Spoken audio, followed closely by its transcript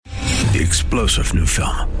The explosive new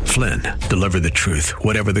film, Flynn, deliver the truth,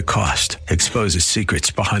 whatever the cost, exposes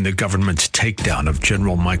secrets behind the government's takedown of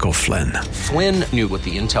General Michael Flynn. Flynn knew what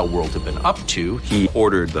the intel world had been up to. He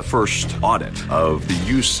ordered the first audit of the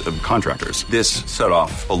use of contractors. This set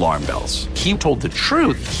off alarm bells. He told the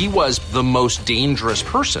truth. He was the most dangerous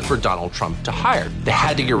person for Donald Trump to hire. They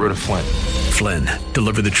had to get rid of Flynn. Flynn,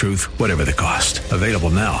 deliver the truth, whatever the cost. Available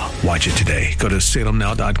now. Watch it today. Go to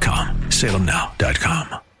salemnow.com.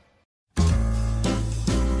 salemnow.com.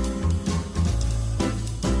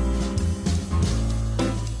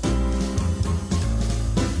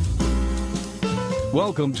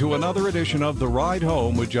 Welcome to another edition of The Ride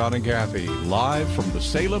Home with John and Kathy, live from the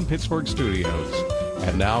Salem-Pittsburgh studios.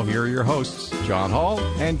 And now here are your hosts, John Hall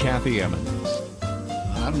and Kathy Emmons.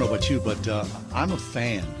 I don't know about you, but I'm a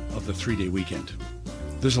fan of the three-day weekend.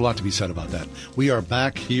 There's a lot to be said about that. We are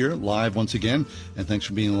back here live once again, and thanks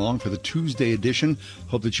for being along for the Tuesday edition.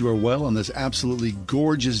 Hope that you are well on this absolutely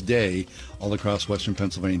gorgeous day all across Western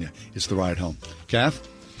Pennsylvania. It's The Ride Home. Kath?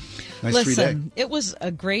 Nice Listen, it was a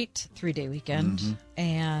great three-day weekend,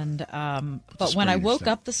 and but when I woke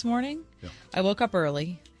up this morning, I woke up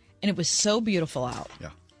early, and it was so beautiful out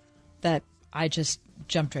that I just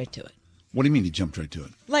jumped right to it. What do you mean you jumped right to it?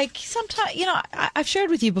 Like sometimes, I've shared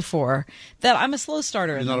with you before that I'm a slow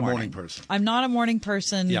starter in the morning. You're not a morning person. I'm not a morning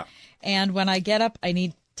person, and when I get up, I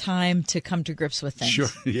need time to come to grips with things. Sure,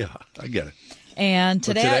 yeah, I get it. And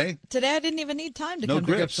today I didn't even need time to come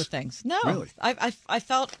to grips with things. No, really? I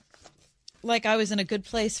felt like I was in a good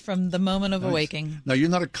place from the moment of awaking. Now, you're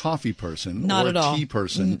not a coffee person not or at a all. tea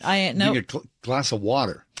person. I no. You drink a glass of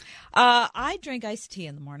water. I drink iced tea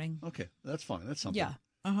in the morning. Okay, that's fine. That's something.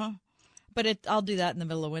 Yeah. But I'll do that in the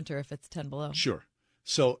middle of winter if it's 10 below. Sure.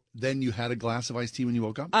 So then you had a glass of iced tea when you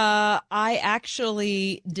woke up? I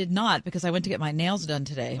actually did not because I went to get my nails done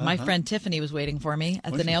today. My friend Tiffany was waiting for me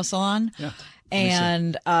at the nail salon. Yeah.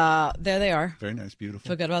 And there they are. Very nice, beautiful.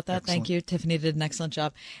 Feel good about that. Excellent. Thank you. Tiffany did an excellent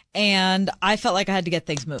job. And I felt like I had to get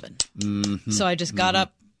things moving. Mm-hmm. So I just got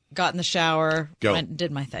up, got in the shower, went and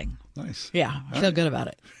did my thing. Nice. Yeah. I feel good about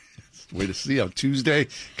it. Way to see on Tuesday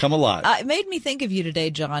come alive. It made me think of you today,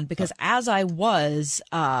 John, because as I was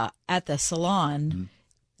at the salon,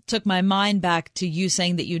 took my mind back to you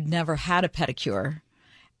saying that you'd never had a pedicure.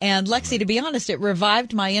 And Lexi, to be honest, it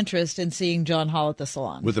revived my interest in seeing John Hall at the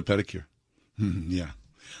salon. With a pedicure. Yeah.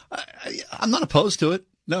 I'm not opposed to it.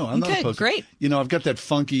 No, I'm not opposed great. to it. I've got that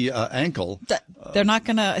funky ankle. They're not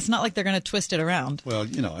going to, it's not like they're going to twist it around. Well,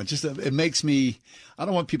 it makes me, I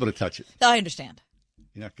don't want people to touch it. I understand.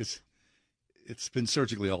 Because it's been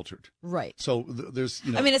surgically altered. Right. So there's,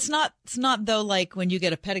 I mean, it's not though, like when you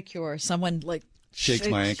get a pedicure, someone like shakes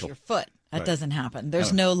my ankle. Your foot. That doesn't happen.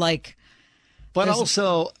 There's no like. But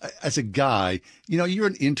also, as a guy, you're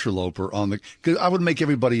an interloper because I would make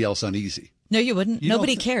everybody else uneasy. No, you wouldn't.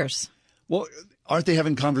 Nobody cares. Well, aren't they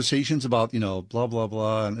having conversations about, blah, blah,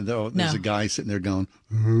 blah, and there's a guy sitting there going,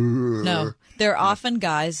 no, there are often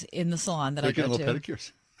guys in the salon that I go to. Little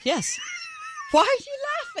pedicures. Yes. Why are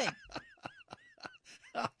you laughing?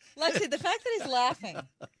 Lexi, the fact that he's laughing,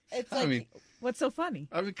 it's like, what's so funny?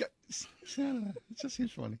 I mean, it just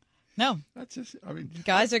seems funny. No. That's just,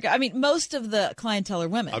 guys are, most of the clientele are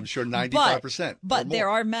women. I'm sure 95%. But there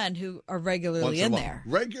are men who are regularly in there.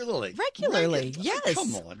 Regularly, yes.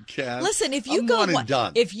 Come on, Kat. Listen, if you go,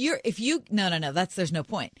 no, there's no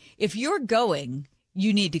point. If you're going,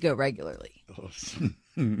 you need to go regularly.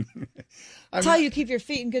 That's how you keep your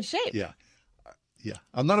feet in good shape. Yeah. Yeah.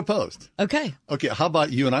 I'm not opposed. Okay. How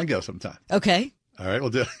about you and I go sometime? Okay. All right,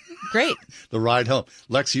 we'll do it. Great. The ride home.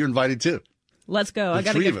 Lex, you're invited too. Let's go. I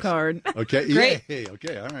got a gift card. Okay. Great. Yay.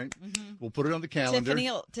 Okay. All right. Mm-hmm. We'll put it on the calendar.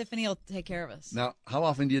 Tiffany will take care of us. Now, how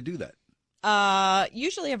often do you do that?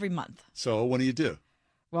 Usually every month. So when do you do?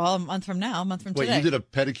 Well, a month from today. Wait, you did a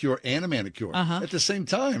pedicure and a manicure at the same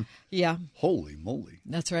time? Yeah. Holy moly.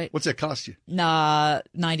 That's right. What's that cost you?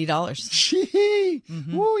 $90. Gee.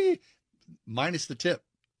 Mm-hmm. Minus the tip.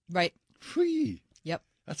 Right. Whee. Yep.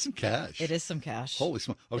 That's some cash. It is some cash. Holy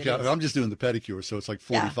smokes. Okay, I'm just doing the pedicure, so it's like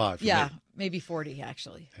 45 Yeah, for me. Maybe 40,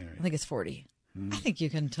 actually. Right. I think it's 40. I think you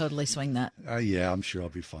can totally swing that. Yeah, I'm sure I'll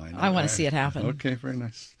be fine. I want to see it happen. Okay, very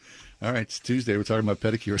nice. All right, it's Tuesday. We're talking about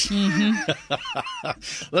pedicures.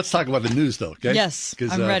 Let's talk about the news, though, okay? Yes,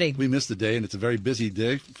 I'm ready. We missed the day, and it's a very busy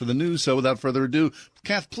day for the news. So without further ado,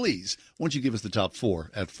 Kath, please, why don't you give us the top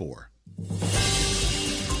 4 at 4?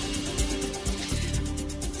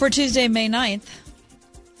 For Tuesday, May 9th,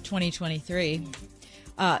 2023,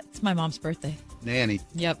 it's my mom's birthday. Nanny.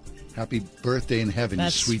 Yep. Happy birthday in heaven, you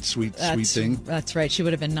sweet thing. That's right. She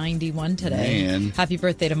would have been 91 today. Man. Happy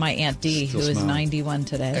birthday to my Aunt Dee, who is 91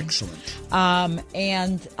 today. Excellent.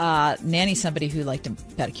 And Nanny, somebody who liked a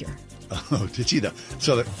pedicure. Oh, did she though?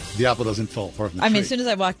 So that the apple doesn't fall far from the tree. As soon as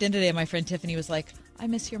I walked in today, my friend Tiffany was like, I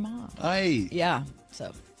miss your mom. Aye. Yeah.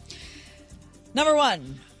 So, number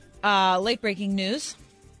one, late breaking news.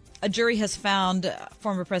 A jury has found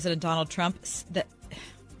former President Donald Trump that.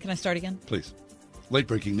 Can I start again? Please. Late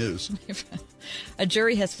breaking news. A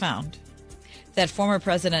jury has found that former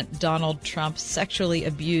President Donald Trump sexually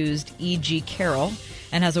abused E.G. Carroll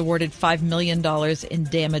and has awarded $5 million in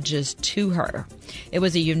damages to her. It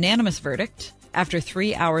was a unanimous verdict. After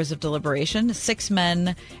 3 hours of deliberation, 6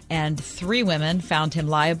 men and 3 women found him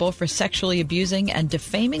liable for sexually abusing and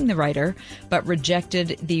defaming the writer, but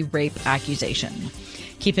rejected the rape accusation.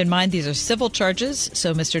 Keep in mind, these are civil charges,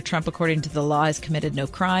 so Mr. Trump, according to the law, has committed no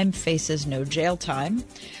crime, faces no jail time.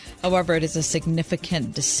 However, it is a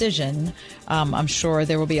significant decision. I'm sure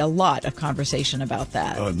there will be a lot of conversation about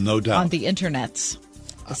that. No doubt. On the internets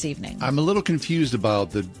this evening. I'm a little confused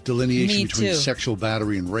about the delineation between sexual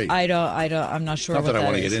battery and rape. I'm not sure Not what that I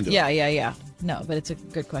want to is. get into it. Yeah. No, but it's a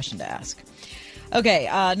good question to ask. Okay,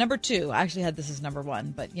 number 2. I actually had this as number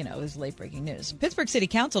 1, but, it was late-breaking news. Pittsburgh City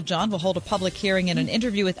Council, John, will hold a public hearing and an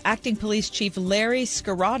interview with Acting Police Chief Larry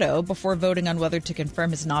Scirotto before voting on whether to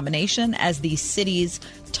confirm his nomination as the city's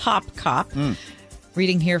top cop.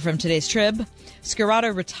 Reading here from today's Trib,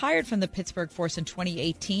 Scirotto retired from the Pittsburgh force in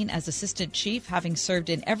 2018 as assistant chief, having served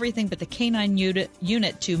in everything but the K-9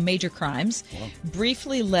 unit to major crimes. Wow.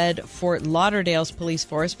 Briefly led Fort Lauderdale's police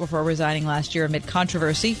force before resigning last year amid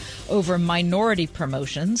controversy over minority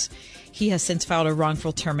promotions. He has since filed a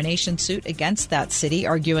wrongful termination suit against that city,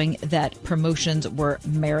 arguing that promotions were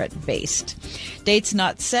merit-based. Dates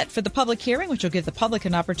not set for the public hearing, which will give the public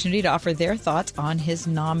an opportunity to offer their thoughts on his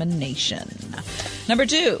nomination. Number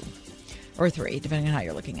 2. Or 3, depending on how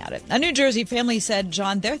you're looking at it. A New Jersey family said,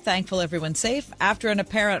 John, they're thankful everyone's safe after an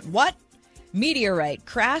apparent meteorite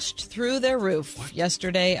crashed through their roof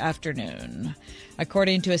yesterday afternoon.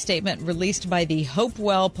 According to a statement released by the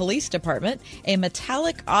Hopewell Police Department, a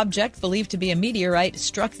metallic object believed to be a meteorite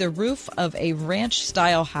struck the roof of a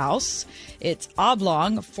ranch-style house. It's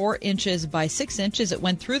oblong, 4 inches by 6 inches. It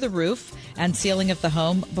went through the roof and ceiling of the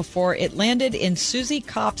home before it landed in Susie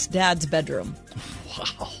Kopp's dad's bedroom.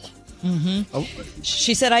 Wow. Mm-hmm. Oh.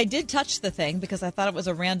 She said, I did touch the thing because I thought it was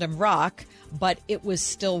a random rock, but it was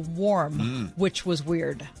still warm, which was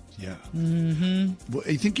weird. Yeah. Mm-hmm. Well,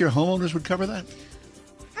 you think your homeowners would cover that?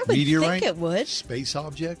 I would Meteorite? think it would. Space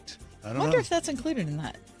object? I wonder if that's included in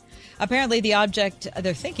that. Apparently, the object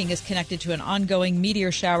they're thinking is connected to an ongoing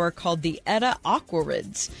meteor shower called the Eta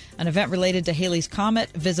Aquarids, an event related to Halley's Comet,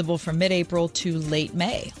 visible from mid-April to late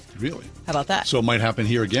May. Really? How about that? So it might happen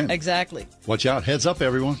here again. Exactly. Watch out. Heads up,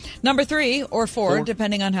 everyone. Number 3 or 4,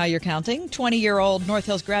 depending on how you're counting. 20-year-old North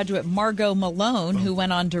Hills graduate Margot Malone, who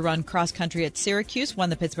went on to run cross-country at Syracuse, won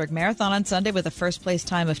the Pittsburgh Marathon on Sunday with a first-place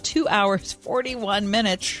time of 2 hours, 41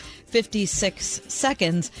 minutes, 56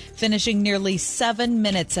 seconds, finishing nearly 7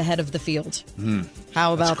 minutes ahead of the field.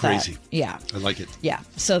 How about that's crazy. that? Yeah. I like it. Yeah.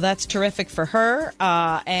 So that's terrific for her.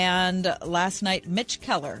 And last night, Mitch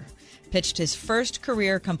Keller pitched his first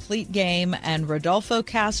career complete game, and Rodolfo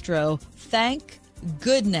Castro, thank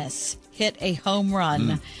goodness, hit a home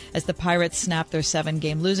run as the Pirates snapped their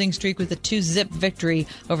 7-game losing streak with a 2-zip victory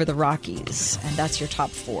over the Rockies. And that's your top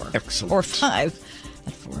 4. Excellent. Or 5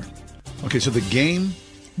 at 4. Okay, so the game?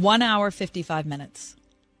 1 hour, 55 minutes.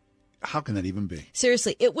 How can that even be?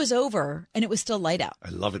 Seriously, it was over and it was still light out. I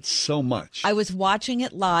love it so much. I was watching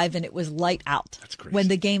it live and it was light out. That's crazy. When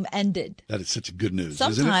the game ended. That is such good news,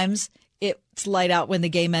 Sometimes isn't it? It's light out when the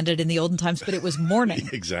game ended in the olden times, but it was morning.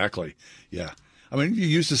 Exactly. Yeah. I mean, you're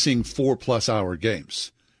used to seeing 4+ hour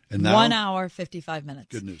games. And now 1 hour, 55 minutes.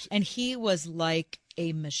 Good news. And he was like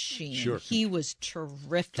a machine. Sure. He was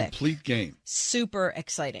terrific. Complete game. Super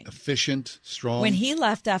exciting. Efficient, strong. When he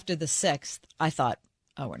left after the 6th, I thought,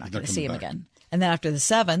 oh, we're not going to see him again. And then after the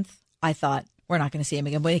 7th, I thought, we're not going to see him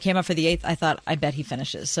again. When he came up for the 8th, I thought, I bet he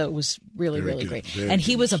finishes. So it was really, really great. And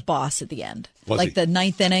he was a boss at the end. Like the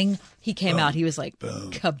 9th inning, he came out. He was like,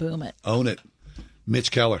 kaboom it. Own it. Mitch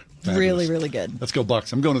Keller. Fabulous. Really, really good. Let's go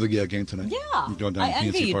Bucks. I'm going to the game tonight. Yeah. I'm going down I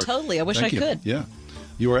envy you Park. totally. I wish Thank I you. could. Yeah.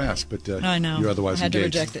 You were asked, but I know. you're otherwise I had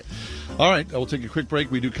engaged. to reject it. All right. I will take a quick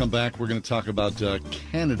break. We do come back. We're going to talk about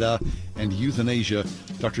Canada and euthanasia.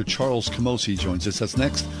 Dr. Charles Camosy joins us. That's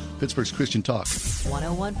next. Pittsburgh's Christian Talk.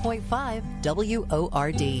 101.5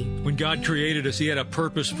 WORD. When God created us, He had a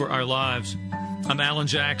purpose for our lives. I'm Alan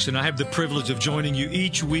Jackson. I have the privilege of joining you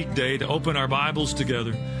each weekday to open our Bibles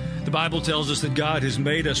together The Bible tells us that God has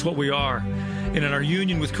made us what we are. And in our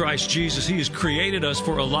union with Christ Jesus, He has created us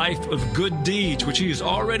for a life of good deeds, which He has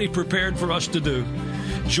already prepared for us to do.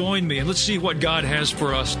 Join me and let's see what God has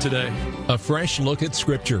for us today. A fresh look at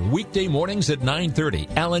Scripture, weekday mornings at 9:30.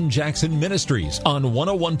 Alan Jackson Ministries on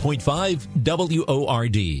 101.5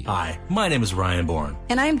 WORD. Hi, my name is Ryan Bourne.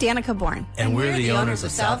 And I'm Danica Bourne. And we're the owners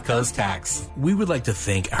of South Coast Tax. We would like to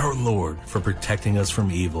thank our Lord for protecting us from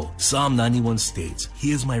evil. Psalm 91 states,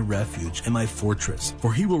 He is my refuge and my fortress,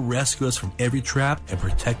 for He will rescue us from every trap and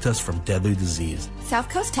protect us from deadly disease. South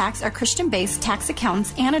Coast Tax are Christian-based tax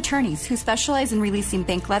accountants and attorneys who specialize in releasing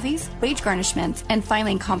bank levies, wage garnishments, and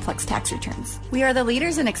filing complex tax returns. We are the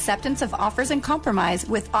leaders in acceptance of offers and compromise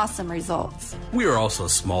with awesome results. We are also a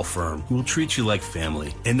small firm who will treat you like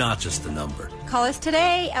family and not just a number. Call us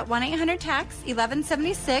today at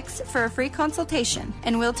 1-800-TAX-1176 for a free consultation,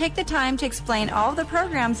 and we'll take the time to explain all of the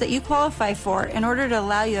programs that you qualify for in order to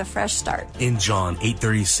allow you a fresh start. In John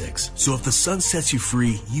 8:36, so if the Son sets you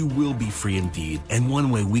free, you will be free indeed. And one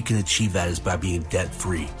way we can achieve that is by being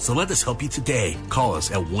debt-free. So let us help you today. Call us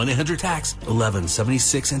at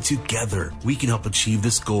 1-800-TAX-1176, and together we can help achieve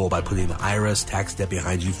this goal by putting the IRS tax debt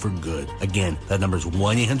behind you for good. Again, that number is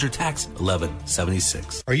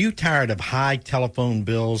 1-800-TAX-1176. Are you tired of high telephone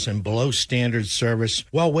bills and below standard service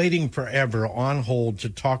while waiting forever on hold to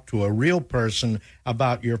talk to a real person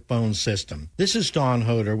about your phone system? This is Don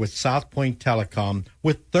Hoder with South Point Telecom.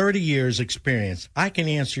 With 30 years experience, I can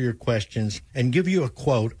answer your questions and give you a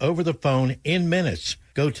quote over the phone in minutes.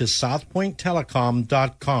 Go to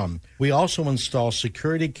southpointtelecom.com. We also install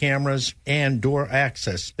security cameras and door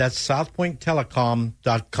access. That's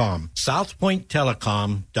southpointtelecom.com.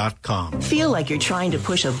 southpointtelecom.com. Feel like you're trying to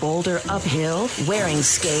push a boulder uphill wearing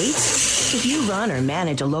skates? If you run or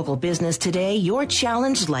manage a local business today, you're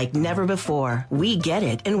challenged like never before. We get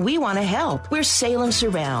it, and we want to help. We're Salem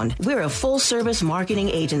Surround. We're a full-service marketing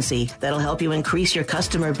agency that'll help you increase your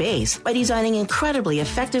customer base by designing incredibly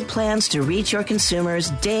effective plans to reach your consumers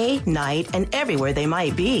day, night, and everywhere they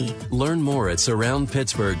might be. Learn more at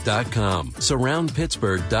surroundpittsburgh.com.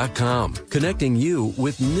 Surroundpittsburgh.com. Connecting you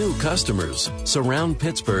with new customers.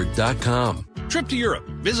 Surroundpittsburgh.com. Trip to Europe.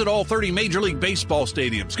 Visit all 30 Major League Baseball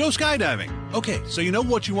stadiums. Go skydiving. Okay, so you know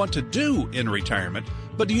what you want to do in retirement,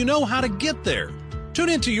 but do you know how to get there? Tune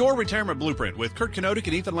into Your Retirement Blueprint with Kurt Kenodik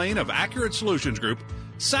and Ethan Lane of Accurate Solutions Group,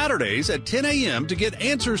 Saturdays at 10 a.m. to get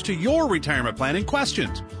answers to your retirement planning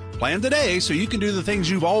questions. Plan today so you can do the things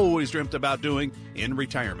you've always dreamt about doing in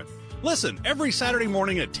retirement. Listen every Saturday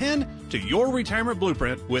morning at 10 to Your Retirement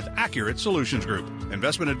Blueprint with Accurate Solutions Group.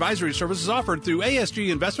 Investment advisory services offered through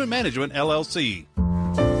ASG Investment Management, LLC.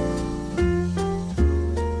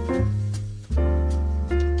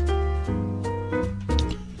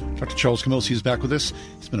 Dr. Charles Camosy is back with us.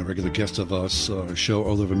 He's been a regular guest of our show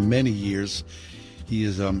over many years. He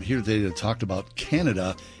is here today to talk about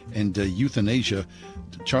Canada and euthanasia.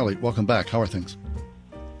 Charlie, welcome back. How are things?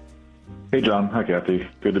 Hey, John. Hi, Kathy.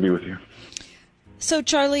 Good to be with you. So,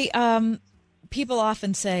 Charlie, people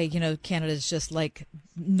often say, Canada is just like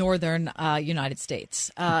northern United States.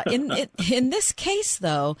 In this case,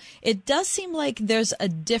 though, it does seem like there's a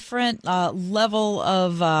different level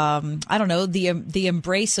of, the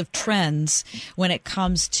embrace of trends when it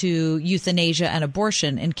comes to euthanasia and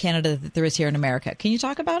abortion in Canada that there is here in America. Can you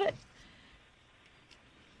talk about it?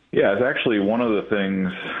 Yeah, it's actually one of the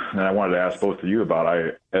things that I wanted to ask both of you about.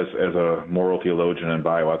 As a moral theologian and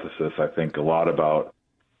bioethicist, I think a lot about,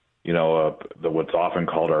 what's often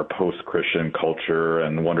called our post-Christian culture,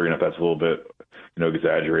 and wondering if that's a little bit,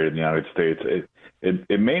 exaggerated in the United States.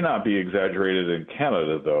 It may not be exaggerated in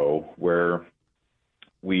Canada, though, where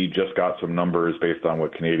we just got some numbers based on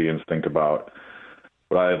what Canadians think about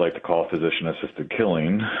what I like to call physician-assisted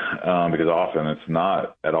killing, because often it's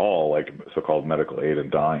not at all like so-called medical aid in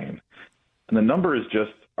dying. And the numbers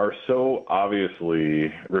just are so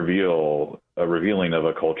obviously revealing of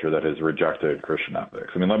a culture that has rejected Christian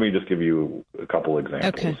ethics. I mean, let me just give you a couple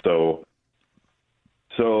examples. Okay. So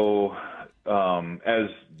as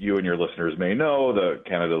you and your listeners may know,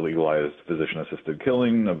 Canada legalized physician-assisted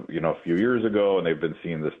killing, a few years ago, and they've been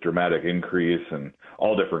seeing this dramatic increase in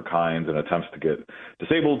all different kinds and attempts to get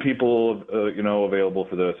disabled people, available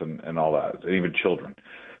for this and all that, and even children.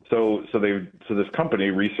 So this company,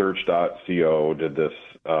 Research.co, did this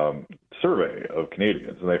survey of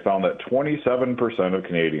Canadians, and they found that 27% of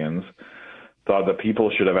Canadians thought that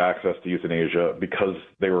people should have access to euthanasia because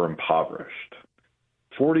they were impoverished.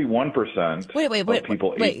 41% of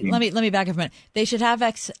people. Wait. Let me back up a minute. They should have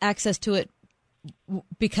access to it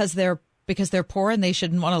because they're poor and they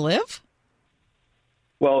shouldn't want to live.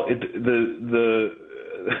 Well,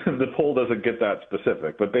 the poll doesn't get that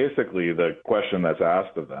specific, but basically the question that's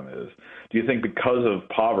asked of them is, do you think because of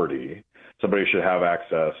poverty, somebody should have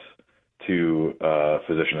access to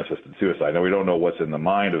physician-assisted suicide? Now, we don't know what's in the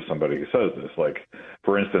mind of somebody who says this. Like,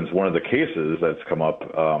 for instance, one of the cases that's come up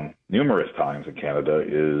numerous times in Canada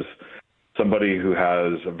is somebody who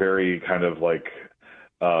has a very kind of like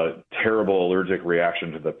terrible allergic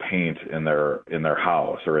reaction to the paint in their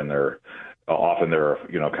house or in their often they're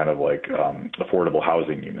kind of like affordable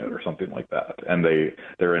housing unit or something like that, and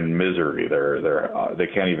they're in misery. They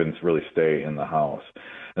can't even really stay in the house.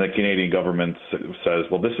 And the Canadian government says,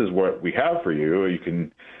 well, this is what we have for you. You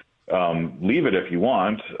can leave it if you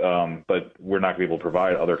want, but we're not going to be able to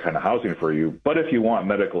provide other kind of housing for you. But if you want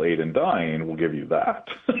medical aid in dying, we'll give you that.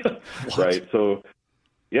 Right? So,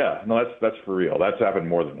 yeah, no, that's for real. That's happened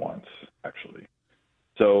more than once, actually.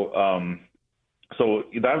 So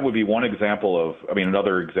that would be one example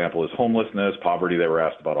another example is homelessness, poverty. They were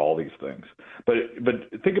asked about all these things. But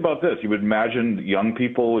think about this. You would imagine young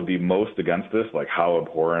people would be most against this, like how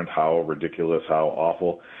abhorrent, how ridiculous, how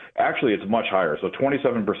awful. Actually, it's much higher. So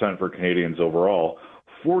 27% for Canadians overall,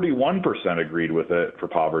 41% agreed with it for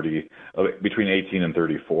poverty between 18 and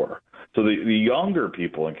 34. So the younger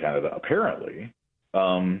people in Canada apparently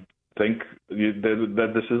think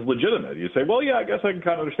that this is legitimate. You say, well, yeah, I guess I can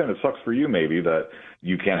kind of understand. It sucks for you maybe that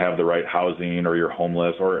you can't have the right housing or you're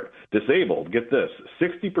homeless or disabled. Get this,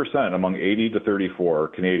 60% among 80 to 34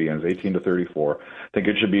 Canadians, 18 to 34, think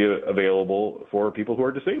it should be available for people who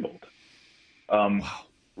are disabled. Wow.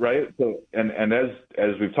 Right? So, and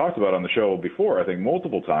as we've talked about on the show before, I think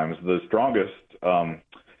multiple times, the strongest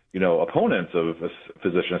opponents of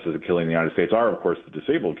physician-assisted killing in the United States are, of course, the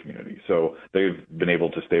disabled community. So they've been able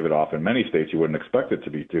to stave it off in many states you wouldn't expect it to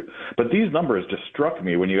be too. But these numbers just struck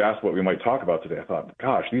me when you asked what we might talk about today. I thought,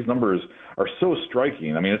 gosh, these numbers are so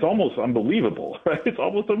striking. I mean, it's almost unbelievable, right? It's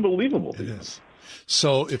almost unbelievable. It is.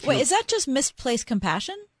 So is that just misplaced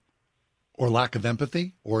compassion? Or lack of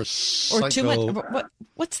empathy? Or too much?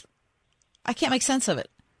 What's? I can't make sense of it.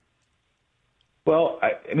 Well,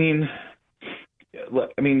 I mean,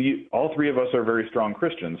 all three of us are very strong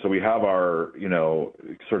Christians, so we have our,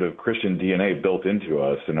 sort of Christian DNA built into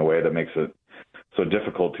us in a way that makes it so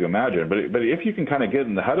difficult to imagine. But if you can kind of get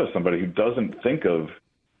in the head of somebody who doesn't think of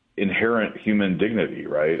inherent human dignity,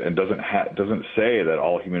 right, and doesn't say that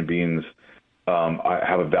all human beings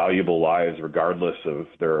have valuable lives regardless of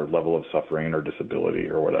their level of suffering or disability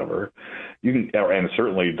or whatever, and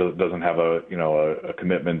certainly doesn't have a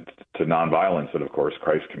commitment to nonviolence that, of course,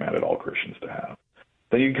 Christ commanded all Christians to have,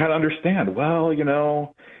 then you kind of understand, well,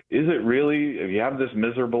 is it really, if you have this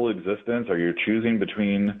miserable existence, are you choosing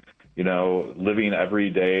between, living every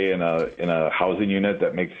day in a housing unit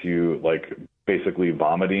that makes you like basically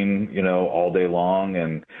vomiting, all day long,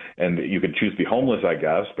 and you could choose to be homeless, I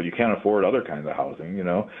guess, but you can't afford other kinds of housing,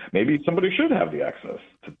 maybe somebody should have the access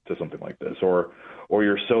to something like this, or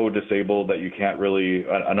you're so disabled that you can't really.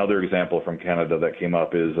 Another example from Canada that came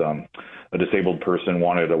up is a disabled person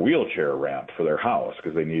wanted a wheelchair ramp for their house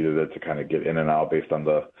because they needed it to kind of get in and out based on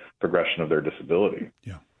the progression of their disability.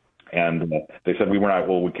 Yeah. And they said, we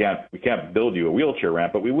can't build you a wheelchair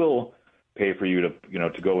ramp, but we will pay for you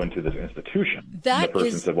to go into this institution. That and the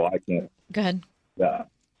person said, well, I can't. Go ahead. Yeah.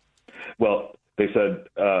 Well, they said,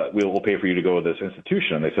 we'll pay for you to go to this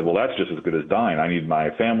institution. And they said, well, that's just as good as dying. I need my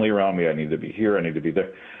family around me. I need to be here. I need to be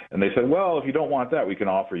there. And they said, well, if you don't want that, we can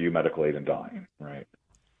offer you medical aid in dying. Right.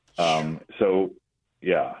 So,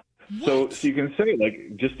 yeah. So you can say,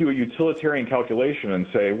 like, just do a utilitarian calculation and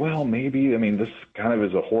say, well, maybe, this kind of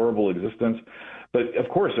is a horrible existence. But, of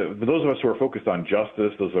course, for those of us who are focused on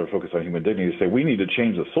justice, those who are focused on human dignity, say we need to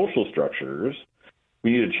change the social structures.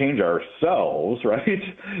 We need to change ourselves, right,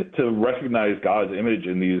 to recognize God's image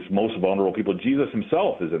in these most vulnerable people. Jesus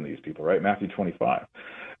himself is in these people, right, Matthew 25.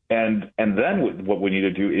 And then what we need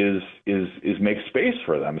to do is make space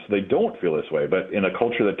for them so they don't feel this way. But in a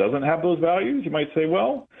culture that doesn't have those values, you might say,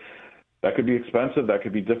 well, that could be expensive, that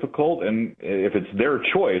could be difficult, and if it's their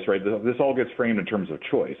choice, right, this all gets framed in terms of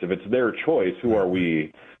choice. If it's their choice, who are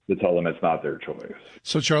we to tell them it's not their choice?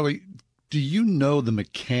 So, Charlie, do you know the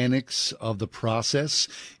mechanics of the process?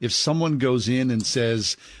 If someone goes in and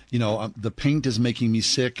says, the paint is making me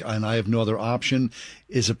sick and I have no other option,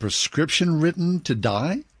 is a prescription written to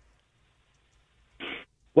die?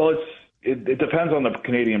 Well, it depends on the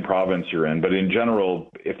Canadian province you're in, but in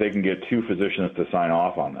general, if they can get two physicians to sign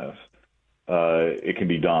off on this, it can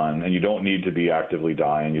be done, and you don't need to be actively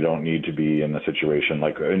dying. You don't need to be in a situation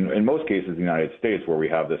like in most cases in the United States where we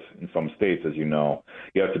have this in some states, as you know,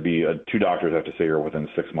 you have to be two doctors have to say you're within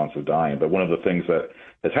 6 months of dying. But one of the things that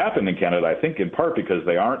has happened in Canada, I think in part because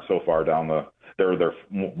they aren't so far down they're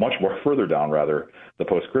much more further down, rather, the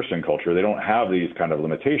post-Christian culture. They don't have these kind of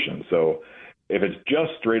limitations. So if it's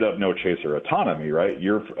just straight up no chaser autonomy, right?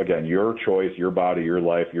 Your choice, your body, your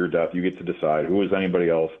life, your death, you get to decide. Who is anybody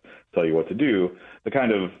else tell you what to do? The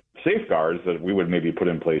kind of safeguards that we would maybe put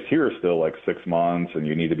in place here are still like 6 months and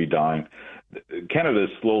you need to be dying. Canada is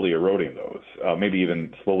slowly eroding those. Maybe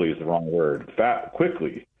even slowly is the wrong word.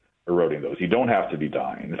 Quickly eroding those. You don't have to be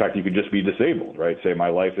dying. In fact, you could just be disabled, right? Say my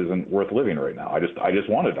life isn't worth living right now. I just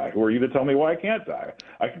want to die. Who are you to tell me why I can't die?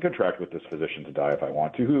 I can contract with this physician to die if I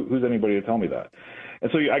want to. Who's anybody to tell me that?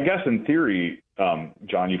 And so I guess in theory,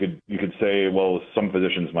 John, you could say, well, some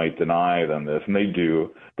physicians might deny them this, and they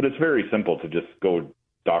do, but it's very simple to just go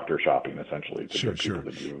doctor shopping, essentially. Sure.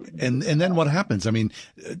 And then what happens? I mean,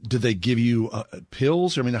 do they give you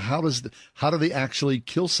pills? I mean, how do they actually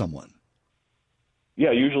kill someone?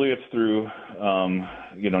 Yeah, usually it's through,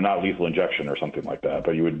 not lethal injection or something like that,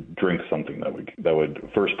 but you would drink something that would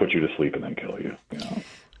first put you to sleep and then kill you.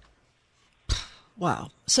 Wow.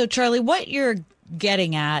 So, Charlie, what you're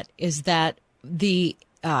getting at is that we're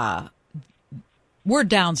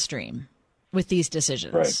downstream with these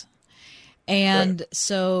decisions. Right. And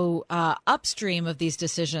so upstream of these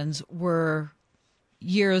decisions were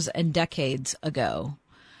years and decades ago.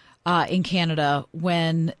 In Canada,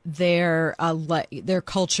 when their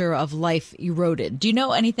culture of life eroded. Do you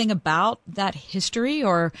know anything about that history,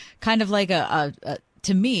 or kind of like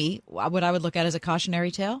to me, what I would look at as a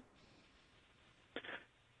cautionary tale?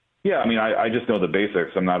 Yeah, I mean, I just know the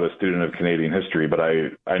basics. I'm not a student of Canadian history, but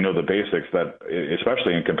I know the basics that,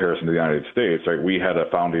 especially in comparison to the United States, right? We had a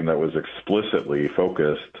founding that was explicitly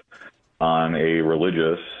focused on a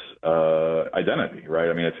religious identity,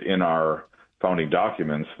 right? I mean, it's in our founding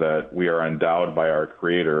documents that we are endowed by our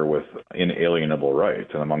Creator with inalienable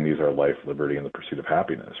rights, and among these are life, liberty, and the pursuit of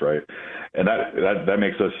happiness, right? And that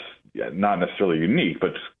makes us not necessarily unique,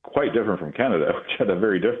 but quite different from Canada, which had a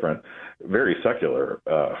very different, very secular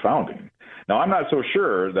founding. Now, I'm not so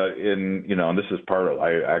sure that and this is part of,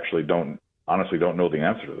 I actually honestly don't know the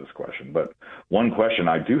answer to this question, but one question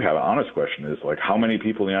I do have, an honest question, is like, how many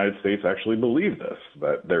people in the United States actually believe this,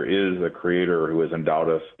 that there is a Creator who has endowed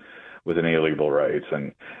us with inalienable rights?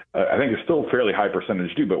 And I think it's still a fairly high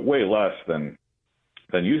percentage do, but way less than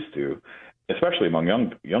used to, especially among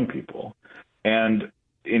young people. And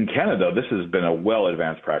in Canada, this has been a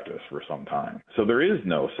well-advanced practice for some time. So there is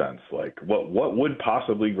no sense, like, what would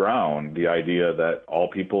possibly ground the idea that all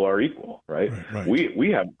people are equal, right?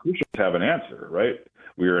 Christians have an answer, right?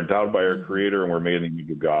 We are endowed by our Creator and we're made in the image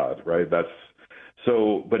of God, right? But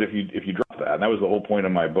if you drop that, and that was the whole point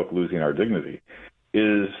of my book, Losing Our Dignity,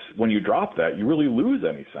 is when you drop that, you really lose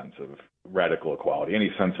any sense of radical equality, any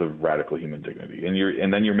sense of radical human dignity.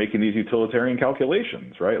 And then you're making these utilitarian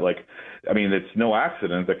calculations, right? Like, I mean, it's no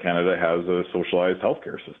accident that Canada has a socialized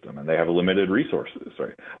healthcare system and they have limited resources,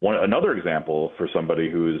 right? Another example for somebody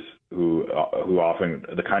who often,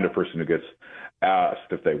 the kind of person who gets asked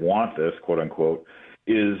if they want this, quote unquote,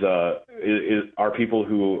 are people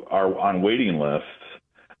who are on waiting lists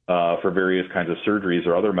for various kinds of surgeries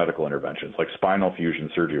or other medical interventions, like spinal fusion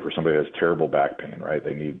surgery for somebody who has terrible back pain, right?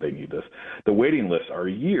 They need this. The waiting lists are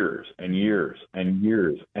years and years and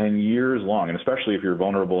years and years long, and especially if you're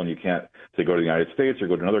vulnerable and you can't, say, go to the United States or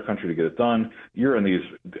go to another country to get it done, you're in these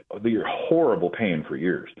horrible pain for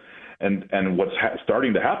years. And what's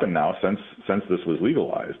starting to happen now, since this was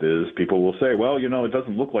legalized, is people will say, well, it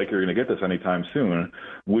doesn't look like you're going to get this anytime soon.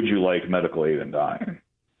 Would you like medical aid in dying?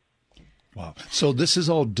 Wow. So this is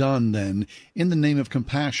all done then in the name of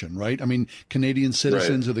compassion, right? I mean, Canadian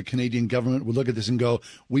citizens or the Canadian government would look at this and go,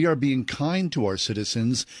 we are being kind to our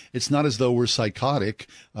citizens. It's not as though we're psychotic.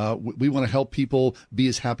 We want to help people be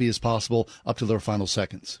as happy as possible up to their final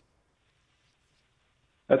seconds.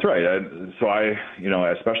 That's right. So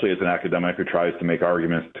especially as an academic who tries to make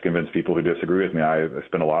arguments to convince people who disagree with me, I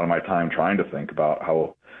spend a lot of my time trying to think about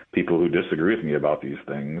how people who disagree with me about these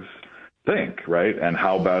things think, right? And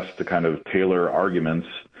how best to kind of tailor arguments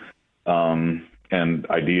and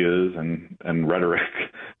ideas and rhetoric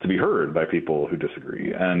to be heard by people who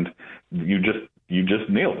disagree. And you just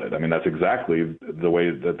nailed it. I mean, that's exactly the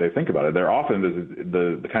way that they think about it. They're often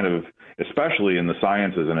the kind of, especially in the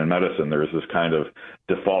sciences and in medicine, there's this kind of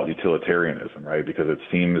default utilitarianism, right? Because it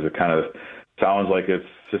seems a kind of sounds like it's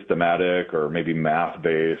systematic or maybe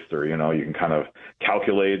math-based, or, you can kind of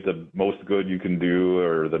calculate the most good you can do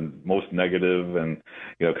or the most negative and,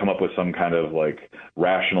 come up with some kind of like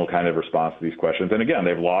rational kind of response to these questions. And again,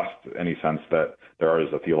 they've lost any sense that there is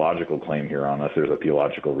a theological claim here on us. There's a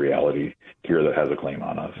theological reality here that has a claim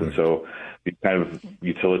on us. Right. And so these kind of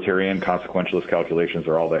utilitarian, consequentialist calculations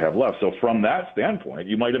are all they have left. So from that standpoint,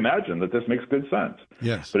 you might imagine that this makes good sense.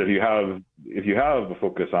 Yes. But if you have a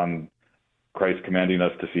focus on Christ commanding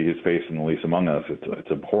us to see his face and the least among us,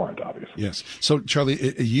 it's abhorrent, obviously. Yes. So,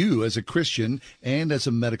 Charlie, you as a Christian and as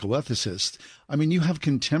a medical ethicist, I mean, you have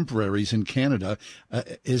contemporaries in Canada.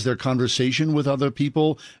 Is there conversation with other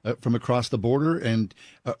people from across the border? And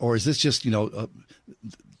or is this just,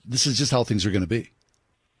 this is just how things are going to be?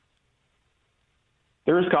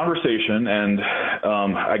 There is conversation, and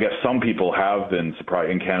I guess some people have been surprised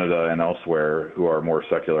in Canada and elsewhere who are more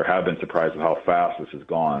secular have been surprised at how fast this has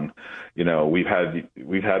gone. We've had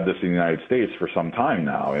this in the United States for some time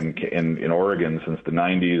now, in Oregon since the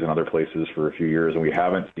 90s and other places for a few years, and we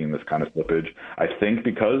haven't seen this kind of slippage. I think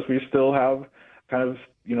because we still have kind of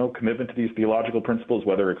commitment to these theological principles,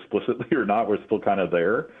 whether explicitly or not, we're still kind of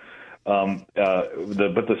there. But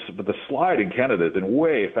the slide in Canada has been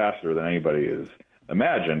way faster than anybody is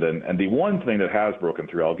imagined. And the one thing that has broken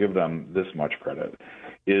through, I'll give them this much credit,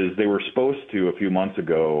 is they were supposed to, a few months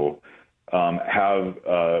ago, have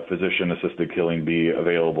physician-assisted killing be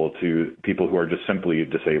available to people who are just simply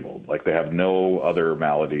disabled. Like they have no other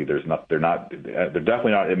malady. They're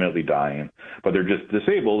definitely not imminently dying, but they're just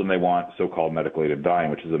disabled and they want so-called medical aided dying,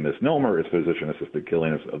 which is a misnomer. It's physician-assisted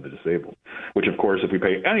killing of the disabled, which of course, if we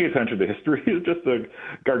pay any attention to history, is just a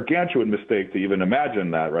gargantuan mistake to even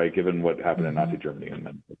imagine that, right? Given what happened in Nazi Germany and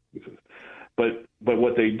many places. But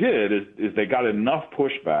what they did is they got enough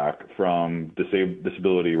pushback from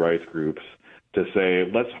disability rights groups to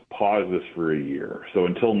say, let's pause this for a year. So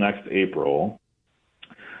until next April,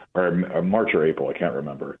 or March or April, I can't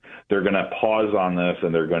remember, they're going to pause on this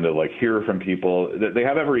and they're going to hear from people. They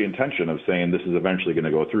have every intention of saying this is eventually going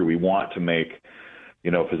to go through. We want to make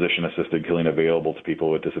physician-assisted killing available to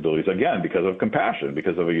people with disabilities, again, because of compassion,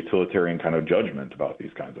 because of a utilitarian kind of judgment about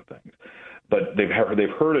these kinds of things. But they've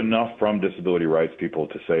heard enough from disability rights people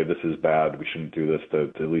to say this is bad, we shouldn't do this,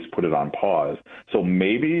 to at least put it on pause. So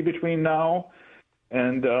maybe between now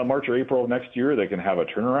and March or April of next year, they can have a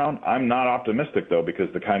turnaround. I'm not optimistic, though,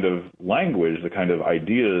 because the kind of language, the kind of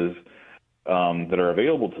ideas that are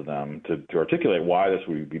available to them to articulate why this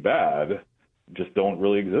would be bad just don't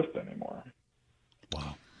really exist anymore.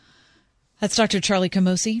 Wow. That's Dr. Charlie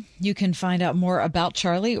Camosy. You can find out more about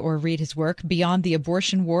Charlie or read his work. Beyond the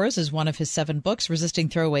Abortion Wars is one of his 7 books, Resisting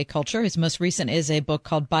Throwaway Culture. His most recent is a book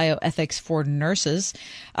called Bioethics for Nurses.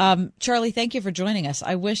 Charlie, thank you for joining us.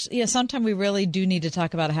 I wish, sometime we really do need to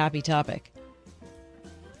talk about a happy topic.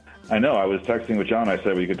 I know. I was texting with John. I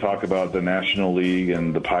said we could talk about the National League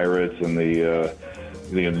and the Pirates and the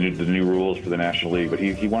new rules for the National League, but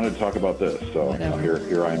he wanted to talk about this, so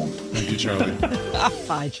here I am. Thank you, Charlie.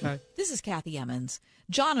 Bye, Charlie. This is Kathy Emmons.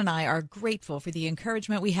 John and I are grateful for the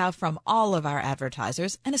encouragement we have from all of our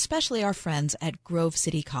advertisers, and especially our friends at Grove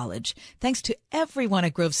City College. Thanks to everyone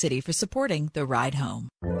at Grove City for supporting The Ride Home.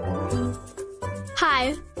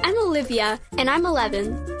 Hi, I'm Olivia, and I'm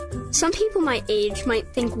 11. Some people my age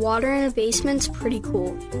might think water in a basement's pretty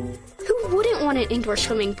cool. Who wouldn't want an indoor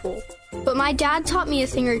swimming pool? But my dad taught me a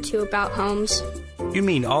thing or two about homes. You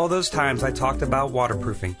mean all those times I talked about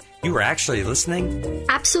waterproofing? You were actually listening?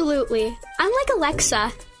 Absolutely. I'm like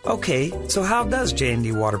Alexa. Okay, so how does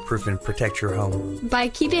J&D Waterproofing protect your home? By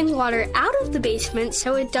keeping water out of the basement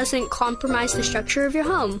so it doesn't compromise the structure of your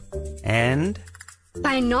home. And?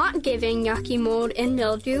 By not giving yucky mold and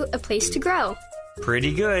mildew a place to grow.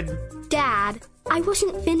 Pretty good. Dad, I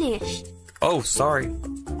wasn't finished. Oh, sorry.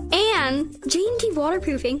 And J&D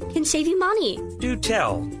Waterproofing can save you money. Do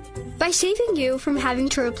tell. By saving you from having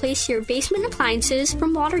to replace your basement appliances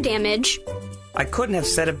from water damage. I couldn't have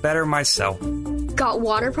said it better myself. Got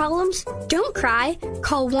water problems? Don't cry.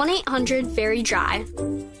 Call 1-800-VERY-DRY.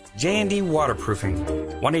 J&D Waterproofing.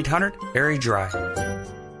 1-800-VERY-DRY.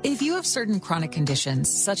 If you have certain chronic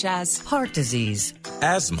conditions such as heart disease,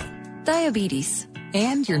 asthma, diabetes,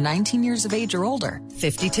 and you're 19 years of age or older,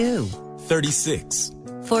 52, 36,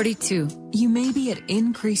 42, you may be at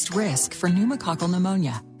increased risk for pneumococcal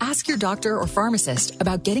pneumonia. Ask your doctor or pharmacist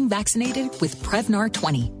about getting vaccinated with Prevnar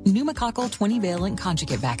 20, pneumococcal 20-valent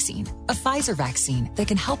conjugate vaccine, a Pfizer vaccine that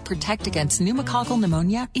can help protect against pneumococcal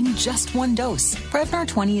pneumonia in just one dose. Prevnar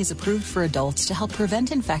 20 is approved for adults to help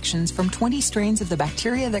prevent infections from 20 strains of the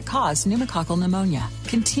bacteria that cause pneumococcal pneumonia.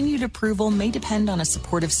 Continued approval may depend on a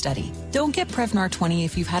supportive study. Don't get Prevnar 20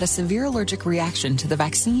 if you've had a severe allergic reaction to the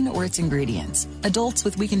vaccine or its ingredients. Adults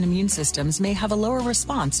with weakened immune systems may have a lower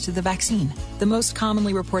response to the vaccine. The most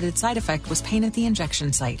commonly reported side effect was pain at the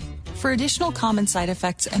injection site. For additional common side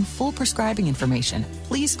effects and full prescribing information,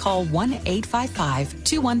 please call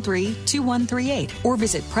 1-855-213-2138 or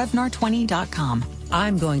visit Prevnar20.com.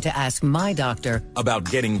 I'm going to ask my doctor about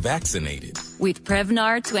getting vaccinated with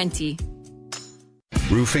Prevnar 20.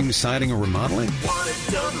 Roofing, siding, or remodeling? Want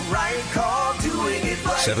it done right, call doing it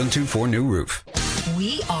right. 724 New Roof.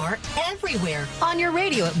 We are everywhere on your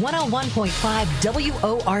radio at 101.5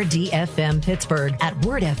 WORD FM Pittsburgh, at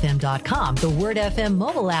wordfm.com, the Word FM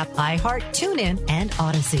mobile app, iHeart, TuneIn, and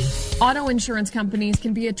Odyssey. Auto insurance companies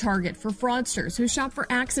can be a target for fraudsters who shop for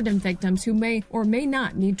accident victims who may or may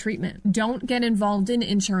not need treatment. Don't get involved in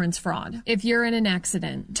insurance fraud. If you're in an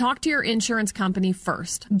accident, talk to your insurance company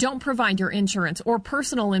first. Don't provide your insurance or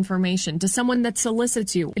personal information to someone that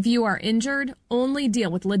solicits you. If you are injured, only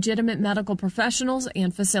deal with legitimate medical professionals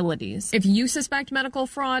and facilities. If you suspect medical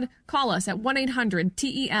fraud, call us at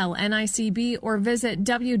 1-800-TEL-NICB or visit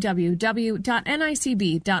www.nicb.org.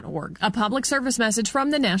 A public service message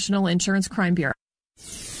from the National Insurance Crime Bureau.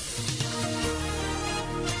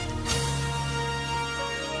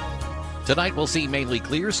 Tonight we'll see mainly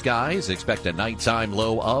clear skies. Expect a nighttime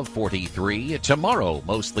low of 43. Tomorrow,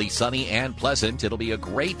 mostly sunny and pleasant. It'll be a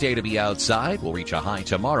great day to be outside. We'll reach a high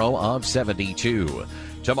tomorrow of 72.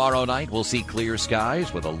 Tomorrow night, we'll see clear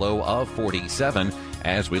skies with a low of 47.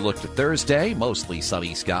 As we look to Thursday, mostly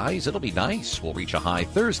sunny skies. It'll be nice. We'll reach a high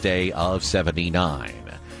Thursday of 79.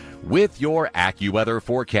 With your AccuWeather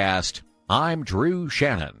forecast, I'm Drew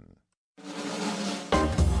Shannon.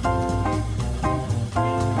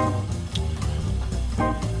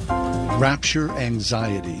 Rapture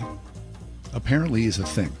anxiety apparently is a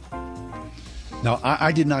thing. Now,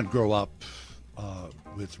 I did not grow up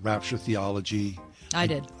with rapture theology. I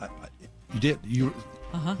did. You did? You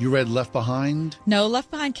read Left Behind? No, Left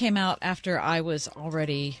Behind came out after I was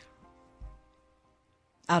already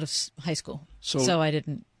out of high school. So I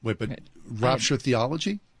didn't. Wait, but rapture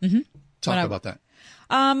theology? Mm-hmm. Talk about that.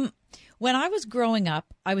 When I was growing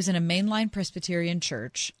up, I was in a mainline Presbyterian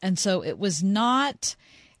church, and so it was not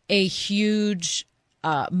a huge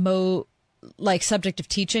subject of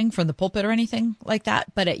teaching from the pulpit or anything like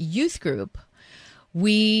that. But at youth group,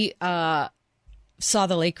 we saw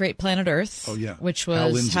the late great Planet Earth, which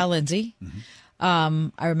was Hal Lindsey. Mm-hmm.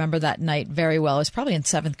 I remember that night very well. I was probably in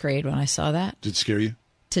 7th grade when I saw that. Did it scare you?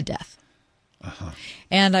 To death. Uh-huh.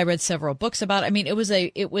 And I read several books about it. I mean, it was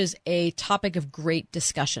a topic of great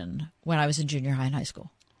discussion when I was in junior high and high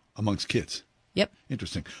school. Amongst kids? Yep.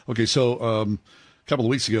 Interesting. Okay, so a couple of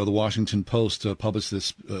weeks ago, the Washington Post published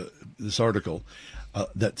this article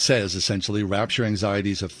that says, essentially, rapture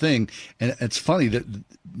anxiety is a thing. And it's funny that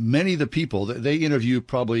many of the people, they interview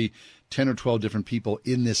probably 10 or 12 different people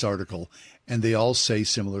in this article, and they all say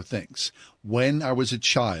similar things. When I was a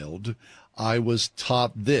child, I was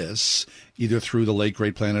taught this either through the late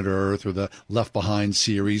great Planet Earth or the Left Behind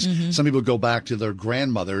series. Mm-hmm. Some people go back to their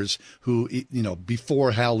grandmothers who,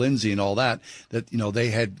 before Hal Lindsey and all that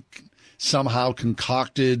they had somehow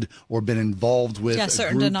concocted or been involved with. Yeah,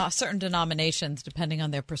 certain denominations, depending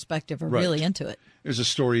on their perspective, are really into it. There's a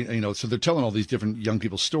story, so they're telling all these different young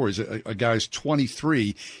people's stories. A guy's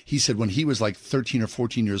 23. He said when he was like 13 or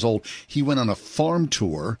 14 years old, he went on a farm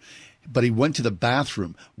tour, but he went to the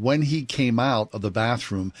bathroom. When he came out of the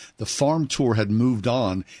bathroom, the farm tour had moved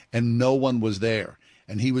on and no one was there.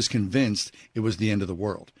 And he was convinced it was the end of the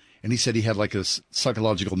world. And he said he had like a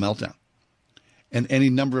psychological meltdown. And any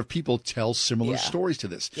number of people tell similar stories to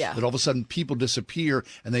this. Yeah. That all of a sudden people disappear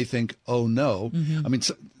and they think, oh, no. Mm-hmm. I mean,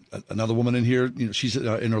 another woman in here, she's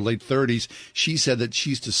in her late 30s. She said that she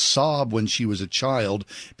used to sob when she was a child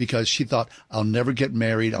because she thought, I'll never get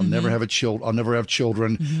married. I'll never have I'll never have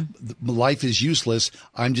children. Mm-hmm. Life is useless.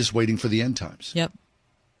 I'm just waiting for the end times. Yep.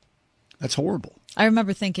 That's horrible. I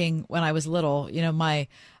remember thinking when I was little, my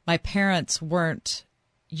parents weren't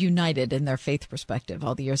united in their faith perspective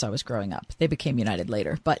all the years I was growing up. They became united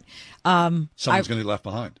later, but someone's going to be left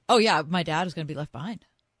behind. Oh yeah, my dad was going to be left behind.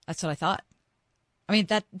 That's what I thought. I mean,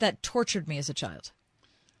 that tortured me as a child.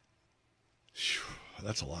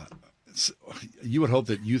 That's a lot. You would hope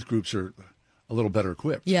that youth groups are a little better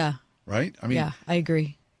equipped. Yeah. Right? I mean, yeah, I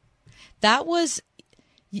agree. That was,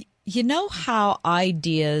 you know how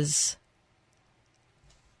ideas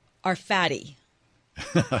are fatty.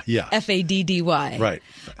 Yeah. FADDY. Right.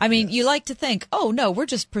 I mean, you like to think, oh, no, we're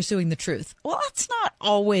just pursuing the truth. Well, that's not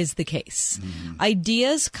always the case.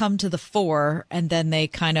 Ideas come to the fore, and then they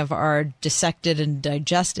kind of are dissected and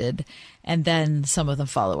digested, and then some of them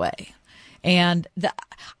fall away. And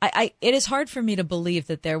it is hard for me to believe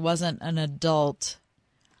that there wasn't an adult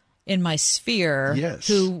in my sphere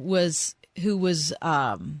who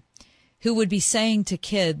would be saying to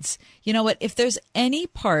kids, you know what, if there's any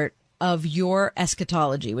part of your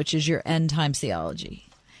eschatology, which is your end times theology,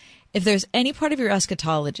 if there's any part of your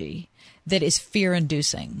eschatology that is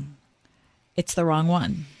fear-inducing, it's the wrong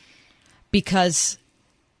one, because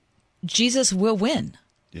Jesus will win.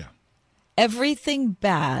 Yeah. Everything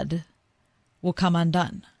bad will come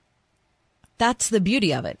undone. That's the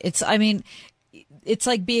beauty of it. It's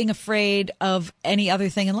like being afraid of any other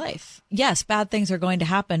thing in life. Yes, bad things are going to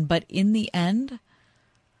happen, but in the end,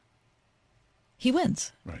 he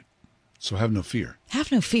wins. Right. So have no fear.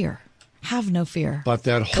 Have no fear. Have no fear. But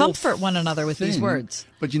that whole comfort one another with these words.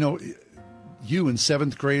 But, you know, you in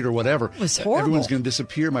 7th grade or whatever, it was horrible. Everyone's going to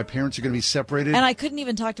disappear. My parents are going to be separated. And I couldn't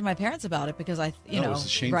even talk to my parents about it because it was a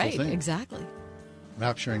shameful right, thing. Exactly.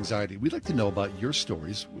 Rapture anxiety. We'd like to know about your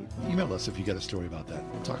stories. Email us if you got a story about that.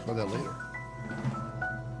 We'll talk about that later.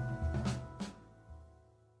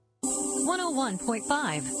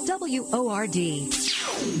 101.5 WORD.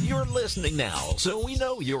 You're listening now, so we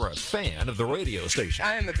know you're a fan of the radio station.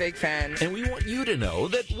 I am a big fan. And we want you to know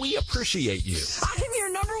that we appreciate you. I'm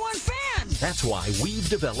your number one fan. That's why we've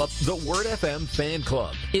developed the Word FM Fan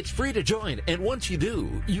Club. It's free to join, and once you do,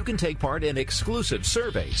 you can take part in exclusive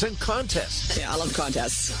surveys and contests. Yeah, I love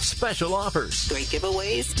contests. Special offers. Great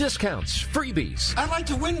giveaways. Discounts. Freebies. I'd like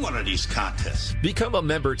to win one of these contests. Become a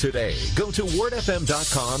member today. Go to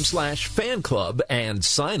wordfm.com/fan club and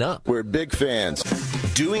sign up. We're big fans.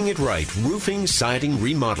 Doing it right. Roofing, siding,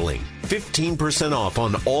 remodeling. 15% off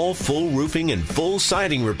on all full roofing and full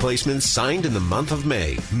siding replacements signed in the month of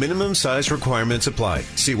May. Minimum size requirements apply.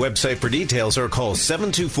 See website for details or call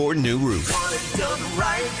 724-NEW-ROOF. Want it done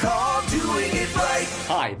right, call doing it right.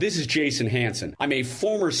 Hi, this is Jason Hansen. I'm a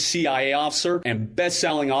former CIA officer and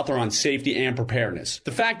best-selling author on safety and preparedness.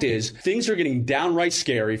 The fact is, things are getting downright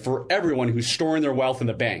scary for everyone who's storing their wealth in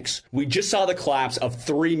the banks. We just saw the collapse of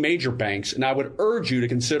 3 major banks, and I would urge you to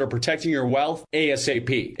consider protecting your wealth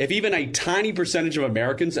ASAP. If even a tiny percentage of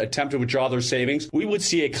Americans attempt to withdraw their savings, we would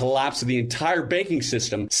see a collapse of the entire banking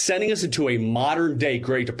system, sending us into a modern-day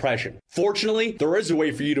Great Depression. Fortunately, there is a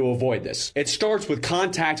way for you to avoid this. It starts with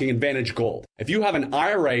contacting Advantage Gold. If you have an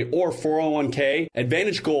IRA or 401k,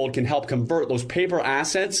 Advantage Gold can help convert those paper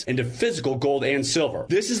assets into physical gold and silver.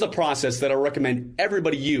 This is the process that I recommend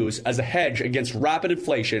everybody use as a hedge against rapid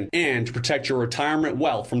inflation and to protect your retirement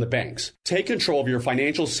wealth from the banks. Take control of your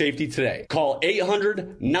financial safety today. Call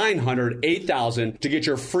 800-900-8000 to get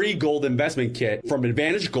your free gold investment kit from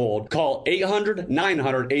Advantage Gold. Call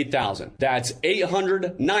 800-900-8000. That's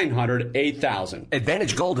 800-900-8000.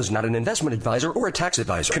 Advantage Gold is not an investment advisor or a tax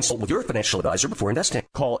advisor. Consult with your financial advisor before investing.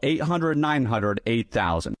 Call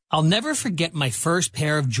 800-900-8000. I'll never forget my first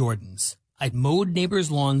pair of Jordans. I mowed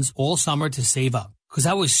neighbors' lawns all summer to save up because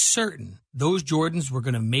I was certain those Jordans were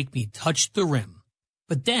going to make me touch the rim.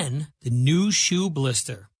 But then the new shoe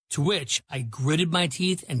blister, to which I gritted my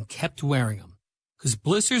teeth and kept wearing them. Because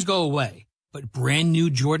blisters go away, but brand new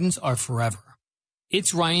Jordans are forever.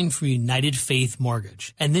 It's Ryan from United Faith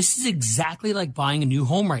Mortgage, and this is exactly like buying a new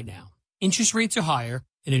home right now. Interest rates are higher,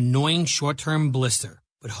 an annoying short-term blister,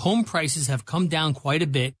 but home prices have come down quite a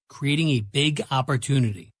bit, creating a big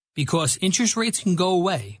opportunity. Because interest rates can go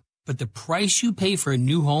away, but the price you pay for a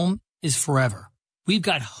new home is forever. We've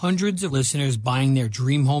got hundreds of listeners buying their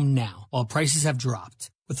dream home now, while prices have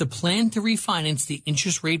dropped, with a plan to refinance the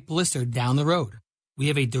interest rate blister down the road. We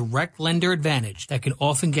have a direct lender advantage that can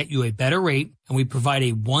often get you a better rate, and we provide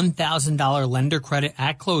a $1,000 lender credit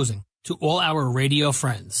at closing to all our radio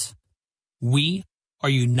friends. We are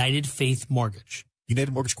United Faith Mortgage.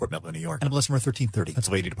 United Mortgage Corp, Melville, New York. NMLS number 1330.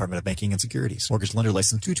 Pennsylvania Department of Banking and Securities. Mortgage lender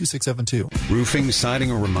license 22672. Roofing,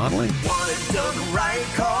 siding, or remodeling? Want it done right,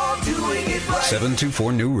 call doing it right.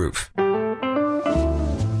 724-NEW-ROOF.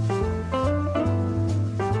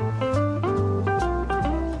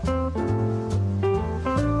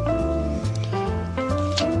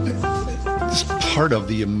 It's part of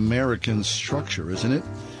the American structure, isn't it?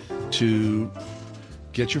 To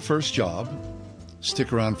get your first job,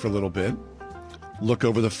 stick around for a little bit, look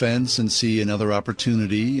over the fence and see another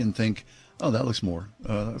opportunity and think, Oh, that looks more.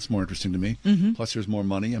 That's more interesting to me. Mm-hmm. Plus, there's more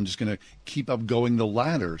money. I'm just going to keep up going the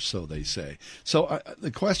ladder, so they say. So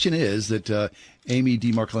the question is that Amy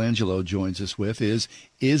DiMarcolangelo joins us with is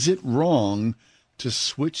it wrong to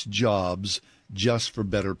switch jobs just for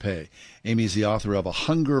better pay? Amy is the author of A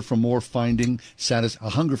Hunger for More, Finding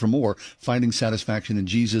Satisfaction in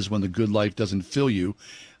Jesus When the Good Life Doesn't Fill You.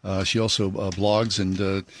 She also blogs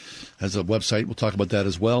and has a website. We'll talk about that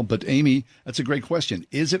as well. But Amy, that's a great question.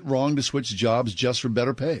 Is it wrong to switch jobs just for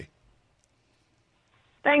better pay?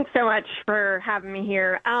 Thanks so much for having me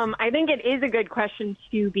here. I think it is a good question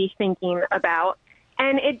to be thinking about.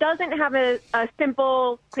 And it doesn't have a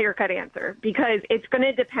simple, clear-cut answer because it's going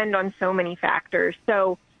to depend on so many factors.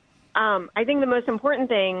 So I think the most important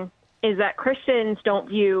thing is that Christians don't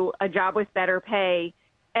view a job with better pay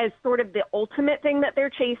as sort of the ultimate thing that they're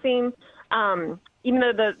chasing. Even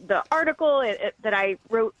though the article that I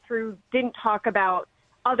wrote through didn't talk about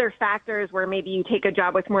other factors where maybe you take a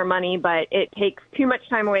job with more money, but it takes too much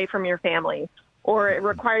time away from your family, or it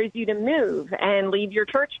requires you to move and leave your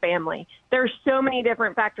church family. There's so many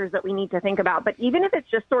different factors that we need to think about. But even if it's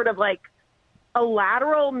just sort of like a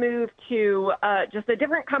lateral move to just a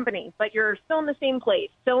different company, but you're still in the same place,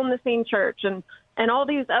 still in the same church, and all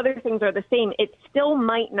these other things are the same, it still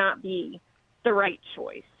might not be the right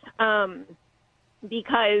choice.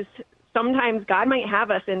 Because sometimes God might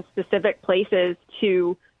have us in specific places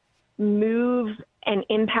to move and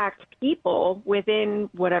impact people within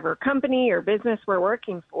whatever company or business we're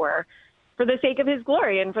working for the sake of his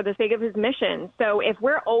glory and for the sake of his mission. So if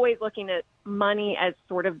we're always looking at money as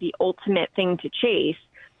sort of the ultimate thing to chase,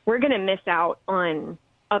 we're going to miss out on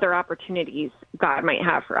other opportunities God might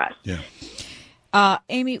have for us. Yeah.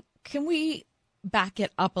 Amy, can we back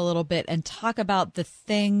it up a little bit and talk about the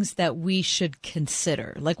things that we should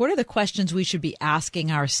consider? Like, what are the questions we should be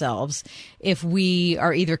asking ourselves if we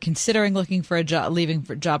are either considering looking for a job, leaving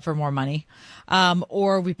for a job for more money,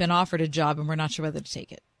 or we've been offered a job and we're not sure whether to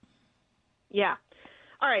take it? Yeah.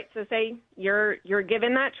 All right. So say you're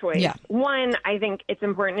given that choice. Yeah. One, I think it's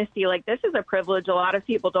important to see, like, this is a privilege. A lot of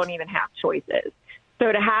people don't even have choices.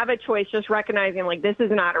 So to have a choice, just recognizing, like, this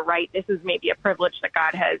is not a right. This is maybe a privilege that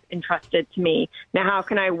God has entrusted to me. Now, how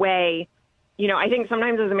can I weigh? I think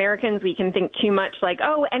sometimes as Americans, we can think too much like,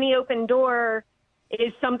 oh, any open door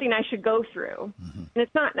is something I should go through. Mm-hmm. And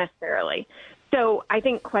it's not necessarily. So I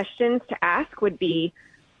think questions to ask would be,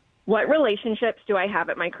 what relationships do I have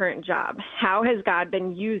at my current job? How has God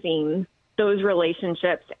been using those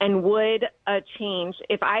relationships? And would a change,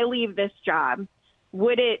 if I leave this job,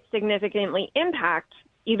 would it significantly impact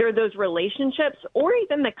either those relationships or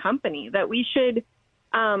even the company? That we should,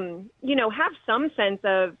 have some sense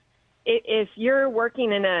of, if you're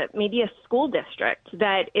working in maybe a school district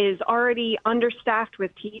that is already understaffed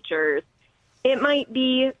with teachers, it might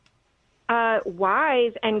be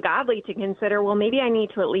wise and godly to consider, well, maybe I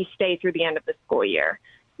need to at least stay through the end of the school year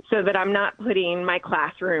so that I'm not putting my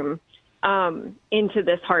classroom into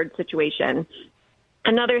this hard situation.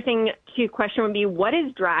 Another thing to question would be, what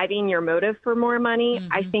is driving your motive for more money?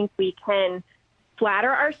 Mm-hmm. I think we can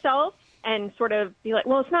flatter ourselves and sort of be like,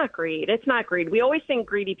 well, it's not greed. It's not greed. We always think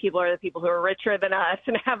greedy people are the people who are richer than us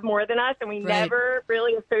and have more than us, and we never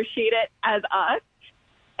really associate it as us.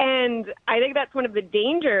 And I think that's one of the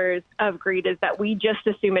dangers of greed, is that we just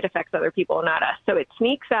assume it affects other people, not us. So it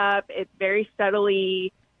sneaks up. It very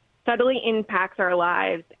subtly impacts our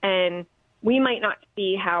lives. And we might not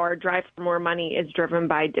see how our drive for more money is driven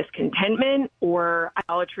by discontentment or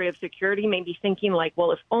idolatry of security, maybe thinking like,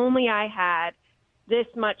 well, if only I had this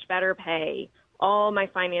much better pay, all my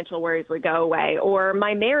financial worries would go away, or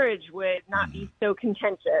my marriage would not be so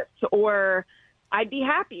contentious, or I'd be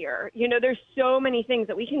happier. There's so many things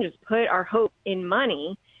that we can just put our hope in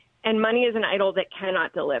money, and money is an idol that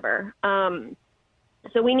cannot deliver.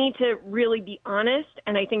 So we need to really be honest,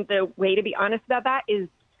 and I think the way to be honest about that is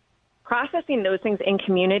processing those things in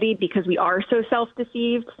community, because we are so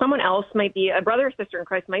self-deceived. Someone else might be, a brother or sister in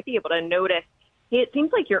Christ might be able to notice, hey, it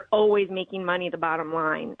seems like you're always making money the bottom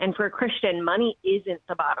line. And for a Christian, money isn't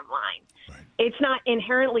the bottom line. Right. It's not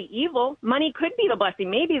inherently evil. Money could be the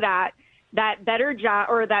blessing. Maybe that better job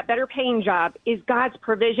or that better paying job is God's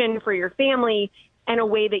provision for your family and a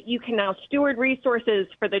way that you can now steward resources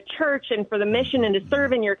for the church and for the mission and to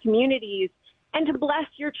serve in your communities and to bless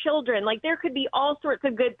your children. Like, there could be all sorts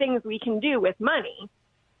of good things we can do with money,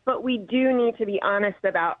 but we do need to be honest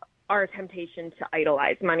about our temptation to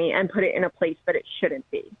idolize money and put it in a place that it shouldn't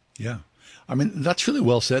be. Yeah. I mean, that's really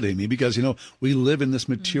well said, Amy, because, we live in this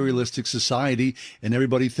materialistic society and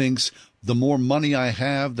everybody thinks the more money I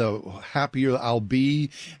have, the happier I'll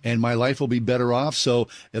be and my life will be better off. So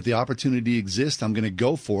if the opportunity exists, I'm going to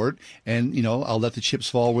go for it. And, I'll let the chips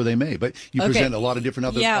fall where they may. But you present a lot of different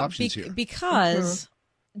other options here. Because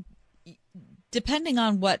depending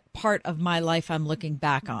on what part of my life I'm looking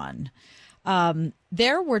back on,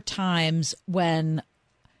 there were times when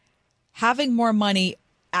having more money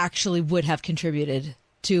actually would have contributed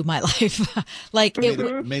to my life. Like made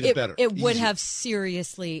it better. It would have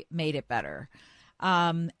seriously made it better.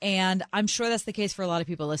 And I'm sure that's the case for a lot of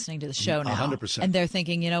people listening to the show now. 100%. And they're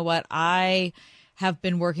thinking, you know what? I have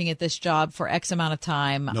been working at this job for X amount of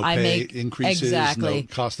time. No I pay make increases, exactly no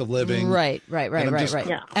cost of living. Right.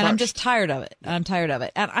 Yeah. And I'm just tired of it. I'm tired of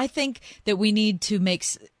it. And I think that we need to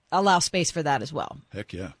allow space for that as well.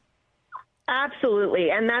 Heck yeah. Absolutely.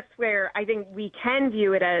 And that's where I think we can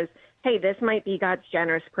view it as, hey, this might be God's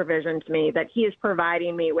generous provision to me, that he is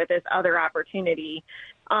providing me with this other opportunity.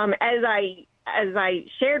 As I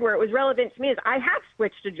shared where it was relevant to me is I have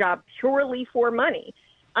switched a job purely for money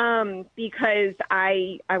because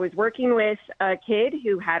I was working with a kid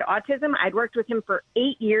who had autism. I'd worked with him for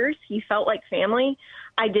 8 years. He felt like family.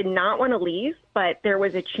 I did not want to leave, but there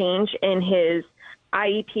was a change in his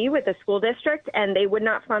IEP with the school district, and they would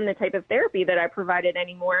not fund the type of therapy that I provided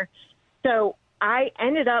anymore. So I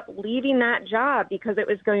ended up leaving that job because it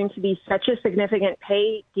was going to be such a significant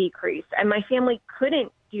pay decrease, and my family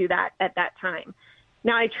couldn't do that at that time.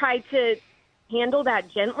 Now, I tried to handle that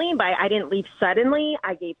gently, but I didn't leave suddenly.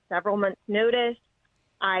 I gave several months' notice.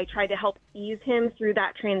 I tried to help ease him through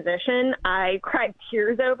that transition. I cried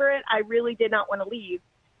tears over it. I really did not want to leave.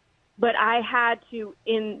 But I had to,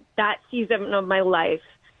 in that season of my life,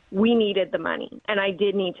 we needed the money, and I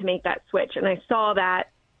did need to make that switch. And I saw that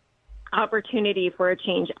opportunity for a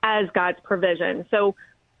change as God's provision. So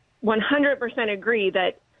 100% agree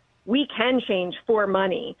that we can change for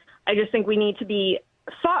money. I just think we need to be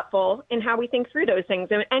thoughtful in how we think through those things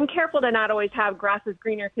and careful to not always have grass is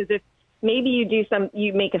greener, because if maybe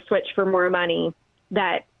you make a switch for more money,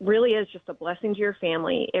 that really is just a blessing to your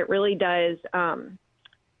family. It really does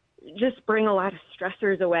just bring a lot of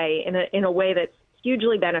stressors away in a way that's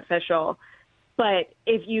hugely beneficial. But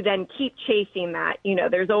if you then keep chasing that,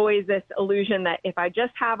 there's always this illusion that if I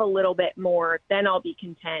just have a little bit more, then I'll be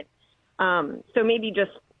content. So maybe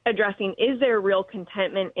just addressing, is there real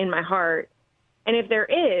contentment in my heart? And if there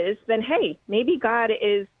is, then, hey, maybe God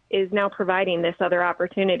is now providing this other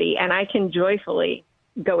opportunity, and I can joyfully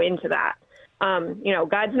go into that.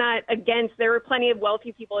 God's not against, there are plenty of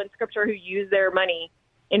wealthy people in Scripture who use their money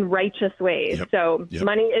in righteous ways. Yep. So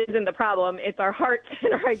money isn't the problem. It's our hearts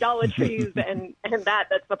and our idolatries and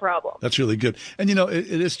that's the problem. That's really good. And,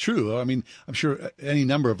 it is true. I mean, I'm sure any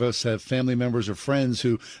number of us have family members or friends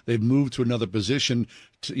who they've moved to another position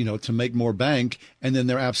to make more bank, and then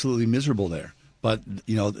they're absolutely miserable there. But,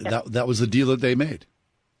 that was the deal that they made.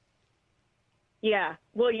 Yeah.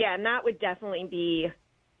 Well, yeah, and that would definitely be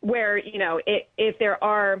where, if there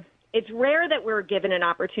are, it's rare that we're given an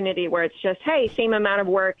opportunity where it's just, hey, same amount of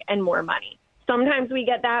work and more money. Sometimes we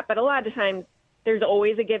get that, but a lot of times there's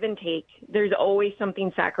always a give and take. There's always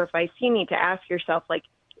something sacrificed. You need to ask yourself,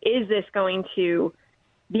 is this going to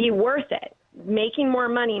be worth it? Making more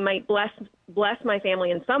money might bless my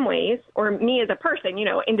family in some ways, or me as a person,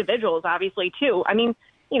 individuals obviously too. I mean,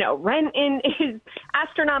 rent is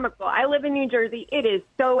astronomical. I live in New Jersey. It is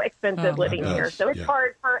so expensive living here. So it's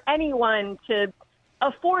hard for anyone to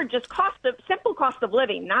afford just simple cost of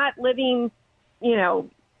living, not living, they're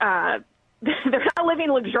not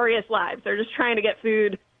living luxurious lives. They're just trying to get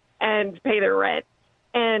food and pay their rent.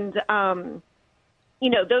 And,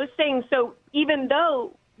 those things. So even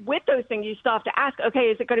though with those things, you still have to ask, okay,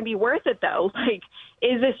 is it going to be worth it though?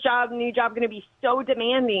 Is this new job going to be so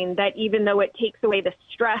demanding that even though it takes away the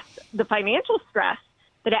stress, the financial stress,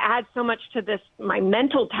 that it adds so much to my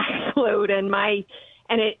mental tax load and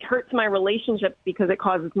it hurts my relationships because it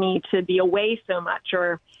causes me to be away so much,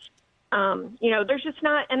 or, there's just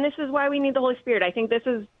not, and this is why we need the Holy Spirit. I think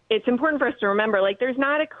it's important for us to remember, there's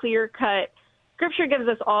not a clear cut. Scripture gives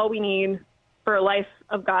us all we need for a life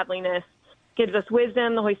of godliness, gives us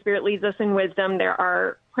wisdom. The Holy Spirit leads us in wisdom. There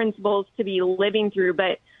are principles to be living through,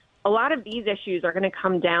 but a lot of these issues are going to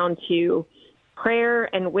come down to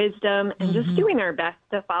prayer and wisdom and just doing our best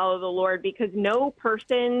to follow the Lord, because no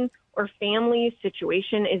person or family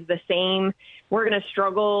situation is the same. We're going to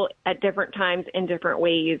struggle at different times in different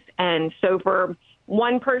ways. And so for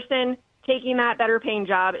one person, taking that better paying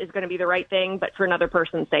job is going to be the right thing, but for another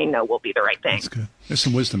person, saying no will be the right thing. That's good. There's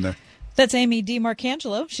some wisdom there. That's Amy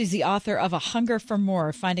DiMarcangelo. She's the author of A Hunger for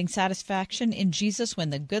More, Finding Satisfaction in Jesus When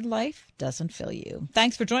the Good Life Doesn't Fill You.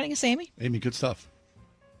 Thanks for joining us, Amy. Amy, good stuff.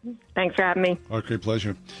 Thanks for having me. Our great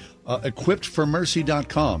pleasure.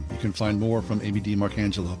 EquippedForMercy.com. You can find more from Amy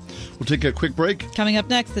DiMarcangelo. We'll take a quick break. Coming up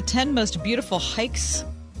next, the 10 most beautiful hikes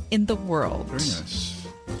in the world. Very nice.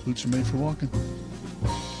 Boots are made for walking.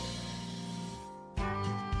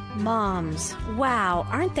 Moms, wow,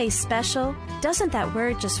 aren't they special? Doesn't that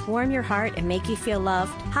word just warm your heart and make you feel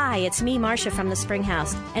loved? Hi, it's me, Marcia from the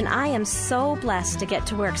Springhouse, and I am so blessed to get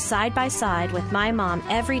to work side by side with my mom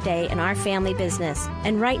every day in our family business.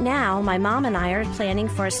 And right now, my mom and I are planning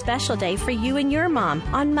for a special day for you and your mom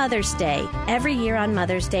on Mother's Day. Every year on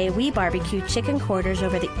Mother's Day, we barbecue chicken quarters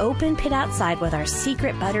over the open pit outside with our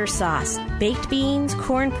secret butter sauce. Baked beans,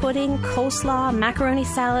 corn pudding, coleslaw, macaroni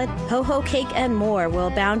salad, ho-ho cake, and more will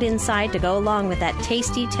abound inside to go along with that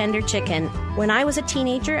tasty, tender chicken. When I was a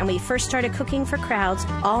teenager and we first started cooking for crowds,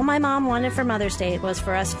 all my mom wanted for Mother's Day was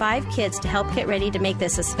for us 5 kids to help get ready to make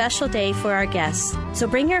this a special day for our guests. So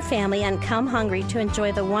bring your family and come hungry to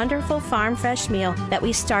enjoy the wonderful farm fresh meal that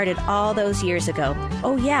we started all those years ago.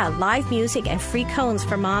 Oh yeah, live music and free cones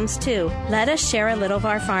for moms too. Let us share a little of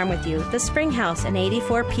our farm with you. The Springhouse in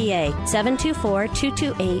 84 PA,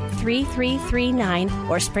 724-228-3339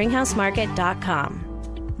 or springhousemarket.com.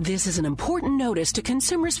 This is an important notice to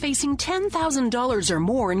consumers facing $10,000 or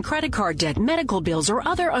more in credit card debt, medical bills, or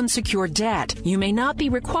other unsecured debt. You may not be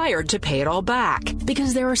required to pay it all back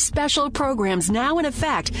because there are special programs now in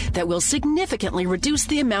effect that will significantly reduce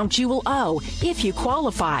the amount you will owe if you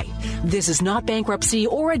qualify. This is not bankruptcy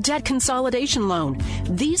or a debt consolidation loan.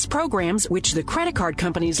 These programs, which the credit card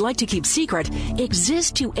companies like to keep secret,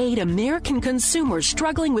 exist to aid American consumers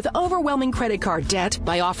struggling with overwhelming credit card debt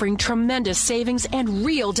by offering tremendous savings and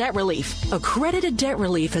real debt relief. Accredited Debt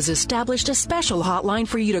Relief has established a special hotline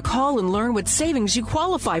for you to call and learn what savings you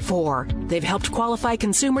qualify for. They've helped qualify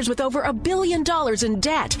consumers with over $1 billion in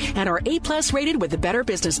debt and are A+ rated with the Better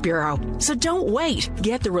Business Bureau. So don't wait.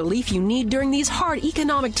 Get the relief you need during these hard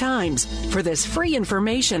economic times. For this free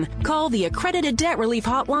information, call the Accredited Debt Relief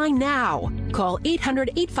hotline now. Call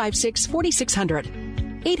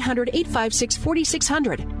 800-856-4600.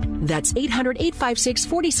 800-856-4600. That's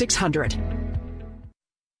 800-856-4600.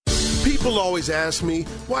 People always ask me,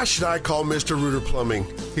 why should I call Mr. Rooter Plumbing?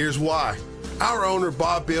 Here's why. Our owner,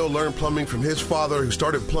 Bob Bill, learned plumbing from his father, who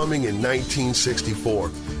started plumbing in 1964.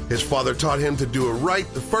 His father taught him to do it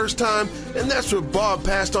right the first time, and that's what Bob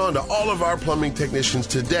passed on to all of our plumbing technicians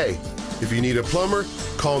today. If you need a plumber,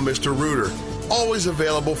 call Mr. Rooter. Always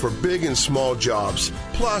available for big and small jobs.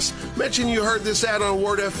 Plus, mention you heard this ad on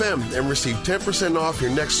Word FM and receive 10% off your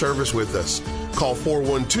next service with us. Call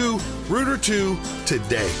 412-ROOTER2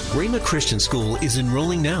 today. Rhema Christian School is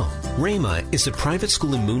enrolling now. Rhema is a private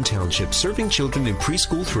school in Moon Township serving children in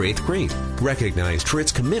preschool through 8th grade. Recognized for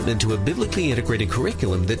its commitment to a biblically integrated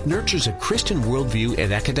curriculum that nurtures a Christian worldview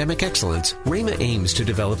and academic excellence, Rhema aims to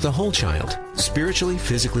develop the whole child, spiritually,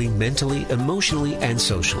 physically, mentally, emotionally, and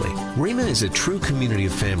socially. Rhema is a true community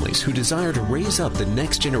of families who desire to raise up the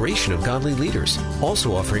next generation of godly leaders,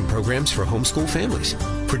 also offering programs for homeschool families.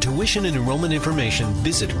 For tuition and enrollment information,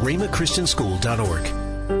 visit rhemachristianschool.org.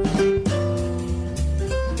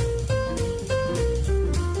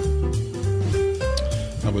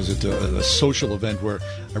 I was at a social event where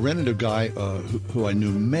I ran into a guy who I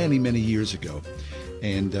knew many, many years ago,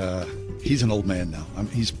 and he's an old man now.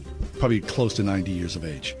 He's probably close to 90 years of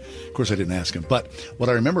age. Of course, I didn't ask him, but what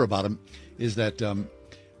I remember about him is that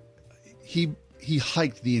he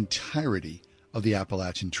hiked the entirety of the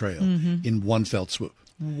Appalachian Trail in one fell swoop.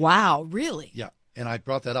 Wow, really? Yeah, and I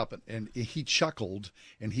brought that up, and he chuckled,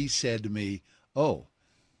 and he said to me, "Oh,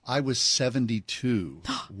 I was 72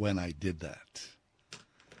 when I did that."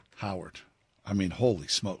 Howard, I mean, holy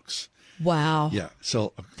smokes! Wow. Yeah,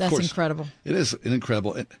 so of that's course, incredible. It is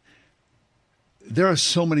incredible. And there are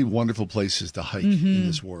so many wonderful places to hike in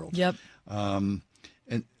this world. Yep. And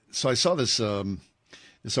so I saw this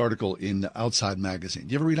this article in Outside Magazine.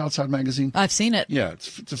 Do you ever read Outside Magazine? I've seen it. Yeah, it's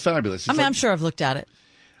fabulous. It's I'm sure I've looked at it.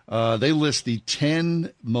 They list the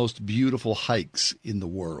 10 most beautiful hikes in the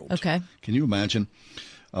world. Okay. Can you imagine?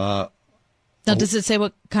 Now, does it say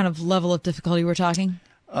what kind of level of difficulty we're talking?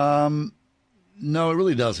 No, it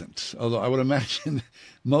really doesn't. Although I would imagine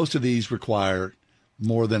most of these require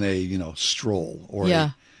more than a stroll or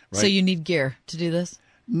right? So you need gear to do this?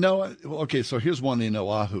 No. Okay, so here's one in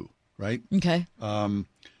Oahu, right? Okay.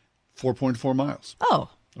 4.4 miles. Oh.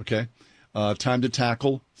 Okay. Time to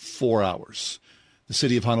tackle, 4 hours. The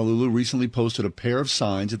city of Honolulu recently posted a pair of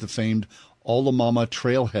signs at the famed Olamama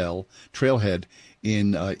Trailhead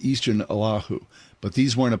in eastern Oahu. but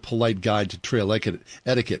these weren't a polite guide to trail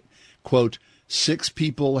etiquette. Quote, 6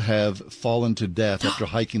 people have fallen to death after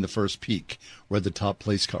hiking the first peak, read the top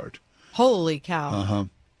place card. Holy cow.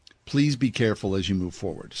 Please be careful as you move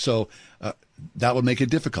forward. So that would make it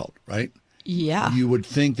difficult, right? Yeah. You would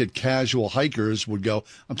think that casual hikers would go,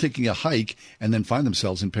 I'm taking a hike, and then find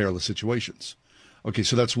themselves in perilous situations. Okay,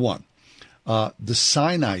 so that's one. The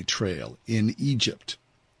Sinai Trail in Egypt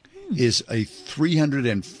is a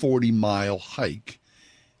 340-mile hike.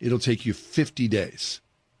 It'll take you 50 days.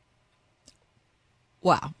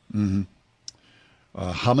 Wow. Mm-hmm.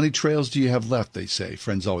 How many trails do you have left, they say?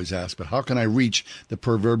 Friends always ask, but how can I reach the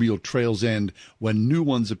proverbial trail's end when new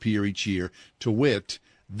ones appear each year? To wit,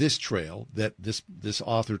 this trail that this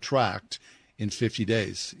author tracked in 50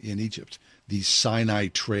 days in Egypt, the Sinai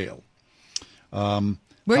Trail. Where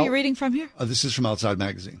are you reading from here? This is from Outside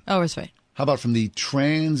Magazine. Oh, that's right. How about from the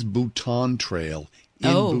Trans-Bhutan Trail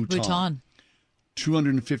in Bhutan.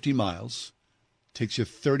 250 miles, takes you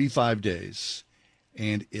 35 days,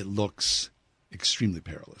 and it looks extremely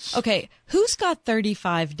perilous. Okay, who's got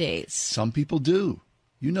 35 days? Some people do.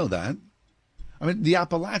 You know that. I mean, the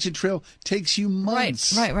Appalachian Trail takes you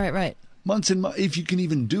months. Right. Months and months, if you can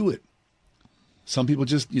even do it. Some people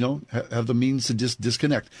just, have the means to just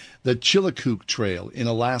disconnect. The Chillicoot Trail in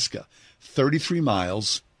Alaska, 33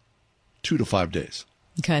 miles, 2 to 5 days.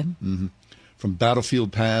 Okay. Mm-hmm. From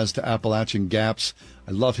Battlefield Paths to Appalachian Gaps.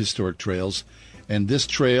 I love historic trails. And this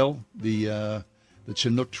trail, the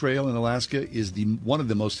Chinook Trail in Alaska, is one of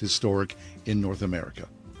the most historic in North America.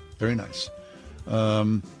 Very nice.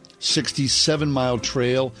 67-mile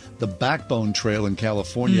trail, the Backbone Trail in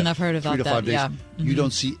California. I've heard about 3 to 5 that, days. yeah. You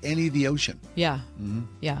don't see any of the ocean. Yeah. Mm-hmm.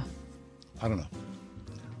 Yeah. I don't know.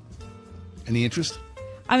 Any interest?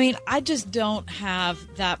 I mean, I just don't have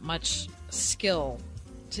that much skill.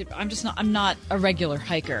 I'm not a regular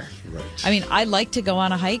hiker. Right. I mean, I like to go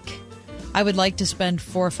on a hike. I would like to spend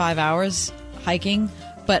 4 or 5 hours hiking,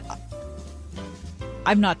 but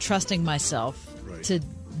I'm not trusting myself to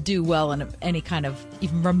do well in any kind of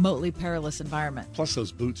even remotely perilous environment. Plus,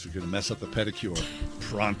 those boots are going to mess up the pedicure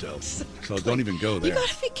pronto. So don't even go there. You got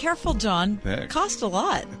to be careful, John. Heck. Cost a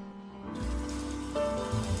lot.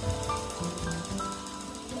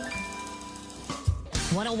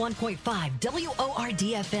 .5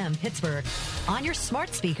 WORD-FM Pittsburgh. On your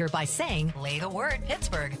smart speaker by saying, play the word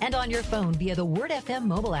Pittsburgh. And on your phone via the Word FM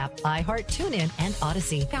mobile app, iHeart, TuneIn, and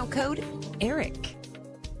Odyssey. Now code ERIC.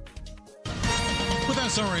 With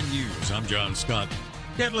SRN News, I'm John Scott.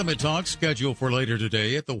 Debt limit talks scheduled for later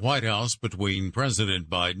today at the White House between President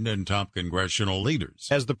Biden and top congressional leaders.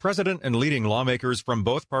 As the president and leading lawmakers from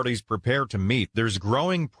both parties prepare to meet, there's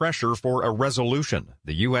growing pressure for a resolution.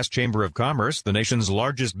 The U.S. Chamber of Commerce, the nation's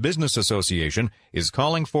largest business association, is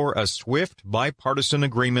calling for a swift bipartisan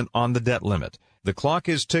agreement on the debt limit. The clock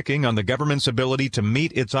is ticking on the government's ability to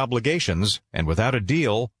meet its obligations, and without a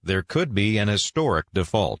deal, there could be an historic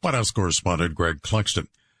default. White House correspondent Greg Cluxton.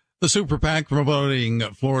 The super PAC promoting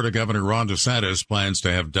Florida Governor Ron DeSantis plans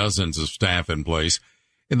to have dozens of staff in place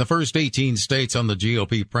in the first 18 states on the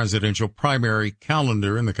GOP presidential primary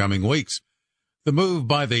calendar in the coming weeks. The move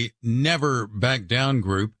by the Never Back Down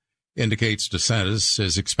group indicates DeSantis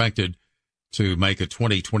is expected to make a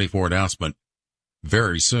 2024 announcement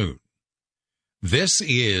very soon. This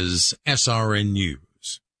is SRN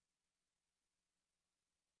News.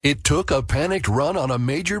 It took a panicked run on a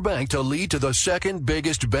major bank to lead to the second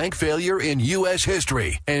biggest bank failure in U.S.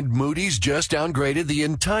 history. And Moody's just downgraded the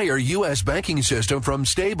entire U.S. banking system from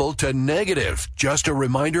stable to negative. Just a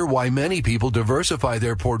reminder why many people diversify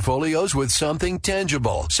their portfolios with something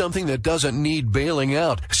tangible, something that doesn't need bailing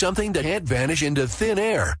out, something that can't vanish into thin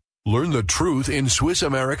air. Learn the truth in Swiss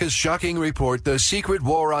America's shocking report, The Secret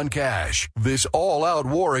War on Cash. This all-out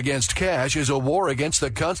war against cash is a war against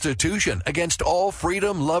the Constitution, against all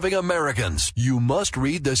freedom-loving Americans. You must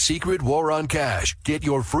read The Secret War on Cash. Get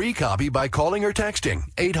your free copy by calling or texting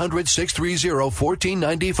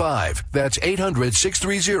 800-630-1495. That's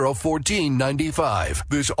 800-630-1495.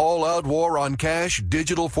 This all-out war on cash,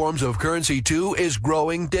 digital forms of currency too, is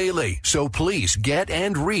growing daily. So please get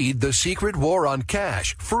and read The Secret War on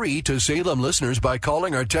Cash, free to Salem listeners by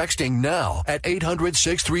calling or texting now at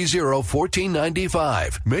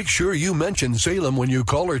 800-630-1495. Make sure you mention Salem when you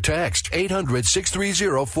call or text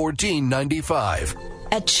 800-630-1495.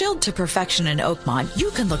 At Chilled to Perfection in Oakmont,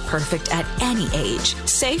 you can look perfect at any age.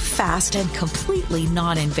 Safe, fast, and completely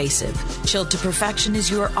non-invasive. Chilled to Perfection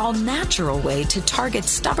is your all-natural way to target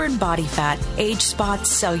stubborn body fat, age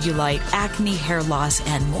spots, cellulite, acne, hair loss,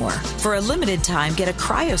 and more. For a limited time, get a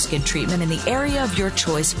cryoskin treatment in the area of your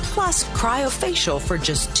choice, plus cryofacial for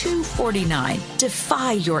just $249.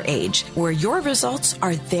 Defy your age, where your results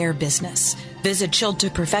are their business. Visit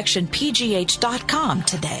chilledtoperfectionpgh.com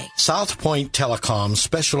today. South Point Telecom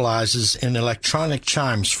specializes in electronic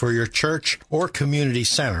chimes for your church or community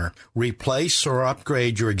center. Replace or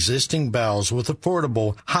upgrade your existing bells with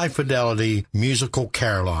affordable, high-fidelity musical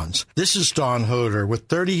carillons. This is Don Hoder with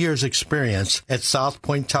 30 years experience at South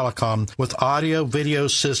Point Telecom with audio, video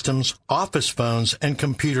systems, office phones, and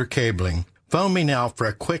computer cabling. Phone me now for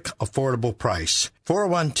a quick, affordable price.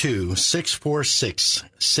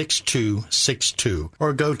 412-646-6262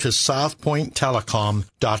 or go to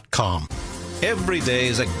southpointtelecom.com. Every day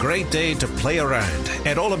is a great day to play around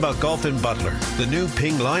at All About Golf in Butler. The new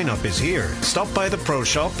Ping lineup is here. Stop by the Pro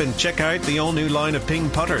Shop and check out the all-new line of Ping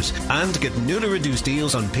putters and get newly reduced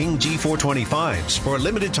deals on Ping G425s for a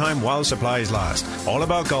limited time while supplies last. All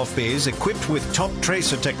About Golf bays equipped with top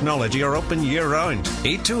tracer technology are open year-round.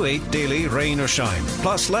 8 to 8 daily, rain or shine.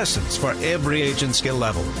 Plus lessons for every age and skill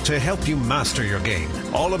level to help you master your game.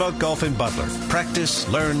 All About Golf in Butler. Practice,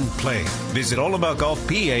 learn, play. Visit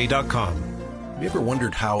allaboutgolfpa.com. Have you ever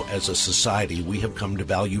wondered how, as a society, we have come to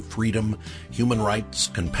value freedom, human rights,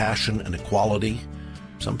 compassion, and equality?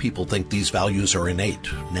 Some people think these values are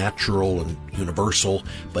innate, natural, and universal,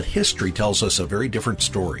 but history tells us a very different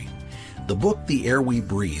story. The book, The Air We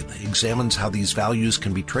Breathe, examines how these values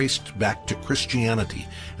can be traced back to Christianity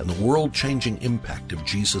and the world-changing impact of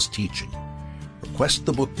Jesus' teaching. Request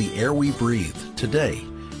the book, The Air We Breathe, today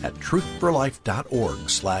at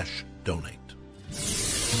truthforlife.org/donate.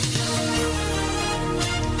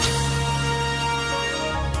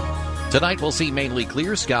 Tonight we'll see mainly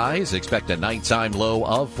clear skies. Expect a nighttime low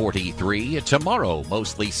of 43. Tomorrow,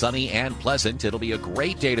 mostly sunny and pleasant. It'll be a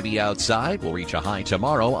great day to be outside. We'll reach a high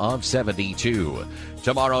tomorrow of 72.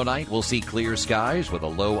 Tomorrow night we'll see clear skies with a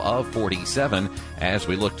low of 47. As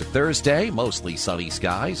we look to Thursday, mostly sunny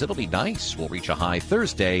skies. It'll be nice. We'll reach a high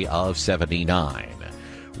Thursday of 79.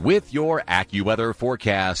 With your AccuWeather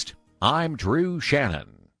forecast, I'm Drew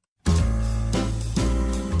Shannon.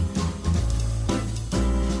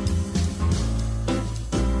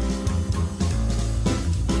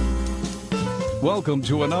 Welcome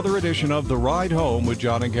to another edition of The Ride Home with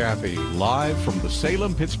John and Kathy, live from the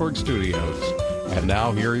Salem-Pittsburgh studios. And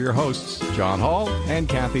now here are your hosts, John Hall and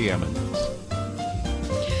Kathy Emmons.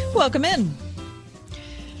 Welcome in.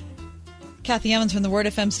 Kathy Emmons from the Word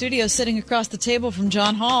FM studios, sitting across the table from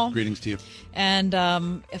John Hall. Greetings to you. And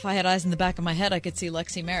if I had eyes in the back of my head, I could see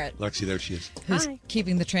Lexi Merritt. Lexi, there she is. Who's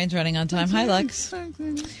keeping the trains running on time. Hi, Lex.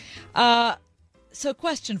 So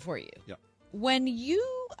question for you. Yeah. When you...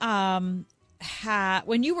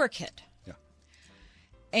 when you were a kid,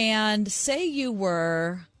 and say you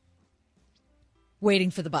were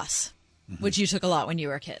waiting for the bus, which you took a lot when you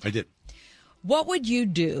were a kid. I did. What would you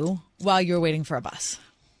do while you were waiting for a bus?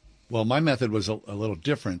 Well, my method was a little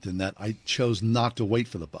different in that I chose not to wait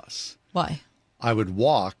for the bus. Why? I would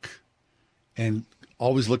walk and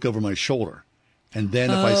always look over my shoulder. And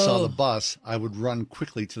then if I saw the bus, I would run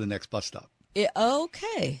quickly to the next bus stop.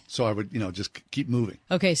 Okay. So I would, just keep moving.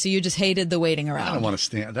 Okay, so you just hated the waiting around. I don't want to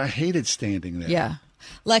stand. I hated standing there. Yeah.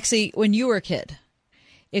 Lexi, when you were a kid,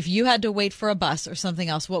 if you had to wait for a bus or something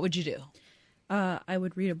else, what would you do? I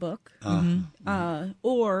would read a book.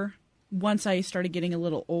 Or once I started getting a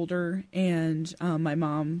little older and my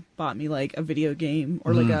mom bought me like a video game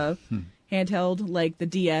or like a handheld, like the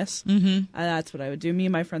DS, that's what I would do. Me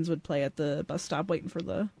and my friends would play at the bus stop waiting for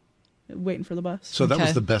the bus. So that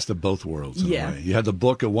was the best of both worlds. In a way. You had the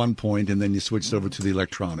book at one point, and then you switched over to the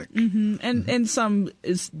electronic. And in some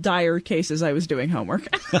dire cases, I was doing homework.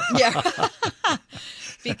 Yeah,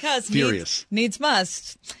 because needs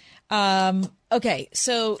must. Okay,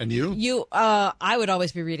 so and you, I would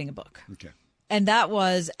always be reading a book. Okay, and that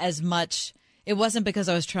was as much. It wasn't because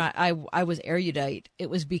I was I was erudite. It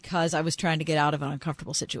was because I was trying to get out of an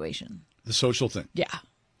uncomfortable situation. The social thing. Yeah.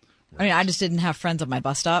 I mean, I just didn't have friends at my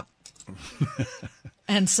bus stop.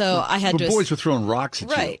 And so I had to... boys were throwing rocks at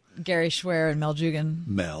you. Right. Gary Schwer and Mel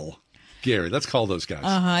Jugan. Gary, let's call those guys.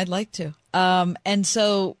 I'd like to. And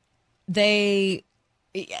so it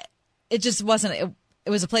just wasn't... It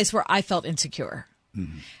was a place where I felt insecure.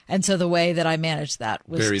 Mm-hmm. And so the way that I managed that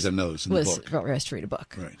was... Bury the nose in the book. Was to read a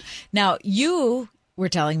book. Right. Now, you were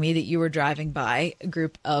telling me that you were driving by a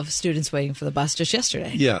group of students waiting for the bus just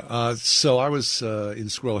yesterday. Yeah. So I was in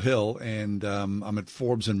Squirrel Hill, and I'm at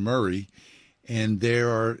Forbes and Murray, and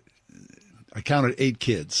I counted 8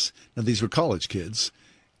 kids. Now, these were college kids.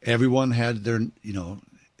 Everyone had their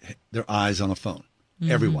eyes on a phone.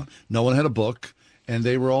 Mm-hmm. Everyone. No one had a book, and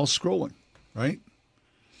they were all scrolling, right?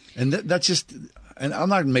 And that's just, and I'm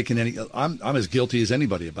not making any, I'm as guilty as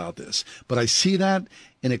anybody about this, but I see that,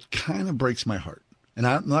 and it kind of breaks my heart. And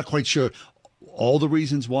I'm not quite sure all the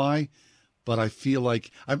reasons why, but I feel like,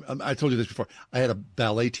 I told you this before, I had a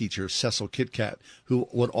ballet teacher, Cecil Kitcat, who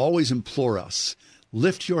would always implore us,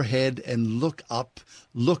 lift your head and look up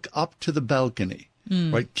to the balcony,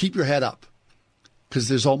 right? Keep your head up, because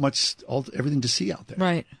there's everything to see out there.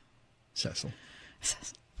 Right. Cecil.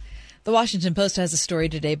 The Washington Post has a story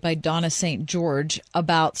today by Donna St. George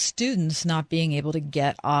about students not being able to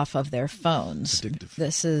get off of their phones. Addictive.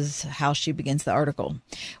 This is how she begins the article.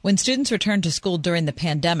 When students returned to school during the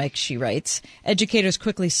pandemic, she writes, educators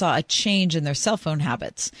quickly saw a change in their cell phone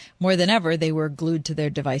habits. More than ever, they were glued to their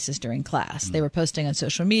devices during class. They were posting on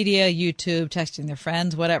social media, YouTube, texting their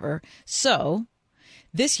friends, whatever. So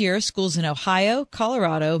this year, schools in Ohio,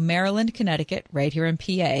 Colorado, Maryland, Connecticut, right here in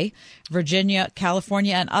PA, Virginia,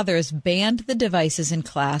 California, and others banned the devices in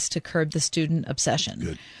class to curb the student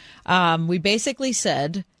obsession. Good. We basically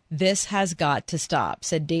said, this has got to stop,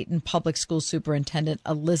 said Dayton Public School Superintendent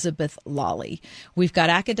Elizabeth Lawley. We've got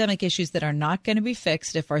academic issues that are not going to be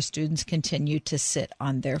fixed if our students continue to sit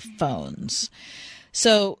on their phones.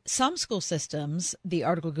 So some school systems, the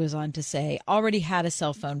article goes on to say, already had a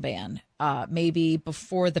cell phone ban, maybe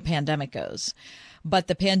before the pandemic goes. But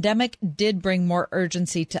the pandemic did bring more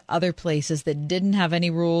urgency to other places that didn't have any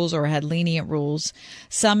rules or had lenient rules.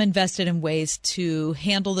 Some invested in ways to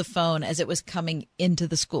handle the phone as it was coming into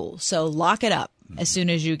the school. So lock it up as soon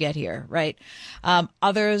as you get here, right?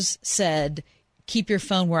 Others said, keep your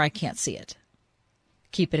phone where I can't see it.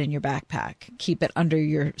 Keep it in your backpack, keep it under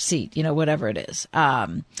your seat, whatever it is.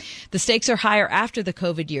 The stakes are higher after the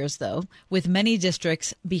COVID years, though, with many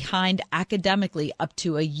districts behind academically up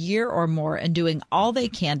to a year or more and doing all they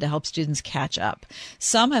can to help students catch up.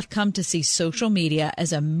 Some have come to see social media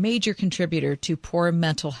as a major contributor to poor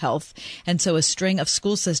mental health, and so a string of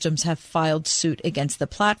school systems have filed suit against the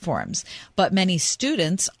platforms. But many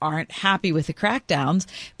students aren't happy with the crackdowns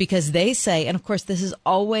because they say, and of course this is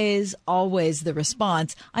always the response,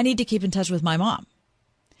 I need to keep in touch with my mom.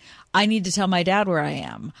 I need to tell my dad where I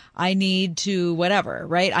am. I need to whatever,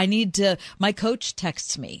 right? My coach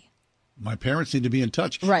texts me. My parents need to be in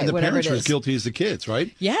touch. Right, and the whatever parents it are is. as guilty as the kids,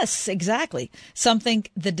 right? Yes, exactly. Some think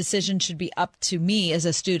the decision should be up to me as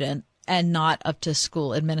a student and not up to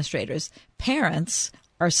school administrators. Parents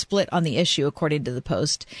are split on the issue, according to the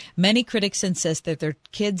Post. Many critics insist that their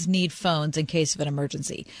kids need phones in case of an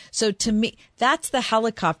emergency. So to me, that's the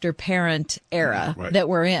helicopter parent era that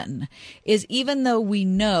we're in, is even though we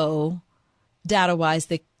know data-wise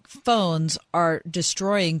that phones are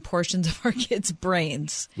destroying portions of our kids'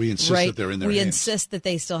 brains. We insist that they're in their hands. We insist that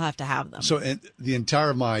they still have to have them. So the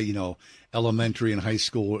entire of my, elementary and high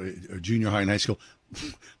school or junior high and high school,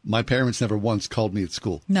 my parents never once called me at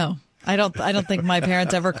school. No. I don't think my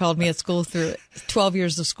parents ever called me at school through 12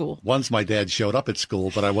 years of school. Once my dad showed up at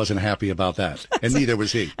school, but I wasn't happy about that. And neither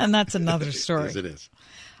was he. And that's another story. Yes, it is.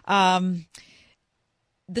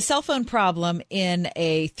 The cell phone problem in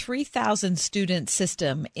a 3,000 student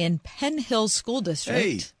system in Penn Hills School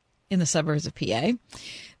District in the suburbs of PA.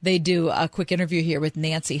 They do a quick interview here with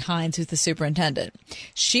Nancy Hines, who's the superintendent.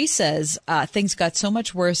 She says things got so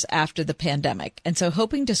much worse after the pandemic. And so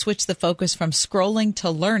hoping to switch the focus from scrolling to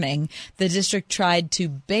learning, the district tried to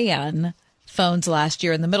ban phones last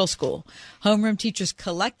year in the middle school. Homeroom teachers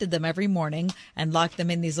collected them every morning and locked them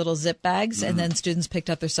in these little zip bags, and then students picked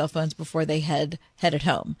up their cell phones before they headed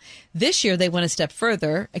home. This year, they went a step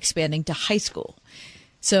further, expanding to high school.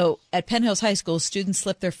 So at Penn Hills High School, students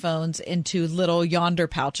slip their phones into little yonder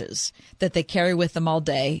pouches that they carry with them all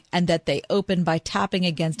day and that they open by tapping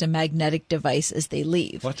against a magnetic device as they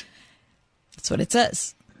leave. What? That's what it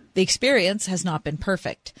says. The experience has not been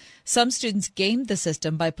perfect. Some students gamed the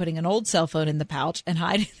system by putting an old cell phone in the pouch and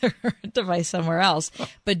hiding their device somewhere else.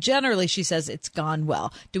 But generally, she says it's gone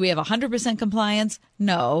well. Do we have 100% compliance?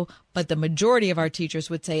 No. But the majority of our teachers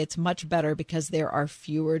would say it's much better because there are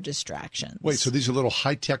fewer distractions. Wait, so these are little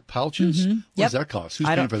high-tech pouches? Mm-hmm. What does that cost? Who's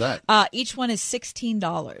paying for that? Each one is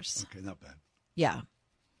 $16. Okay, not bad. Yeah.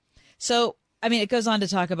 So, it goes on to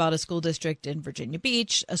talk about a school district in Virginia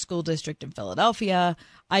Beach, a school district in Philadelphia.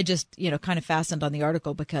 I just, kind of fastened on the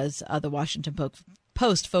article because the Washington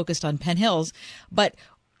Post focused on Penn Hills. But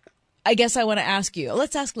I guess I want to ask you.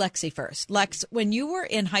 Let's ask Lexi first. Lex, when you were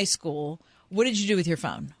in high school, what did you do with your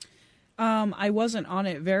phone? I wasn't on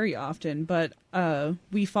it very often, but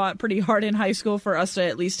we fought pretty hard in high school for us to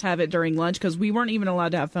at least have it during lunch because we weren't even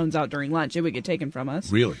allowed to have phones out during lunch. It would get taken from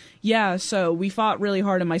us. Really? Yeah, so we fought really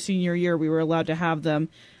hard in my senior year. We were allowed to have them.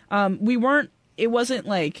 It wasn't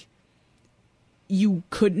like you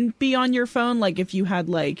couldn't be on your phone, like if you had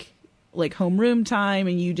like homeroom time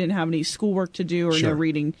and you didn't have any schoolwork to do or no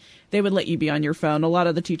reading, they would let you be on your phone. A lot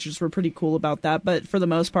of the teachers were pretty cool about that, but for the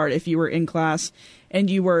most part, if you were in class and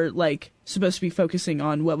you were like supposed to be focusing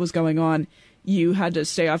on what was going on, you had to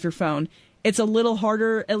stay off your phone. It's a little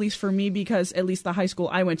harder, at least for me, because at least the high school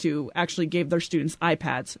I went to actually gave their students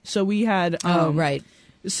iPads. So we had right.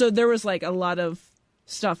 So there was like a lot of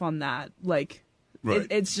stuff on that. Like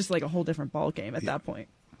it's just like a whole different ball game at that point.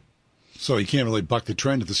 So you can't really buck the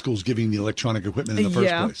trend if the school's giving the electronic equipment in the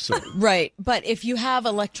first place. So. Right. But if you have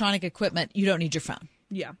electronic equipment, you don't need your phone.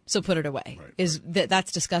 Yeah. So put it away.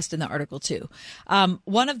 That's discussed in the article, too.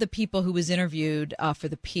 One of the people who was interviewed for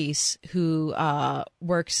the piece who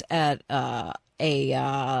works at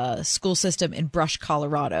a school system in Brush,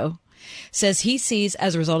 Colorado, says he sees,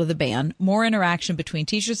 as a result of the ban, more interaction between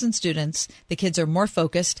teachers and students. The kids are more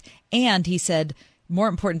focused. And he said, more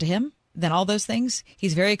important to him than all those things,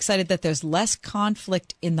 he's very excited that there's less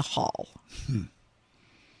conflict in the hall.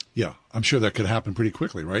 Yeah, I'm sure that could happen pretty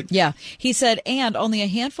quickly, right? Yeah. He said, and only a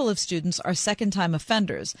handful of students are second-time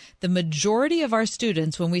offenders. The majority of our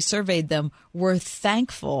students, when we surveyed them, were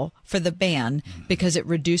thankful for the ban because it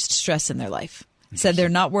reduced stress in their life. Said they're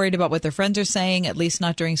not worried about what their friends are saying, at least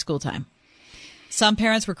not during school time. Some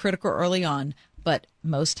parents were critical early on, but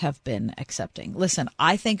most have been accepting. Listen,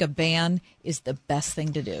 I think a ban is the best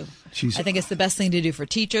thing to do. I think it's the best thing to do for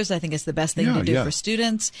teachers. I think it's the best thing to do for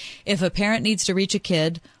students. If a parent needs to reach a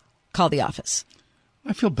kid, call the office.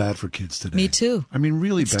 I feel bad for kids today. Me too. I mean,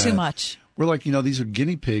 really bad. It's too much. We're like, these are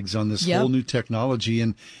guinea pigs on this whole new technology.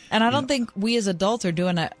 And I don't think we as adults are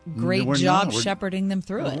doing a great job shepherding them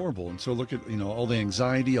through it. Horrible. And so look at, all the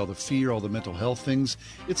anxiety, all the fear, all the mental health things.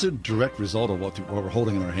 It's a direct result of what we're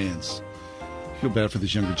holding in our hands. Feel bad for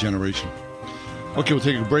this younger generation. Okay, we'll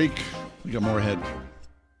take a break. We got more ahead.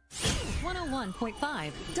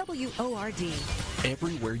 101.5 WORD.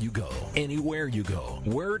 Everywhere you go, anywhere you go,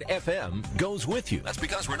 Word FM goes with you. That's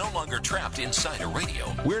because we're no longer trapped inside a radio.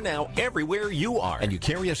 We're now everywhere you are, and you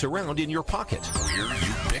carry us around in your pocket. We're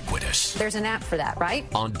ubiquitous. There's an app for that, right?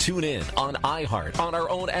 On TuneIn, on iHeart, on our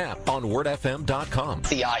own app, on WordFM.com.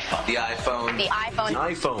 The iPhone. The iPhone. The iPhone. The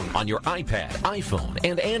iPhone. On your iPad, iPhone,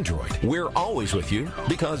 and Android. We're always with you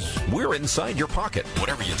because we're inside your pocket.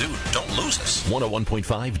 Whatever you do, don't lose us.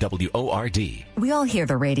 101.5 WORD. We all hear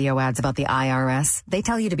the radio ads about the IRS. They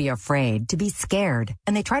tell you to be afraid, to be scared,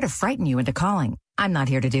 and they try to frighten you into calling. I'm not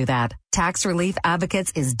here to do that. Tax Relief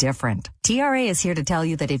Advocates is different. TRA is here to tell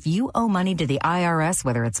you that if you owe money to the IRS,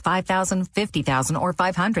 whether it's $5,000, $50,000, or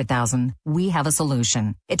 $500,000, we have a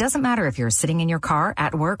solution. It doesn't matter if you're sitting in your car,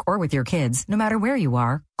 at work, or with your kids. No matter where you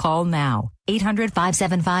are, call now.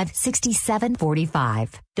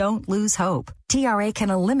 800-575-6745. Don't lose hope. TRA can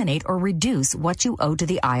eliminate or reduce what you owe to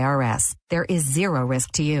the IRS. There is zero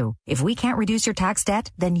risk to you. If we can't reduce your tax debt,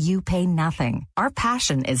 then you pay nothing. Our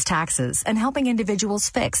passion is taxes and helping individuals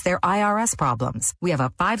fix their IRS problems. We have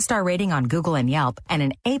a 5-star rating on Google and Yelp and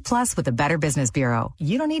an A+ with the Better Business Bureau.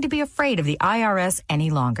 You don't need to be afraid of the IRS any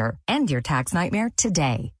longer. End your tax nightmare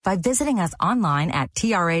today by visiting us online at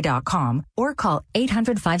TRA.com or call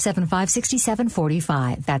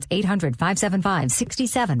 800-575-6745. That's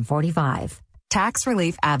 800-575-6745. Tax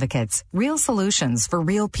Relief Advocates. Real solutions for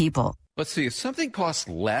real people. Let's see. If something costs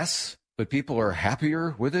less, but people are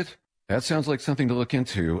happier with it, that sounds like something to look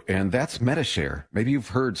into, and that's Medi-Share. Maybe you've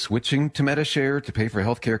heard switching to Medi-Share to pay for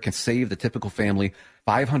healthcare can save the typical family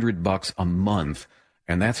 $500 a month,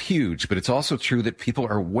 and that's huge. But it's also true that people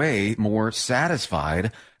are way more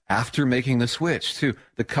satisfied after making the switch, too.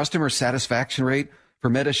 The customer satisfaction rate for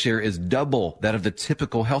Medi-Share is double that of the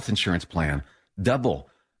typical health insurance plan. Double.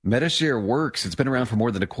 Medi-Share works. It's been around for more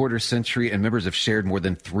than a quarter century, and members have shared more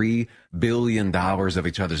than $3 billion of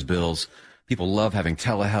each other's bills. People love having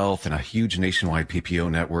telehealth and a huge nationwide PPO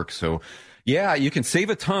network. So, yeah, you can save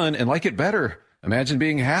a ton and like it better. Imagine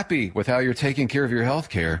being happy with how you're taking care of your health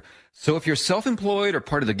care. So if you're self-employed or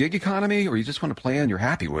part of the gig economy, or you just want a plan you're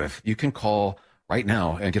happy with, you can call right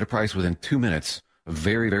now and get a price within 2 minutes. A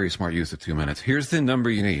very, very smart use of 2 minutes. Here's the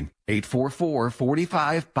number you need.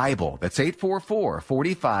 844-45-BIBLE. That's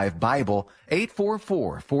 844-45-BIBLE.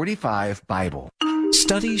 844-45-BIBLE.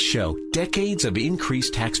 Studies show decades of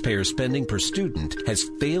increased taxpayer spending per student has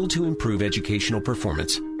failed to improve educational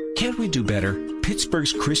performance. Can't we do better?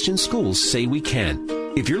 Pittsburgh's Christian schools say we can.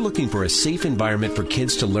 If you're looking for a safe environment for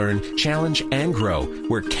kids to learn, challenge, and grow,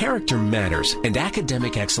 where character matters and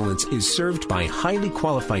academic excellence is served by highly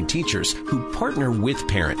qualified teachers who partner with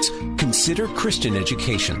parents, consider Christian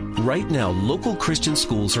education. Right now, local Christian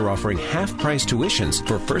schools are offering half-price tuitions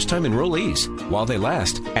for first-time enrollees while they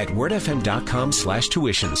last at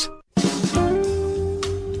wordfm.com/tuitions.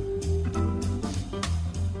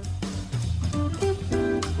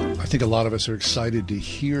 I think a lot of us are excited to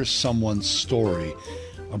hear someone's story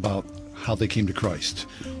about how they came to Christ,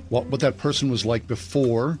 what that person was like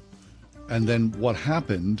before, and then what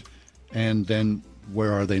happened, and then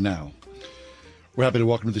where are they now? We're happy to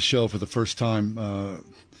welcome to the show for the first time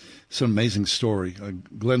some amazing story.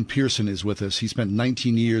 Glenn Pearson is with us. He spent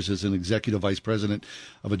 19 years as an executive vice president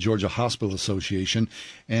of a Georgia Hospital Association,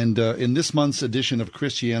 and in this month's edition of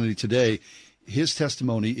Christianity Today, his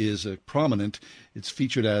testimony is prominent. It's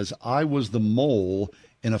featured as "I was the mole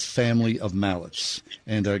in a family of mallets."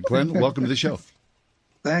 And Glenn, welcome to the show.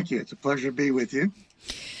 Thank you. It's a pleasure to be with you.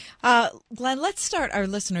 Glenn, let's start our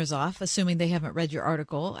listeners off, assuming they haven't read your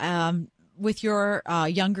article, with your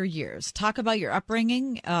younger years. Talk about your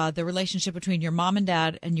upbringing, the relationship between your mom and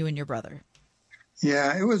dad, and you and your brother.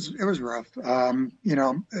 Yeah, it was rough.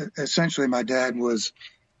 Essentially, my dad was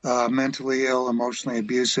mentally ill, emotionally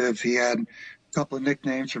abusive. He had a couple of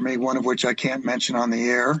nicknames for me, one of which I can't mention on the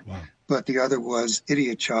air. Wow. But the other was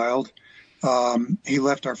Idiot Child. He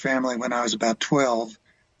left our family when I was about 12.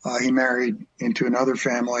 He married into another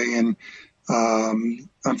family, and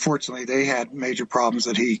unfortunately, they had major problems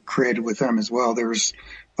that he created with them as well. There was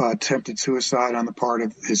attempted suicide on the part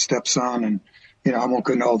of his stepson, and I won't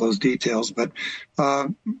go into all those details. But I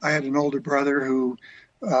had an older brother who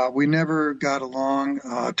we never got along.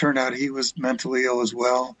 Turned out he was mentally ill as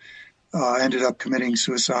well. Ended up committing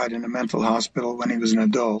suicide in a mental hospital when he was an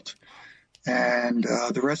adult. And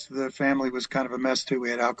the rest of the family was kind of a mess, too. We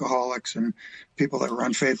had alcoholics and people that were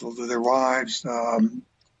unfaithful to their wives.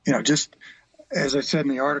 Just as I said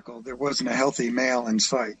in the article, there wasn't a healthy male in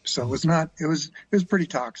sight. So it was pretty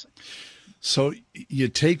toxic. So you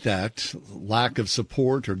take that lack of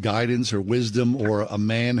support or guidance or wisdom or a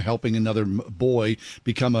man helping another boy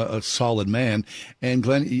become a solid man. And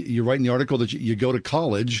Glenn, you write in the article that you go to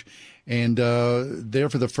college, and there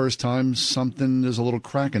for the first time, there's a little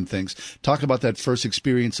crack in things. Talk about that first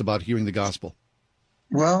experience about hearing the gospel.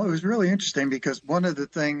 Well, it was really interesting because one of the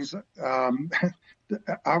things let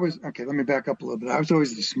me back up a little bit. I was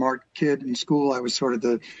always the smart kid in school. I was sort of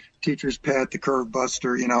the teacher's pet, the curve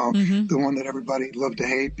buster, the one that everybody loved to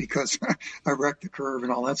hate because I wrecked the curve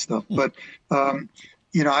and all that stuff. But, I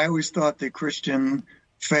always thought the Christian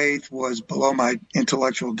faith was below my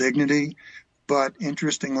intellectual dignity. But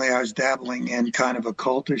interestingly, I was dabbling in kind of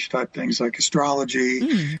occultish type things like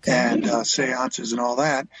astrology and seances and all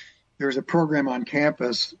that. There's a program on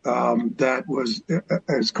campus that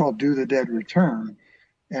was called Do the Dead Return.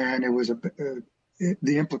 And it was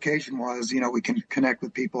the implication was, we can connect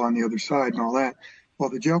with people on the other side and all that. Well,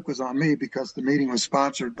 the joke was on me because the meeting was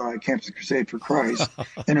sponsored by Campus Crusade for Christ,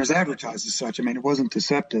 and it was advertised as such. I mean, it wasn't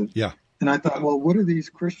deceptive. Yeah. And I thought, well, what are these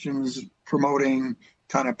Christians promoting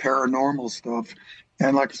kind of paranormal stuff?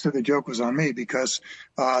 And like I said, the joke was on me because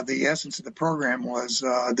the essence of the program was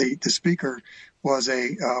the speaker was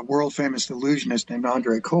a world-famous illusionist named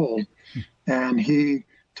Andre Cole, and he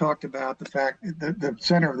talked about the fact that the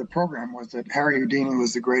center of the program was that Harry Houdini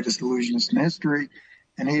was the greatest illusionist in history,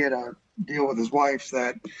 and he had a deal with his wife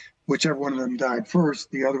that whichever one of them died first,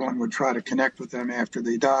 the other one would try to connect with them after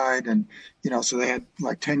they died. And, so they had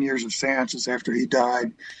like 10 years of seances after he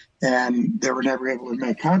died, and they were never able to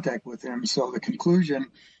make contact with him. So the conclusion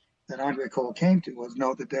that Andre Cole came to was,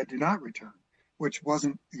 no, the dead do not return, which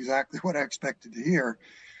wasn't exactly what I expected to hear.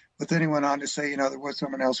 But then he went on to say, there was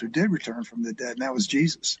someone else who did return from the dead, and that was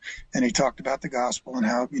Jesus. And he talked about the gospel and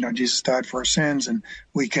how, Jesus died for our sins, and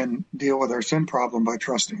we can deal with our sin problem by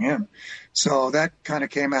trusting him. So that kind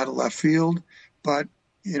of came out of left field. But,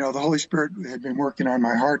 the Holy Spirit had been working on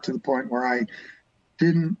my heart to the point where I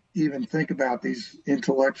didn't even think about these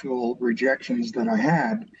intellectual rejections that I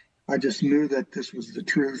had. I just knew that this was the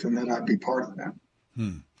truth and that I'd be part of that.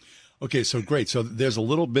 Okay, so great. So there's a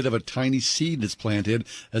little bit of a tiny seed that's planted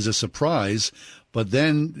as a surprise, but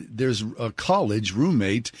then there's a college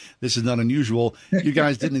roommate. This is not unusual. You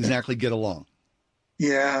guys didn't exactly get along.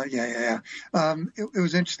 Yeah. It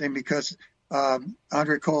was interesting because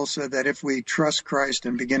Andre Cole said that if we trust Christ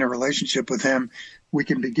and begin a relationship with him, we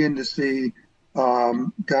can begin to see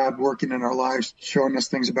God working in our lives, showing us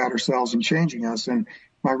things about ourselves and changing us. And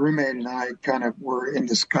my roommate and I kind of were in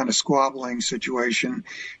this kind of squabbling situation,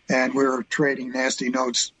 and we were trading nasty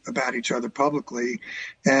notes about each other publicly.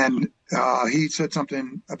 And he said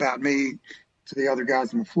something about me to the other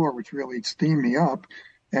guys on the floor, which really steamed me up.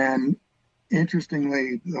 And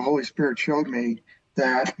interestingly, the Holy Spirit showed me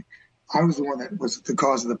that I was the one that was the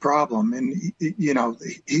cause of the problem. And, you know,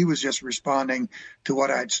 he was just responding to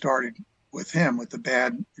what I'd started with him, with the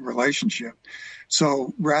bad relationship.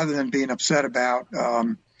 So rather than being upset about,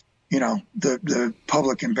 you know, the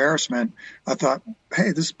public embarrassment, I thought,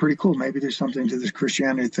 hey, this is pretty cool. Maybe there's something to this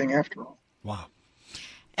Christianity thing after all. Wow.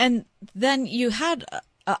 And then you had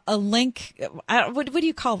a link. What do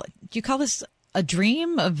you call it? Do you call this a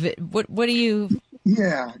dream? What do you?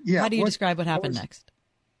 Yeah. How do you describe what happened next?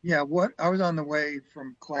 Yeah, I was on the way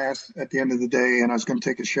from class at the end of the day, and I was going to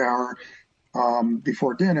take a shower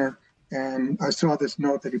before dinner, and I saw this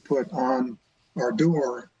note that he put on our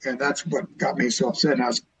door, and that's what got me so upset. And I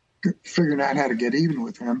was figuring out how to get even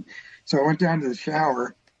with him. So I went down to the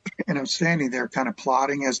shower, and I'm standing there kind of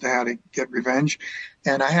plotting as to how to get revenge.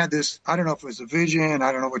 And I had this, I don't know if it was a vision,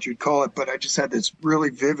 I don't know what you'd call it, but I just had this really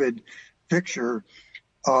vivid picture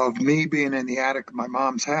of me being in the attic of my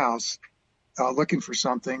mom's house looking for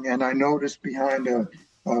something. And I noticed behind an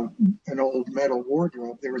old metal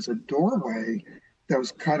wardrobe, there was a doorway that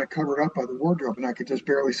was kind of covered up by the wardrobe, and I could just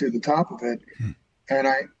barely see the top of it. And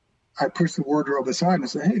I pushed the wardrobe aside and I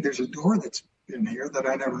said, hey, there's a door that's in here that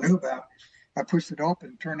I never knew about. I pushed it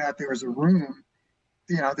open. Turned out there was a room.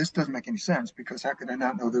 You know, this doesn't make any sense because how could I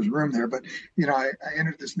not know there's room there? But, you know, I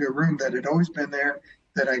entered this new room that had always been there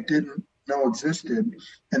that I didn't know existed.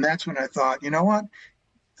 And that's when I thought, you know what?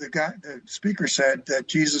 The speaker said that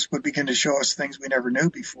Jesus would begin to show us things we never knew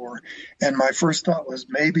before. And my first thought was,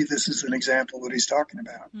 maybe this is an example of what he's talking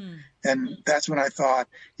about. And that's when I thought,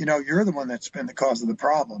 you know, you're the one that's been the cause of the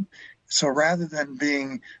problem. So rather than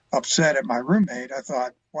being upset at my roommate, I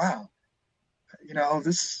thought, wow, you know,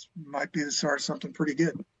 this might be the start of something pretty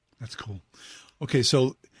good. That's cool. Okay,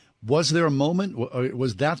 so was there a moment,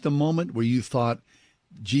 was that the moment where you thought,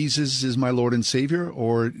 Jesus is my Lord and Savior,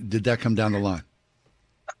 or did that come down the line?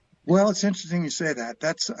 Well, it's interesting you say that.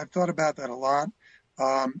 I've thought about that a lot.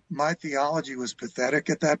 My theology was pathetic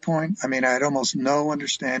at that point. I mean, I had almost no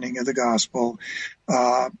understanding of the gospel,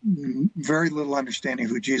 very little understanding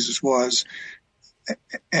of who Jesus was.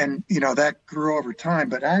 And, you know, that grew over time.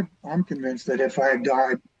 But I'm convinced that if I had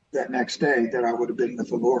died that next day, that I would have been with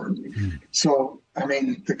the Lord. So, I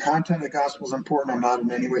mean, the content of the gospel is important. I'm not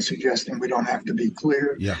in any way suggesting we don't have to be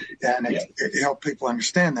clear. And it helped people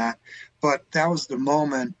understand that. But that was the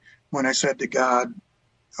moment when I said to God,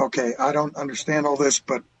 okay, I don't understand all this,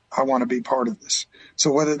 but I want to be part of this.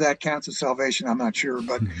 So whether that counts as salvation, I'm not sure.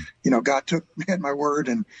 But, you know, God took me at my word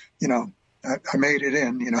and, you know, I made it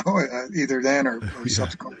in, you know, either then or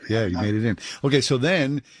subsequently. Yeah, you made it in. Okay, so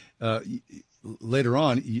then later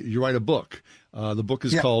on, you write a book. The book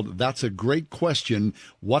is called That's a Great Question,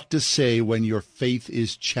 What to Say When Your Faith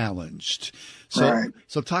is Challenged.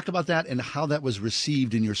 So talk about that and how that was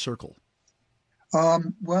received in your circle.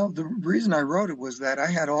 Well, the reason I wrote it was that I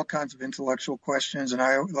had all kinds of intellectual questions, and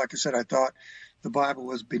like I said, I thought the Bible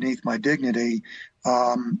was beneath my dignity.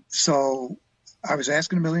 So I was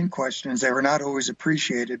asking a million questions. They were not always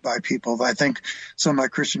appreciated by people. I think some of my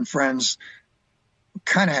Christian friends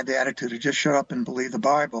kind of had the attitude of just shut up and believe the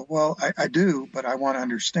Bible. Well, I do, but I want to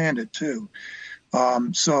understand it too.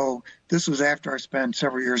 So this was after I spent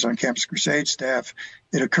several years on Campus Crusade staff.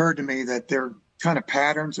 It occurred to me that there are kind of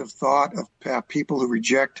patterns of thought of people who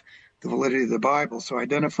reject the validity of the Bible. So I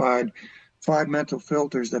identified 5 mental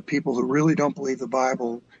filters that people who really don't believe the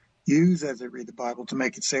Bible use as they read the Bible to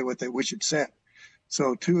make it say what they wish it said.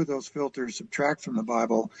 So 2 of those filters subtract from the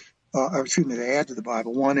Bible. They add to the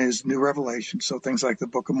Bible. One is new revelation, so things like the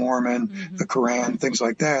Book of Mormon, the Quran, things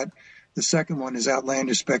like that. The second one is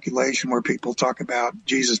outlandish speculation, where people talk about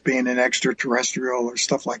Jesus being an extraterrestrial or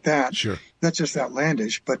stuff like that. Sure. That's just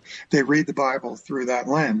outlandish, but they read the Bible through that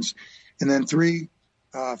lens. And then 3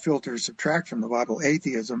 filters subtract from the Bible.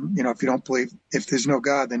 Atheism, you know, if you don't believe, if there's no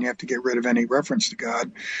God, then you have to get rid of any reference to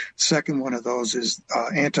God. Second one of those is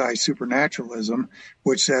anti-supernaturalism,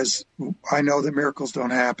 which says, I know that miracles don't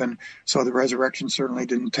happen, so the resurrection certainly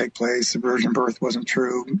didn't take place. The virgin birth wasn't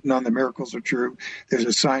true. None of the miracles are true. There's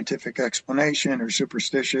a scientific explanation or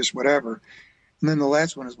superstitious, whatever. And then the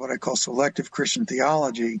last one is what I call selective Christian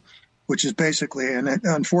theology, which is basically, and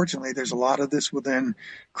unfortunately, there's a lot of this within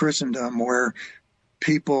Christendom where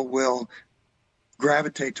people will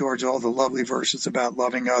gravitate towards all the lovely verses about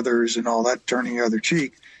loving others and all that, turning the other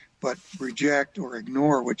cheek. but reject or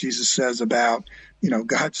ignore what Jesus says about,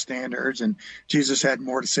 God's standards. And Jesus had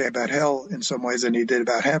more to say about hell in some ways than he did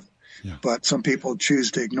about heaven. Yeah. But some people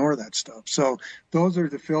choose to ignore that stuff. So those are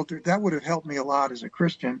the filters. That would have helped me a lot as a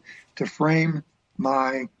Christian to frame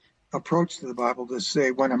my approach to the Bible, to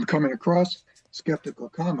say, when I'm coming across skeptical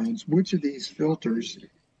comments, which of these filters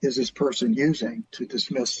is this person using to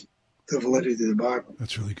dismiss the validity of the Bible?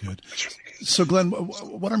 That's really good. So, Glenn,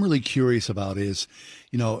 what I'm really curious about is,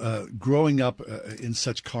 growing up in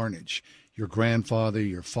such carnage, your grandfather,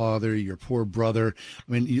 your father, your poor brother.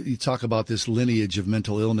 I mean, you talk about this lineage of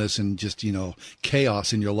mental illness and just,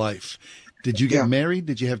 chaos in your life. Did you get married?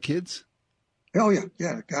 Did you have kids? Oh, yeah.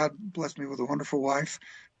 Yeah. God blessed me with a wonderful wife.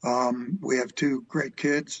 We have 2 great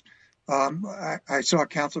kids. I saw a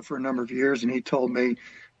counselor for a number of years, and he told me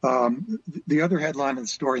the other headline of the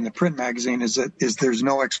story in the print magazine is there's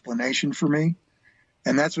no explanation for me.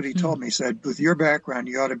 And that's what he told me. He said, with your background,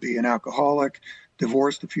 you ought to be an alcoholic,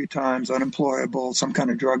 divorced a few times, unemployable, some kind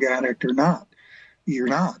of drug addict or not. You're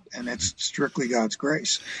not. And it's strictly God's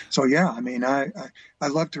grace. So, yeah, I mean, I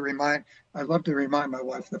love to remind my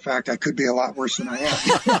wife the fact I could be a lot worse than I am.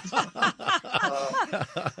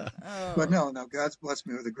 But no, God's blessed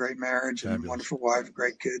me with a great marriage and a wonderful wife,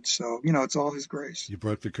 great kids. So, it's all his grace. You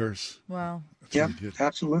broke the curse. Wow. Yeah, really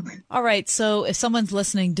absolutely. All right. So if someone's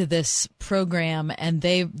listening to this program and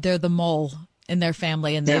they're the mole in their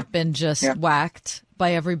family and they've been just whacked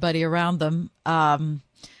by everybody around them, do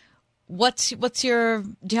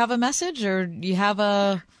you have a message, or do you have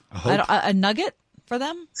a nugget for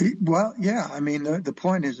them? Well, yeah. I mean, the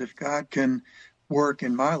point is, if God can work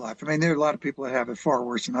in my life, I mean, there are a lot of people that have it far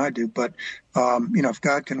worse than I do, but, if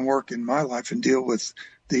God can work in my life and deal with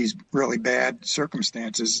these really bad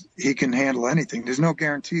circumstances, he can handle anything. There's no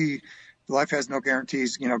guarantee. Life has no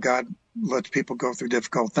guarantees. God lets people go through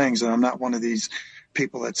difficult things. And I'm not one of these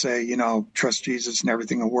people that say, trust Jesus and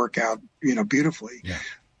everything will work out, beautifully. Yeah.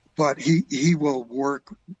 But he will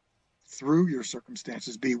work through your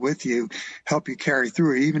circumstances, be with you, help you carry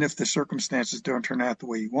through. Even if the circumstances don't turn out the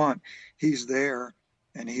way you want, he's there,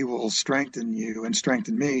 and he will strengthen you and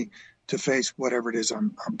strengthen me to face whatever it is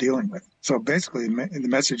I'm dealing with. So basically, the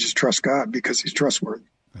message is trust God because he's trustworthy.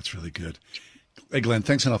 That's really good. Hey, Glenn,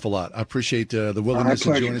 thanks an awful lot. I appreciate the willingness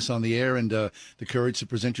to join us on the air and the courage to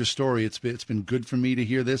present your story. It's been good for me to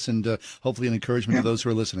hear this, and hopefully an encouragement to those who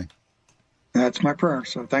are listening. That's my prayer.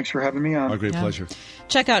 So thanks for having me on. Our great pleasure.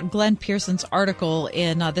 Check out Glenn Pearson's article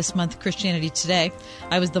in this month, Christianity Today.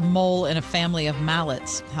 I was the mole in a family of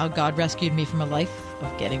mallets, how God rescued me from a life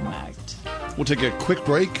of getting whacked. We'll take a quick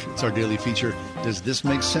break. It's our daily feature. Does this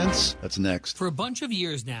make sense? That's next. For a bunch of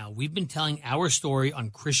years now, we've been telling our story on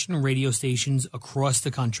Christian radio stations across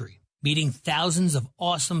the country, meeting thousands of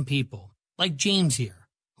awesome people, like James here,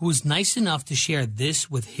 who was nice enough to share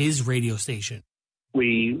this with his radio station.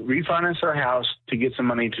 We refinanced our house to get some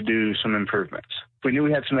money to do some improvements. We knew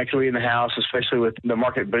we had some equity in the house, especially with the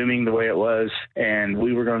market booming the way it was, and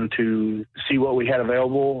we were going to see what we had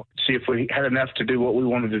available, see if we had enough to do what we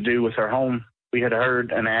wanted to do with our home. We had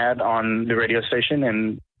heard an ad on the radio station,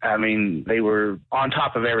 and I mean, they were on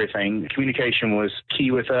top of everything. Communication was key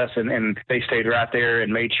with us, and they stayed right there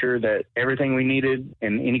and made sure that everything we needed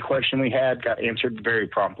and any question we had got answered very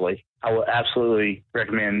promptly. I would absolutely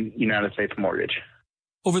recommend United Faith Mortgage.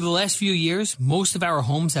 Over the last few years, most of our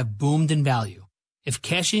homes have boomed in value. If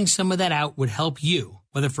cashing some of that out would help you,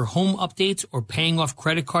 whether for home updates or paying off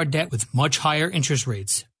credit card debt with much higher interest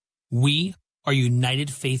rates, we are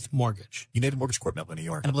United Faith Mortgage. United Mortgage Corp, Melville, New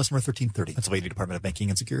York. NMLS number 1330. Pennsylvania Department of Banking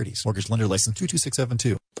and Securities. Mortgage lender license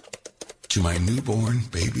 22672. To my newborn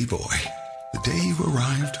baby boy, the day you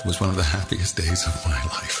arrived was one of the happiest days of my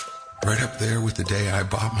life. Right up there with the day I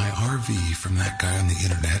bought my RV from that guy on the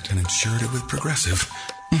internet and insured it with Progressive.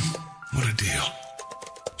 What a deal.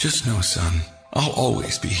 Just know, son, I'll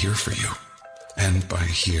always be here for you. And by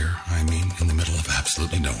here, I mean in the middle of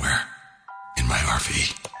absolutely nowhere. In my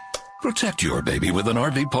RV. Protect your baby with an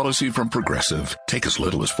RV policy from Progressive. Take as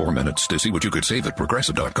little as 4 minutes to see what you could save at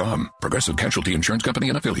Progressive.com. Progressive Casualty Insurance Company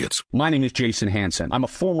and Affiliates. My name is Jason Hansen. I'm a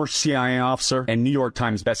former CIA officer and New York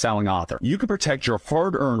Times bestselling author. You can protect your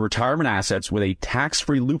hard-earned retirement assets with a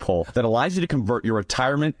tax-free loophole that allows you to convert your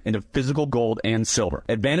retirement into physical gold and silver.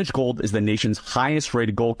 Advantage Gold is the nation's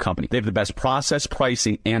highest-rated gold company. They have the best process,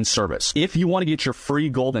 pricing, and service. If you want to get your free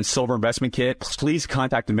gold and silver investment kit, please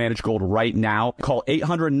contact Advantage Gold right now. Call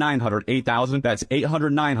 800-900-8000. That's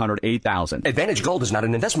 800-900-8000. Advantage Gold is not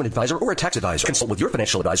an investment advisor or a tax advisor. Consult with your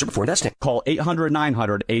financial advisor before investing. Call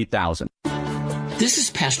 800-900-8000. This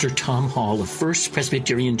is Pastor Tom Hall of First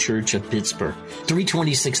Presbyterian Church of Pittsburgh,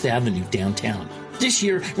 326th Avenue, downtown. This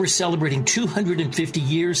year, we're celebrating 250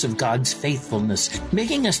 years of God's faithfulness,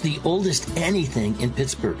 making us the oldest anything in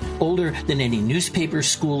Pittsburgh, older than any newspaper,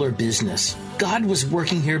 school, or business. God was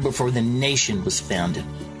working here before the nation was founded.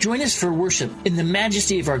 Join us for worship in the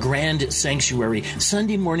majesty of our grand sanctuary,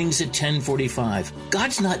 Sunday mornings at 10:45.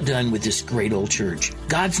 God's not done with this great old church.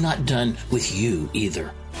 God's not done with you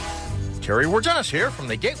either. Terry Wargenis here from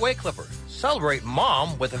the Gateway Clipper. Celebrate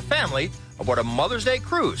Mom with a family aboard a Mother's Day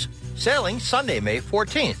cruise, sailing Sunday, May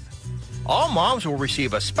 14th. All moms will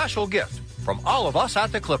receive a special gift from all of us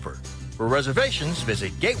at the Clipper. For reservations,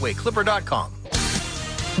 visit gatewayclipper.com.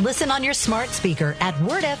 Listen on your smart speaker at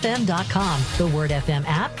wordfm.com, the Word FM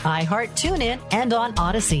app, iHeart, TuneIn, and on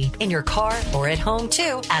Odyssey. In your car or at home,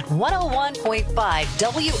 too, at 101.5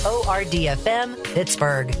 WORD-FM,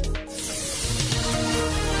 Pittsburgh.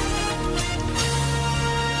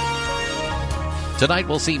 Tonight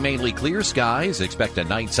we'll see mainly clear skies. Expect a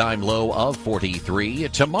nighttime low of 43.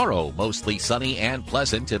 Tomorrow, mostly sunny and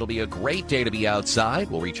pleasant. It'll be a great day to be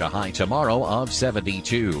outside. We'll reach a high tomorrow of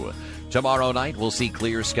 72. Tomorrow night, we'll see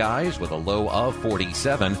clear skies with a low of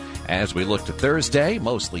 47. As we look to Thursday,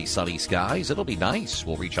 mostly sunny skies. It'll be nice.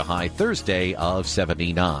 We'll reach a high Thursday of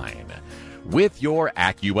 79. With your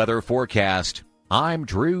AccuWeather forecast, I'm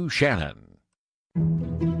Drew Shannon.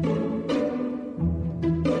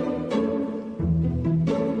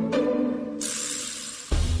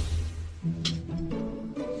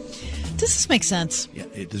 Does this make sense? Yeah,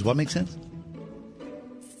 does what make sense?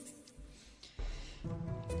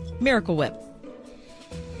 Miracle Whip.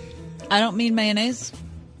 I don't mean mayonnaise.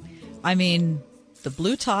 I mean the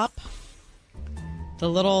blue top, the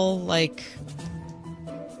little,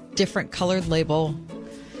 different colored label.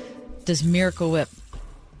 Does Miracle Whip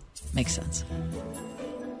make sense?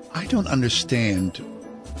 I don't understand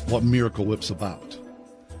what Miracle Whip's about.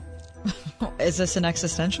 Is this an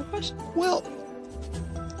existential question? Well,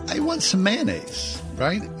 I want some mayonnaise,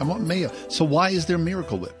 right? I want mayo. So why is there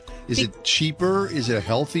Miracle Whip? Is it cheaper? Is it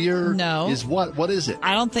healthier? No. Is what? What is it?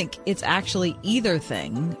 I don't think it's actually either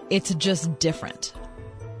thing. It's just different.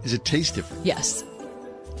 Does it taste different? Yes.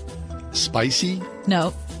 Spicy?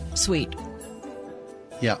 No. Sweet.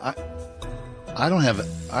 Yeah, I don't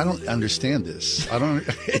understand this. I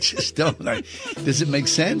just don't. Does it make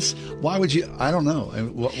sense? Why would you? I don't know.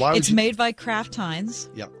 Why would it's made by Kraft Heinz.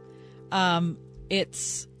 Yeah.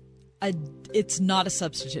 It's not a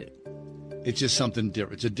substitute. It's just something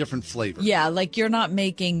different. It's a different flavor. Yeah, you're not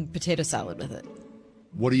making potato salad with it.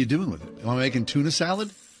 What are you doing with it? Am I making tuna salad?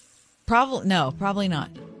 Probably not.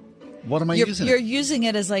 What am I using? You're using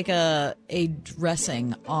it as a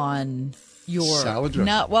dressing on your salad dressing.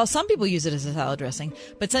 No, well, some people use it as a salad dressing,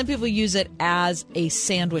 but some people use it as a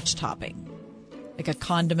sandwich topping, like a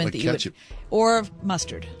condiment like that ketchup. Or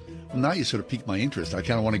mustard. Well, now you sort of piqued my interest. I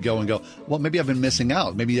kind of want to go, well, maybe I've been missing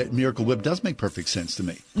out. Maybe that Miracle Whip does make perfect sense to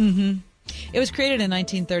me. Mm-hmm. It was created in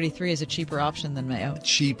 1933 as a cheaper option than mayo.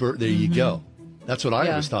 Cheaper, there you go. That's what I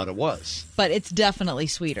always thought it was. But it's definitely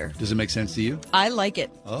sweeter. Does it make sense to you? I like it.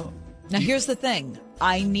 Oh. Now, here's the thing.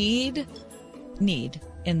 I need,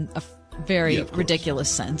 in a very ridiculous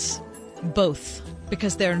sense, both,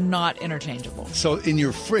 because they're not interchangeable. So in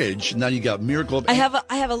your fridge, now you got Miracle Whip. I have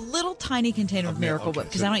a little tiny container of Miracle Whip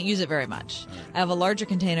because I don't use it very much. I have a larger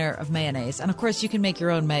container of mayonnaise. And, of course, you can make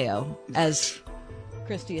your own mayo, as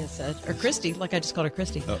Christy has said. Or Christy, like I just called her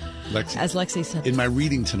Christy. Oh, Lexi. As Lexi said. In my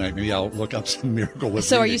reading tonight, maybe I'll look up some Miracle Whip.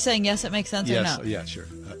 So are you saying yes, it makes sense or no? Yeah, sure.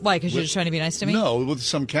 Why, because you're just trying to be nice to me? No, with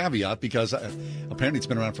some caveat, because apparently it's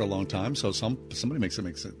been around for a long time, so somebody makes it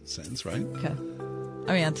make sense, right? Okay.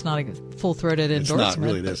 I mean, it's not a full-throated endorsement. It's not,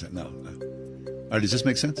 really, it isn't, no. All right, does this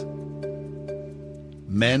make sense?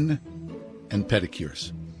 Men and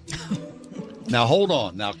pedicures. Now, hold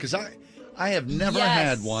on, because I have never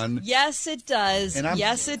had one. Yes, it does.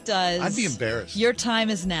 Yes, it does. I'd be embarrassed. Your time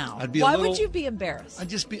is now. Why would you be embarrassed? I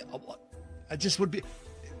just would be,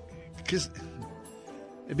 because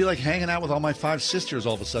it'd be like hanging out with all my 5 sisters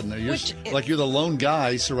all of a sudden. You're the lone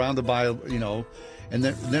guy surrounded by, and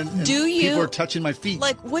then people are touching my feet.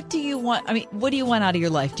 What do you want? I mean, what do you want out of your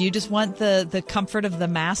life? Do you just want the comfort of the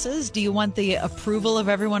masses? Do you want the approval of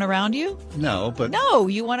everyone around you? No, but... No,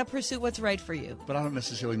 you want to pursue what's right for you. But I don't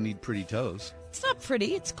necessarily need pretty toes. It's not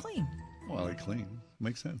pretty, it's clean. Well, clean.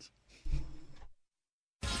 Makes sense.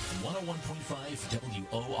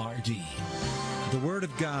 101.5 WORD. The Word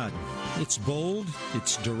of God. It's bold,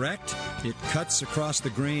 it's direct, it cuts across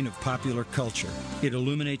the grain of popular culture. It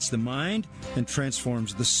illuminates the mind and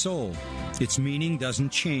transforms the soul. Its meaning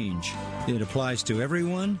doesn't change. It applies to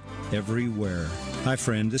everyone, everywhere. Hi,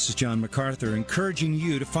 friend. This is John MacArthur, encouraging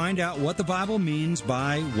you to find out what the Bible means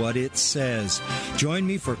by what it says. Join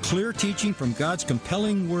me for clear teaching from God's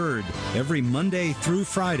compelling Word every Monday through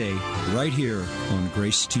Friday, right here on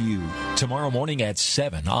Grace to You. Tomorrow morning at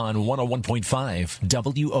 7 on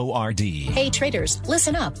 101.5 WORD. Hey, traders,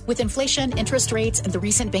 listen up. With inflation, interest rates, and the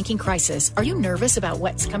recent banking crisis, are you nervous about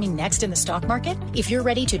what's coming next in the stock market? If you're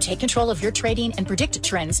ready to take control of your trading and predict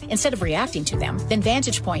trends instead of reacting to them, then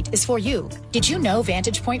Vantage Point is for you. Did you know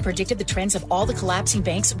Vantage Point predicted the trends of all the collapsing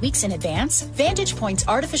banks weeks in advance? Vantage Point's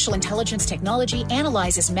artificial intelligence technology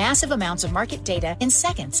analyzes massive amounts of market data in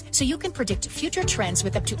seconds, so you can predict future trends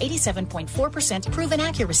with up to 87.4% proven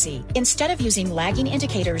accuracy. Instead of using lagging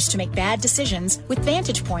indicators to make bad decisions, with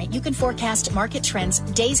Vantage Point, you can forecast market trends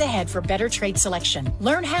days ahead for better trade selection.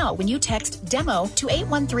 Learn how when you text DEMO to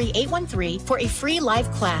 813-813 for a free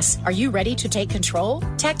live class. Are you ready to take control?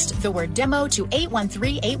 Text the word DEMO to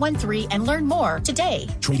 813-813 and learn more today.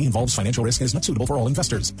 Trading involves financial risk and is not suitable for all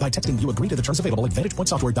investors. By texting, you agree to the terms available at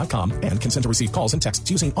VantagePointSoftware.com and consent to receive calls and texts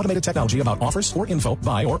using automated technology about offers or info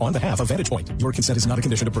by or on behalf of Vantage Point. Your consent is not a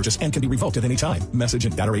condition to purchase and can be revoked at any time. Message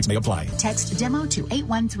and data rates may apply. Text DEMO to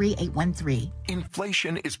 813-813.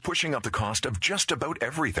 Inflation is pushing up the cost of just about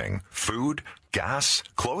everything. Food, gas,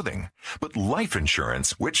 clothing. But life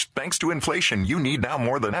insurance, which thanks to inflation you need now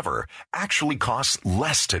more than ever, actually costs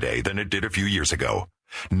less today than it did a few years ago.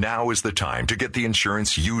 Now is the time to get the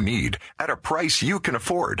insurance you need at a price you can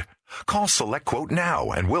afford. Call SelectQuote now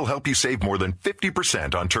and we'll help you save more than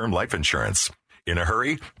 50% on term life insurance. In a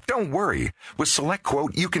hurry? Don't worry. With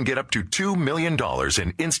SelectQuote, you can get up to $2 million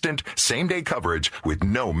in instant, same-day coverage with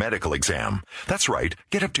no medical exam. That's right.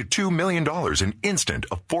 Get up to $2 million in instant,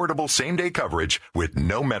 affordable same-day coverage with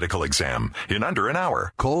no medical exam in under an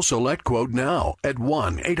hour. Call SelectQuote now at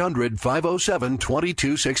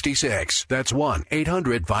 1-800-507-2266. That's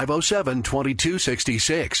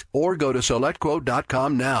 1-800-507-2266. Or go to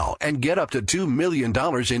SelectQuote.com now and get up to $2 million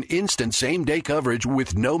in instant same-day coverage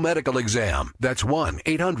with no medical exam. That's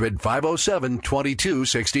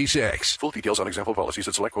 1-800-507-2266. Full details on example policies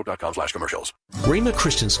at SelectQuote.com/commercials. Rhema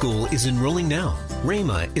Christian School is enrolling now.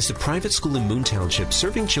 Rhema is a private school in Moon Township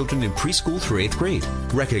serving children in preschool through 8th grade.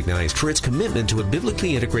 Recognized for its commitment to a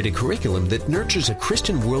biblically integrated curriculum that nurtures a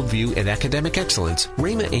Christian worldview and academic excellence,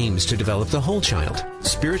 Rhema aims to develop the whole child,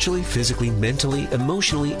 spiritually, physically, mentally,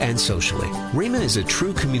 emotionally, and socially. Rhema is a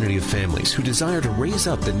true community of families who desire to raise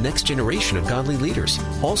up the next generation of godly leaders,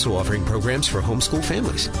 also offering programs for homeschool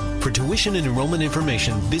families. For tuition and enrollment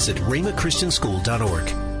information, visit rhemachristianschool.org.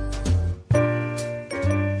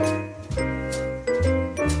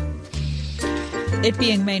 It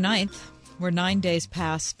being May 9th, we're 9 days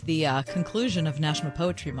past the conclusion of National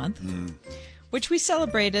Poetry Month, which we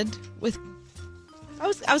celebrated with, I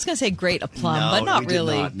was going to say great aplomb, but not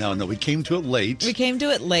really. No, we came to it late.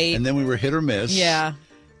 And then we were hit or miss. Yeah.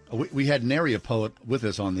 We had an area poet with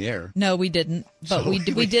us on the air. No, we didn't. But so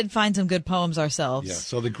we did find some good poems ourselves. Yeah,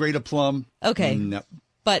 so the great aplomb. Okay. No.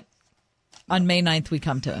 But on May 9th, we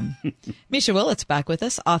come to him. Misha Willits back with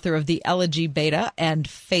us, author of the Elegy Beta and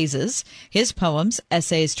Phases. His poems,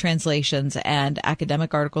 essays, translations, and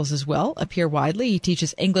academic articles as well appear widely. He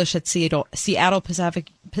teaches English at Seattle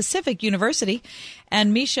Pacific University.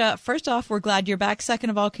 And Misha, first off, we're glad you're back. Second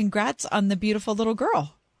of all, congrats on the beautiful little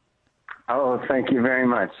girl. Oh, thank you very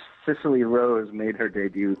much. Cicely Rose made her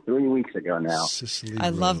debut 3 weeks ago now. I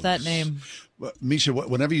love that name. Well, Misha,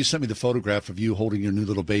 whenever you sent me the photograph of you holding your new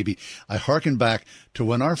little baby, I hearkened back to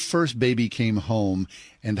when our first baby came home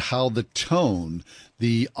and how the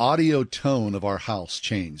audio tone of our house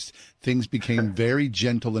changed. Things became very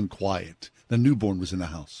gentle and quiet. The newborn was in the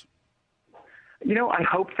house. You know, I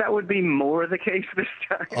hoped that would be more the case this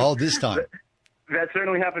time. Oh, this time. That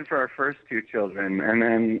certainly happened for our first two children. And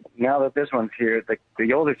then now that this one's here,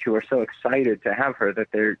 the older two are so excited to have her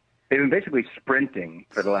that they've been basically sprinting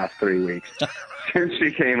for the last 3 weeks since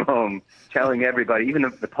she came home, telling everybody, even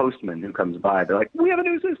the postman who comes by, they're like, we have a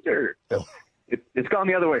new sister. So it's gone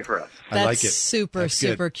the other way for us. That's I like it.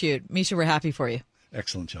 Super cute. Misha, we're happy for you.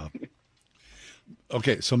 Excellent job.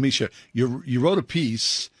 Okay, so Misha, you wrote a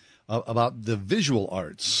piece about the visual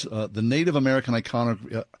arts, the Native American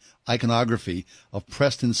iconography of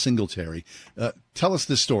Preston Singletary. Tell us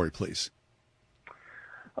this story, please.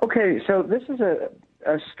 Okay, so this is a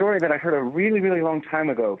story that I heard a really, really long time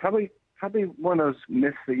ago. Probably one of those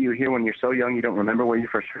myths that you hear when you're so young you don't remember where you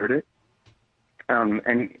first heard it.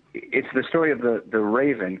 And it's the story of the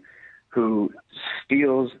raven who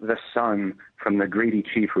steals the sun from the greedy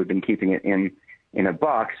chief who had been keeping it in a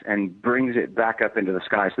box and brings it back up into the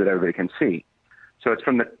sky so that everybody can see. So it's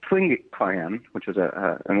from the Tlingit clan, which is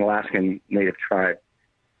an Alaskan native tribe.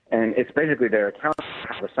 And it's basically their account of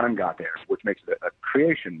how the sun got there, which makes it a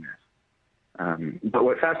creation myth. But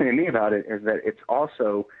what fascinated me about it is that it's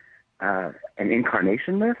also an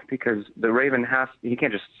incarnation myth, because the raven he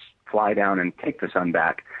can't just fly down and take the sun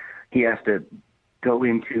back. He has to go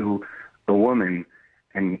into a woman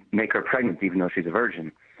and make her pregnant, even though she's a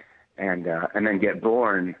virgin, and then get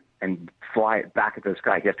born and fly it back into the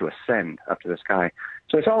sky. He has to ascend up to the sky.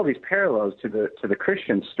 So it's all these parallels to the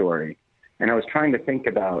Christian story. And I was trying to think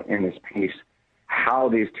about in this piece how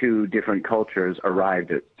these two different cultures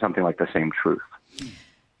arrived at something like the same truth.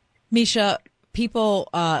 Misha, people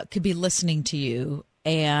could be listening to you,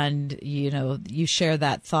 and you share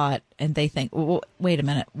that thought, and they think, well, wait a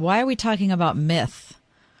minute, why are we talking about myth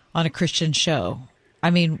on a Christian show? I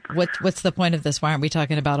mean, what's the point of this? Why aren't we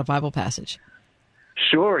talking about a Bible passage?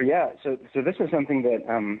 Sure, yeah. So this is something that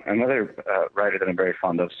another writer that I'm very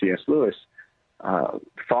fond of, C.S. Lewis,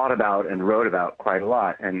 thought about and wrote about quite a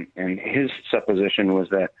lot. And his supposition was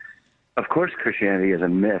that, of course, Christianity is a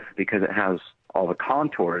myth because it has all the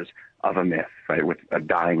contours of a myth, right, with a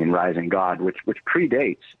dying and rising God, which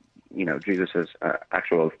predates, Jesus'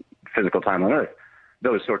 actual physical time on earth,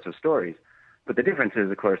 those sorts of stories. But the difference is,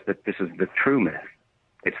 of course, that this is the true myth.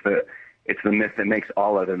 It's the myth that makes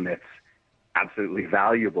all other myths absolutely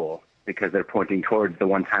valuable because they're pointing towards the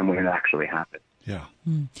one time when it actually happened. Yeah.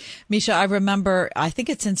 Misha, I remember, I think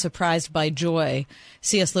it's in Surprised by Joy,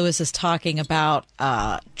 C.S. Lewis is talking about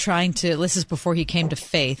this is before he came to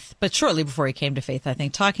faith, but shortly before he came to faith, I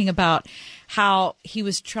think, talking about how he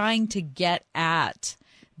was trying to get at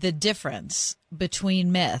the difference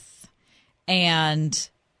between myth and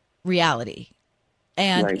reality.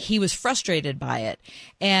 And right. He was frustrated by it.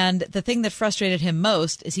 And the thing that frustrated him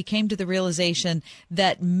most is he came to the realization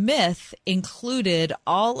that myth included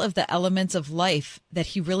all of the elements of life that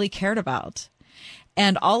he really cared about.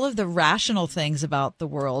 And all of the rational things about the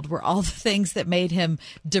world were all the things that made him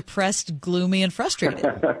depressed, gloomy, and frustrated.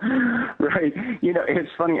 Right. It's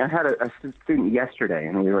funny. I had a student yesterday,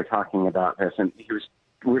 and we were talking about this, and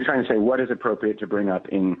we were trying to say what is appropriate to bring up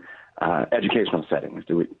in educational settings.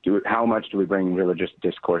 How much do we bring religious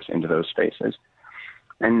discourse into those spaces?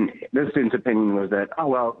 And the student's opinion was that,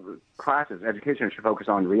 classes, education should focus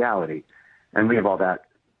on reality, and leave all that,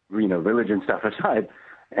 religion stuff aside.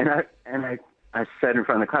 And I said in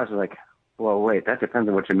front of the class, I was like, well, wait, that depends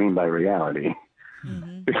on what you mean by reality.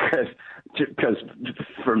 Mm-hmm. Because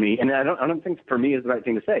for me, and I don't think for me is the right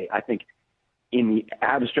thing to say. I think in the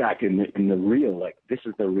abstract, in the real, like, this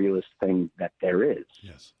is the realest thing that there is.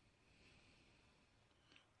 Yes.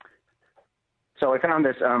 So I found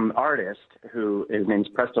this artist his name's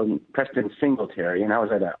Preston Singletary, and I was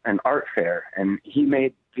at an art fair, and he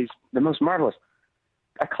made the most marvelous.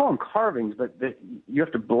 I call them carvings, but you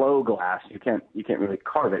have to blow glass. You can't really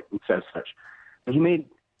carve it. It says such. But he made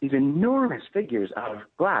these enormous figures out of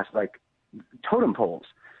glass, like totem poles.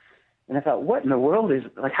 And I thought, what in the world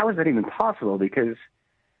how is that even possible? Because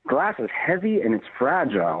glass is heavy and it's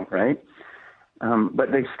fragile, right?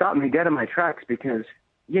 But they stopped me dead in my tracks because,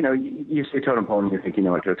 you see a totem pole and you think you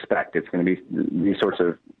know what to expect. It's going to be these sorts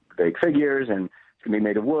of big figures, and it's going to be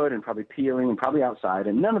made of wood and probably peeling and probably outside.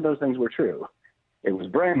 And none of those things were true. It was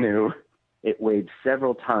brand new. It weighed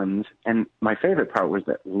several tons. And my favorite part was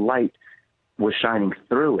that light was shining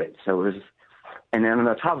through it. So it was, and then on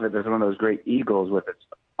the top of it, there's one of those great eagles with its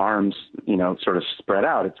arms, sort of spread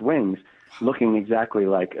out, its wings, looking exactly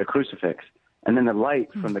like a crucifix. And then the light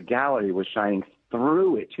from the gallery was shining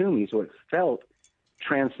through it to me, so it felt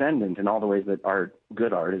transcendent in all the ways that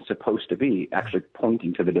good art is supposed to be, actually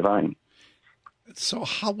pointing to the divine. So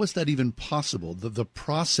how was that even possible? The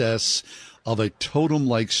process of a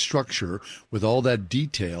totem-like structure with all that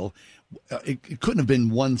detail, it couldn't have been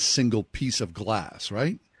one single piece of glass,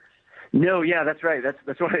 right? No, yeah, that's right.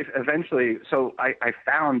 That's what I eventually. So I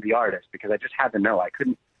found the artist because I just had to know. I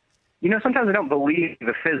couldn't. Sometimes I don't believe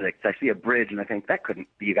the physics. I see a bridge and I think that couldn't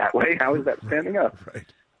be that way. How is that standing up? Right.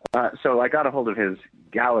 So I got a hold of his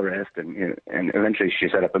gallerist, and eventually she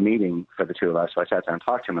set up a meeting for the two of us. So I sat down and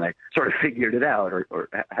talked to him, and I sort of figured it out, or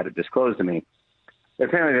had it disclosed to me.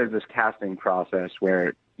 Apparently, there's this casting process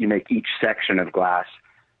where you make each section of glass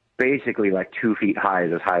basically like 2 feet high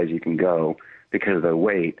as you can go because of the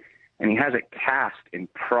weight. And he has it cast in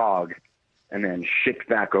Prague and then shipped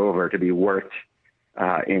back over to be worked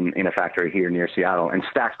in a factory here near Seattle, and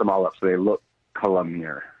stacks them all up so they look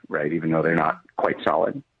columnar, right, even though they're not quite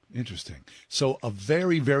solid. Interesting. So a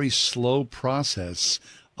very, very slow process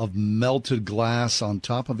of melted glass on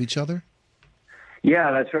top of each other?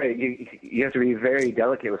 Yeah, that's right. You have to be very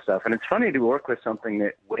delicate with stuff. And it's funny to work with something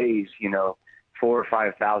that weighs, 4,000 or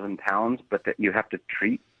 5,000 pounds, but that you have to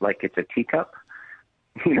treat like it's a teacup.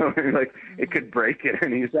 You know, like it could break at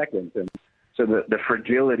any second. And so the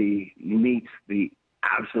fragility meets the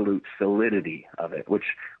absolute solidity of it, which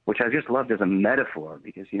I just loved as a metaphor,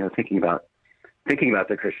 because, you know, thinking about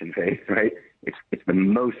the Christian faith, right? It's the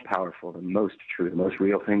most powerful, the most true, the most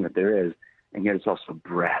real thing that there is, and yet it's also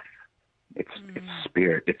breath. It's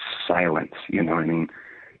spirit. It's silence. You know what I mean?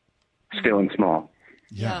 Still and small.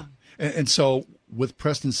 Yeah. And so with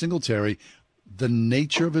Preston Singletary, the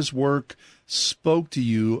nature of his work spoke to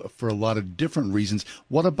you for a lot of different reasons.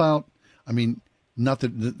 What about, I mean, not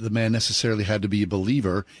that the man necessarily had to be a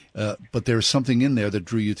believer, but there's something in there that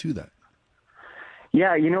drew you to that.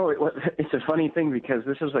 Yeah, you know, it's a funny thing, because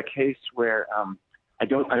this is a case where I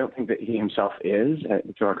don't think that he himself is.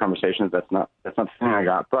 Through our conversations, that's not the thing I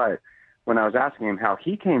got. But when I was asking him how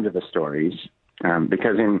he came to the stories,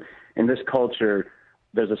 because in this culture,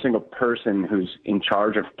 there's a single person who's in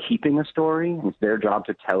charge of keeping a story, and it's their job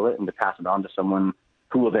to tell it and to pass it on to someone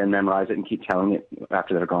who will then memorize it and keep telling it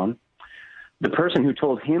after they're gone. The person who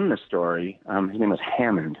told him the story, his name was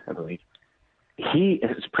Hammond, I believe.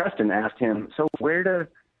 Preston asked him, so where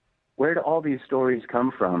do all these stories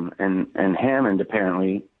come from? And Hammond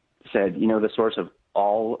apparently said, you know, the source of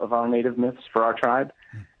all of our native myths for our tribe,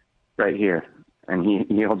 right here. And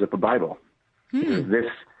he holds up a Bible.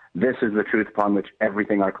 This is the truth upon which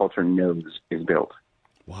everything our culture knows is built.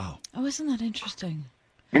 Wow. Oh, isn't that interesting?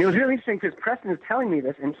 And it was really interesting because Preston is telling me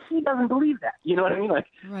this, and he doesn't believe that. You know what I mean? Like,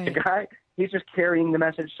 the guy, he's just carrying the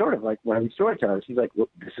message, sort of like one of these storytellers. He's like, well,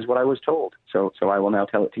 this is what I was told, so I will now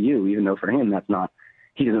tell it to you, even though for him that's not.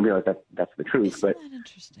 He doesn't realize that's the truth. Isn't that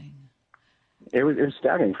interesting? It was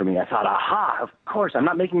staggering for me. I thought, aha, of course, I'm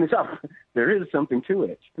not making this up. There is something to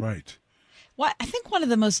it. Right. Well, I think one of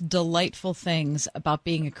the most delightful things about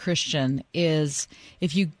being a Christian is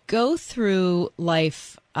if you go through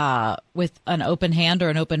life with an open hand or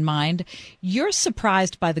an open mind, you're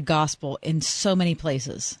surprised by the gospel in so many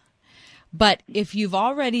places. But if you've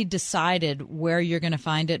already decided where you're going to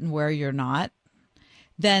find it and where you're not,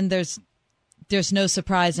 then there's no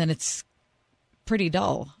surprise, and it's pretty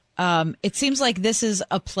dull. It seems like this is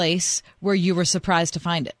a place where you were surprised to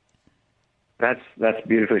find it. That's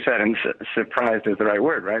beautifully said, and surprised is the right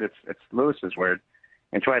word, right? It's Lewis's word.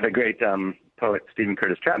 It's why the great poet Stephen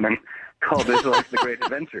Curtis Chapman called Israelite the Great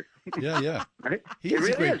Adventure. Yeah. Right? He is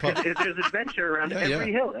a great poet. There's adventure around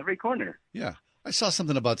every hill, every corner. Yeah. I saw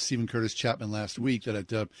something about Stephen Curtis Chapman last week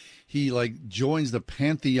that he joins the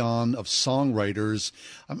pantheon of songwriters.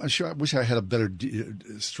 I'm sure I wish I had a better,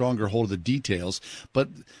 stronger hold of the details, but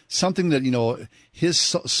something that, you know, his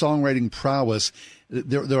songwriting prowess.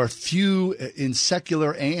 There are few in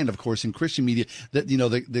secular and, of course, in Christian media that, you know,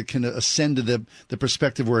 that can ascend to the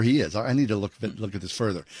perspective where he is. I need to look at this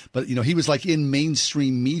further. But, you know, he was like in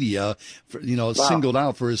mainstream media, singled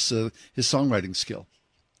out for his songwriting skill.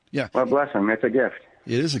 Yeah. Well, bless him. It's a gift.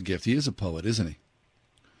 It is a gift. He is a poet, isn't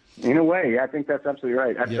he? In a way, I think that's absolutely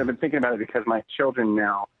right. I've been thinking about it because my children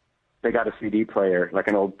now, they got a CD player, like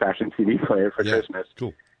an old-fashioned CD player for Christmas.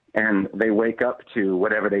 Cool. And they wake up to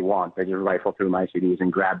whatever they want. They just rifle through my CDs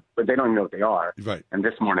and grab, but they don't even know what they are. Right. And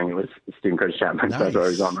this morning it was Stephen Curtis Chapman. Nice. So that's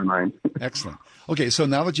always on my mind. Excellent. Okay, so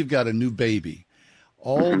now that you've got a new baby,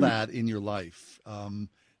 all that in your life,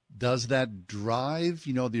 does that drive,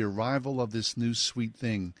 you know, the arrival of this new sweet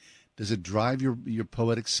thing? Does it drive your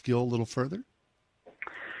poetic skill a little further?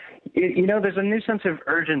 You know, there's a new sense of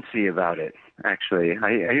urgency about it, actually.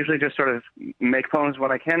 I usually just sort of make poems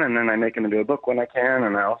when I can, and then I make them into a book when I can,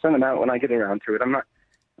 and I'll send them out when I get around to it. I'm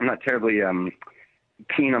not terribly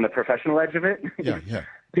keen on the professional edge of it. Yeah.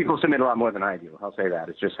 People submit a lot more than I do. I'll say that.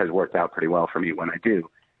 It just has worked out pretty well for me when I do.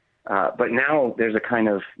 But now there's a kind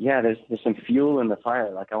of, there's some fuel in the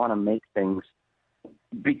fire. Like, I want to make things,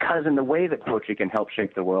 because in the way that poetry can help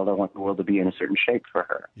shape the world, I want the world to be in a certain shape for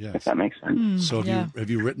her, if that makes sense. So have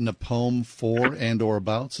you written a poem for and or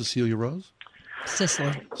about Cecilia Rose?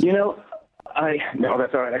 Cicely. You know, no,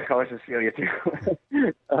 that's all right. I call her Cecilia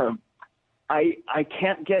too. I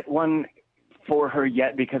can't get one for her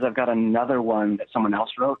yet because I've got another one that someone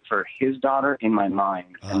else wrote for his daughter in my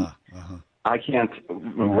mind. I can't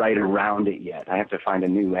write around it yet. I have to find a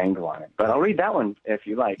new angle on it. But I'll read that one if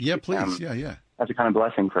you like. Yeah, please. Yeah. That's a kind of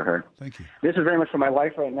blessing for her. Thank you. This is very much for my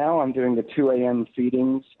wife right now. I'm doing the 2 a.m.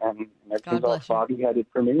 feedings, and everything's all foggy-headed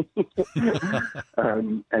for me.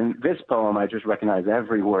 And this poem, I just recognize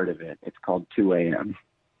every word of it. It's called 2 a.m.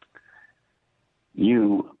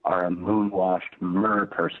 You are a moon-washed myrrh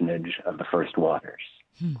personage of the first waters.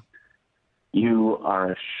 You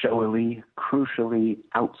are a showily, crucially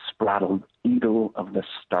outspraddled eagle of the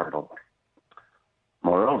startle.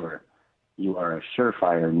 Moreover, you are a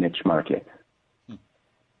surefire niche market.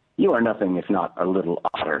 You are nothing if not a little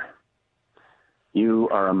otter. You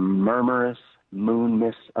are a murmurous moon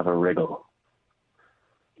miss of a wriggle.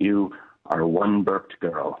 You are one burped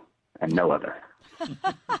girl and no other.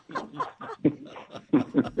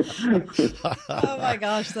 Oh my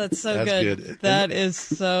gosh, that's so That's good. That is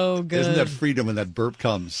so good. Isn't that freedom when that burp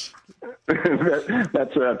comes?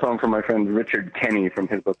 That's a poem from my friend Richard Kenny from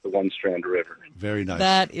his book, The One Strand River. Very nice.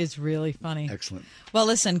 That is really funny. Excellent. Well,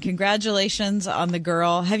 listen, congratulations on The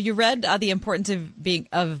Girl. Have you read The Importance of Being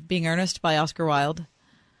Earnest by Oscar Wilde?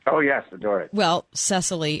 Oh, yes, adore it. Well,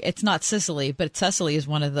 Cecily, it's not Cicely, but Cecily is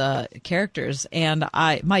one of the characters. And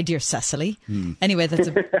my dear Cecily. Anyway,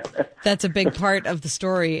 that's a big part of the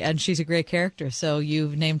story, and she's a great character. So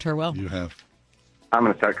you've named her well. You have. I'm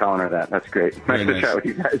going to start calling her that. That's great. Nice to chat with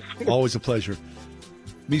you guys. Always a pleasure.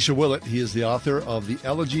 Misha Willett, he is the author of The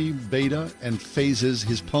Elegy, Beta, and Phases.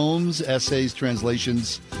 His poems, essays,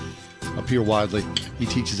 translations appear widely. He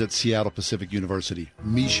teaches at Seattle Pacific University.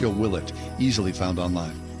 Misha Willett, easily found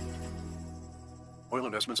online. Oil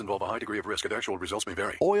investments involve a high degree of risk and actual results may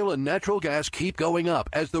vary. Oil and natural gas keep going up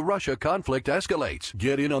as the Russia conflict escalates.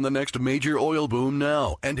 Get in on the next major oil boom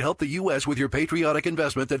now and help the U.S. with your patriotic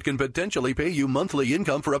investment that can potentially pay you monthly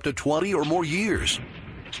income for up to 20 or more years.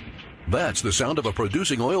 That's the sound of a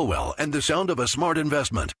producing oil well and the sound of a smart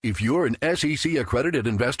investment. If you're an SEC-accredited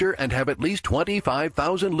investor and have at least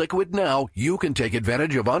 $25,000 liquid now, you can take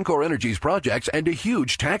advantage of Encore Energy's projects and a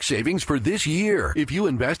huge tax savings for this year. If you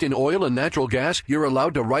invest in oil and natural gas, you're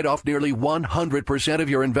allowed to write off nearly 100% of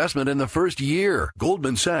your investment in the first year.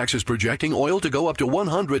 Goldman Sachs is projecting oil to go up to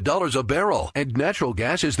 $100 a barrel, and natural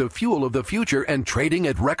gas is the fuel of the future and trading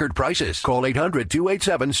at record prices. Call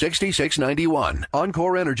 800-287-6691.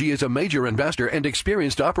 Encore Energy is a major investor and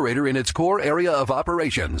experienced operator in its core area of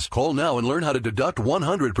operations. Call now and learn how to deduct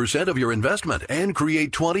 100% of your investment and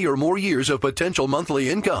create 20 or more years of potential monthly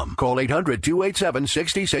income. Call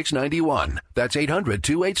 800-287-6691. That's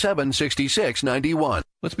 800-287-6691.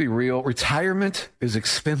 Let's be real. Retirement is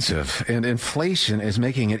expensive, and inflation is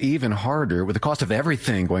making it even harder with the cost of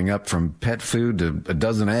everything going up from pet food to a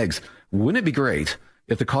dozen eggs. Wouldn't it be great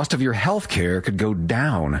if the cost of your health care could go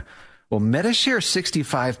down? Well, Medishare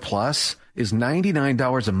 65 Plus is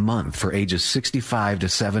 $99 a month for ages 65 to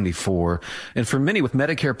 74. And for many with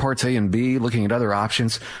Medicare Parts A and B, looking at other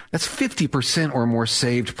options, that's 50% or more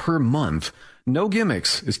saved per month. No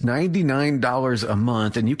gimmicks. It's $99 a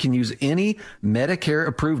month, and you can use any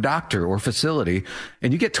Medicare-approved doctor or facility,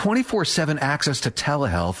 and you get 24/7 access to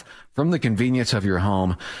telehealth from the convenience of your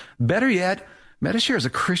home. Better yet, Medishare is a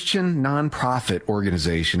Christian nonprofit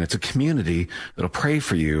organization. It's a community that'll pray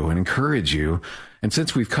for you and encourage you. And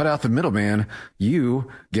since we've cut out the middleman, you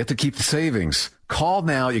get to keep the savings. Call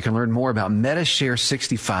now. You can learn more about Medishare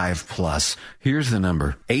 65 Plus. Here's the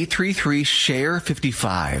number.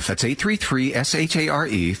 833-SHARE-55. That's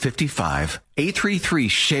 833-SHARE-55.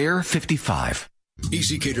 833-SHARE-55.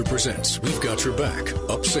 EasyCater presents We've Got Your Back,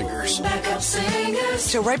 Up Singers. Backup singers.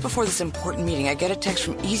 So right before this important meeting, I get a text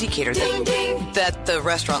from EasyCater that the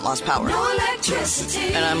restaurant lost power. No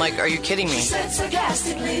electricity. And I'm like, are you kidding me?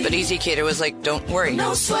 But EasyCater was like, don't worry.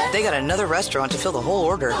 No sweat. They got another restaurant to fill the whole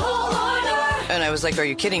order. And I was like, are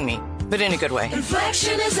you kidding me? But in a good way.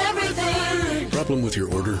 Inflection is everything. Problem with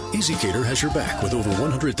your order? EasyCater has your back with over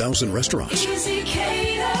 100,000 restaurants.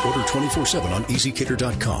 EasyCater. Order 24/7 on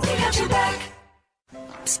EasyCater.com. They got your back.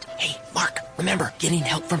 Psst. Hey, Mark, remember, getting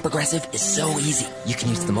help from Progressive is so easy. You can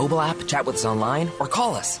use the mobile app, chat with us online, or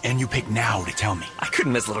call us. And you pick now to tell me. I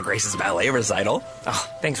couldn't miss Little Grace's ballet recital. Oh,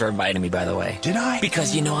 thanks for inviting me, by the way. Did I?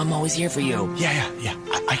 Because you know I'm always here for you. Yeah.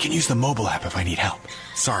 I can use the mobile app if I need help.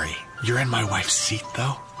 Sorry, you're in my wife's seat,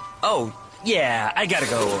 though? Oh, yeah, I gotta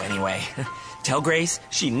go anyway. Tell Grace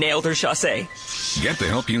she nailed her chassé. Get the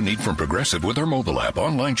help you need from Progressive with our mobile app,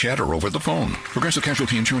 online chat, or over the phone. Progressive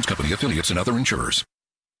Casualty Insurance Company, affiliates, and other insurers.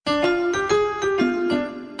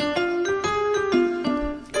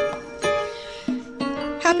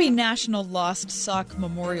 Happy National Lost Sock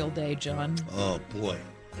Memorial Day, John. Oh, boy.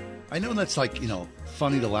 I know that's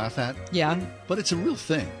funny to laugh at. Yeah. But it's a real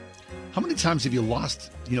thing. How many times have you lost,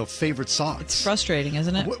 favorite socks? It's frustrating,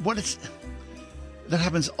 isn't it? That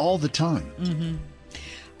happens all the time. Mm-hmm.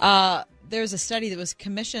 There's a study that was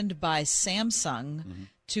commissioned by Samsung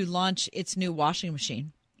to launch its new washing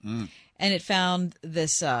machine. And it found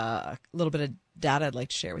this little bit of data I'd like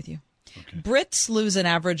to share with you. Okay. Brits lose an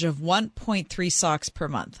average of 1.3 socks per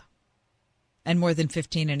month and more than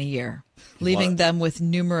 15 in a year, leaving them with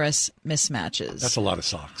numerous mismatches. That's a lot of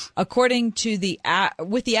socks. According to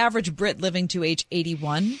with the average Brit living to age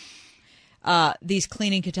 81, these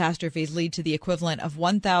cleaning catastrophes lead to the equivalent of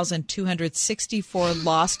 1,264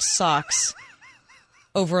 lost socks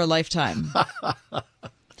over a lifetime,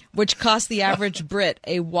 which cost the average Brit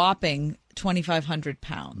a whopping 2,500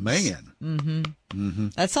 pounds. Man. Mm-hmm. Mm-hmm.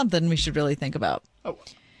 That's something we should really think about. Oh.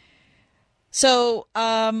 So,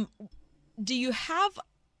 do you have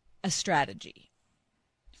a strategy?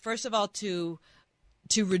 First of all, to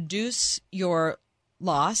reduce your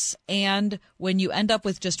loss, and when you end up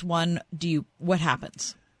with just one, what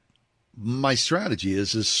happens? My strategy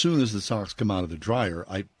is, as soon as the socks come out of the dryer,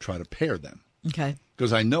 I try to pair them. Okay.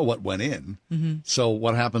 Because I know what went in. Mm-hmm. So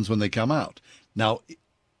what happens when they come out? Now,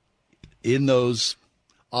 in those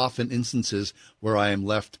often instances where I am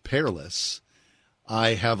left pairless,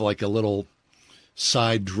 I have like a little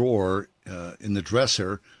side drawer in the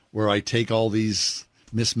dresser where I take all these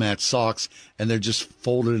mismatched socks and they're just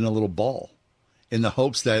folded in a little ball in the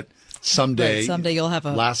hopes that someday you'll have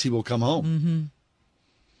Lassie will come home. Mm-hmm.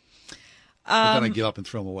 But then I give up and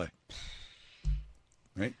throw them away.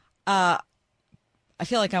 Right? I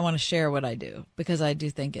feel like I want to share what I do because I do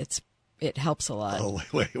think it helps a lot. Oh,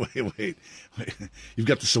 wait. You've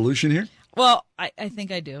got the solution here? Well, I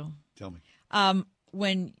think I do. Tell me.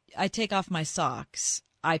 When I take off my socks,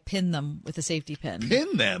 I pin them with a safety pin.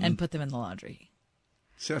 Pin them? And put them in the laundry.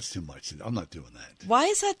 See, that's too much. I'm not doing that. Why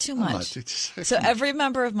is that too much? So every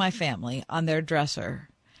member of my family on their dresser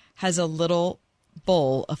has a little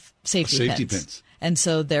bowl of safety pins. And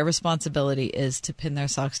so their responsibility is to pin their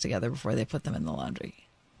socks together before they put them in the laundry.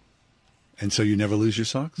 And so you never lose your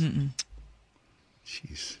socks? Mm-mm.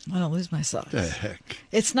 Jeez. I don't lose my socks. The heck?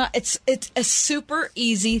 It's not. It's a super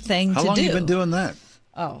easy thing to do. How long have you been doing that?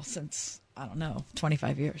 Oh, since,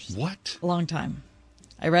 25 years. What? A long time.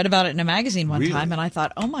 I read about it in a magazine one time, and I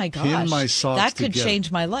thought, oh my gosh, Pin my socks that could together.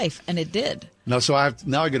 change my life, and it did. No, so I got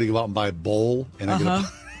to go out and buy a bowl, and I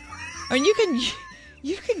mean,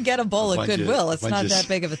 you can get a bowl at Goodwill. It's not that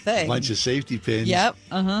big of a thing. A bunch of safety pins. Yep.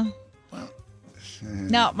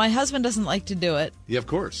 Now, my husband doesn't like to do it. Yeah, of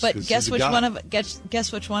course. But guess which one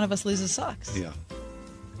of us loses socks? Yeah.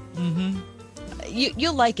 Mm-hmm.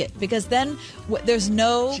 You'll like it because then there's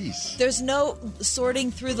no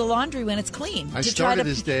sorting through the laundry when it's clean. To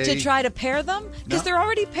try to pair them because they're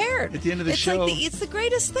already paired. At the end of the show, it's the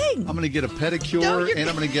greatest thing. I'm going to get a pedicure and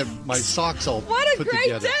I'm going to get my socks all what a put great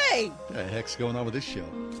together. day! What the heck's going on with this show?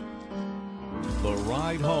 The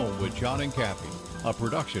Ride Home with John and Kathy, a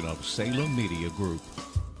production of Salem Media Group.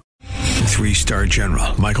 3-star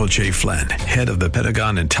General Michael J. Flynn, head of the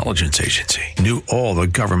Pentagon Intelligence Agency, knew all the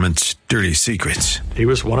government's dirty secrets. He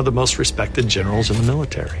was one of the most respected generals in the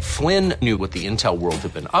military. Flynn knew what the intel world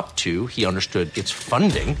had been up to. He understood its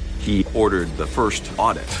funding. He ordered the first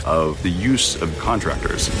audit of the use of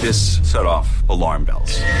contractors. This set off alarm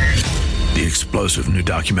bells. The explosive new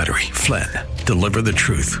documentary, Flynn, Deliver the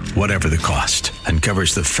Truth, Whatever the Cost,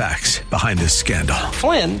 uncovers the facts behind this scandal.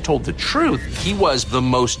 Flynn told the truth. He was the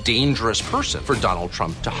most dangerous person for Donald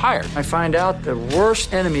Trump to hire. I find out the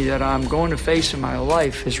worst enemy that I'm going to face in my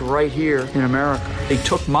life is right here in America. They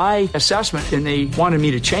took my assessment and they wanted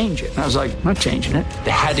me to change it. And I was like, I'm not changing it.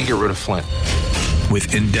 They had to get rid of Flynn.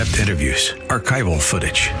 With in-depth interviews, archival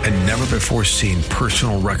footage, and never-before-seen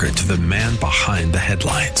personal records of the man behind the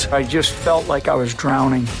headlines. I just felt like I was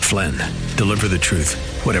drowning. Flynn, Deliver the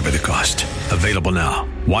Truth, Whatever the Cost. Available now.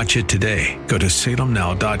 Watch it today. Go to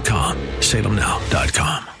salemnow.com.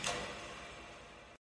 salemnow.com.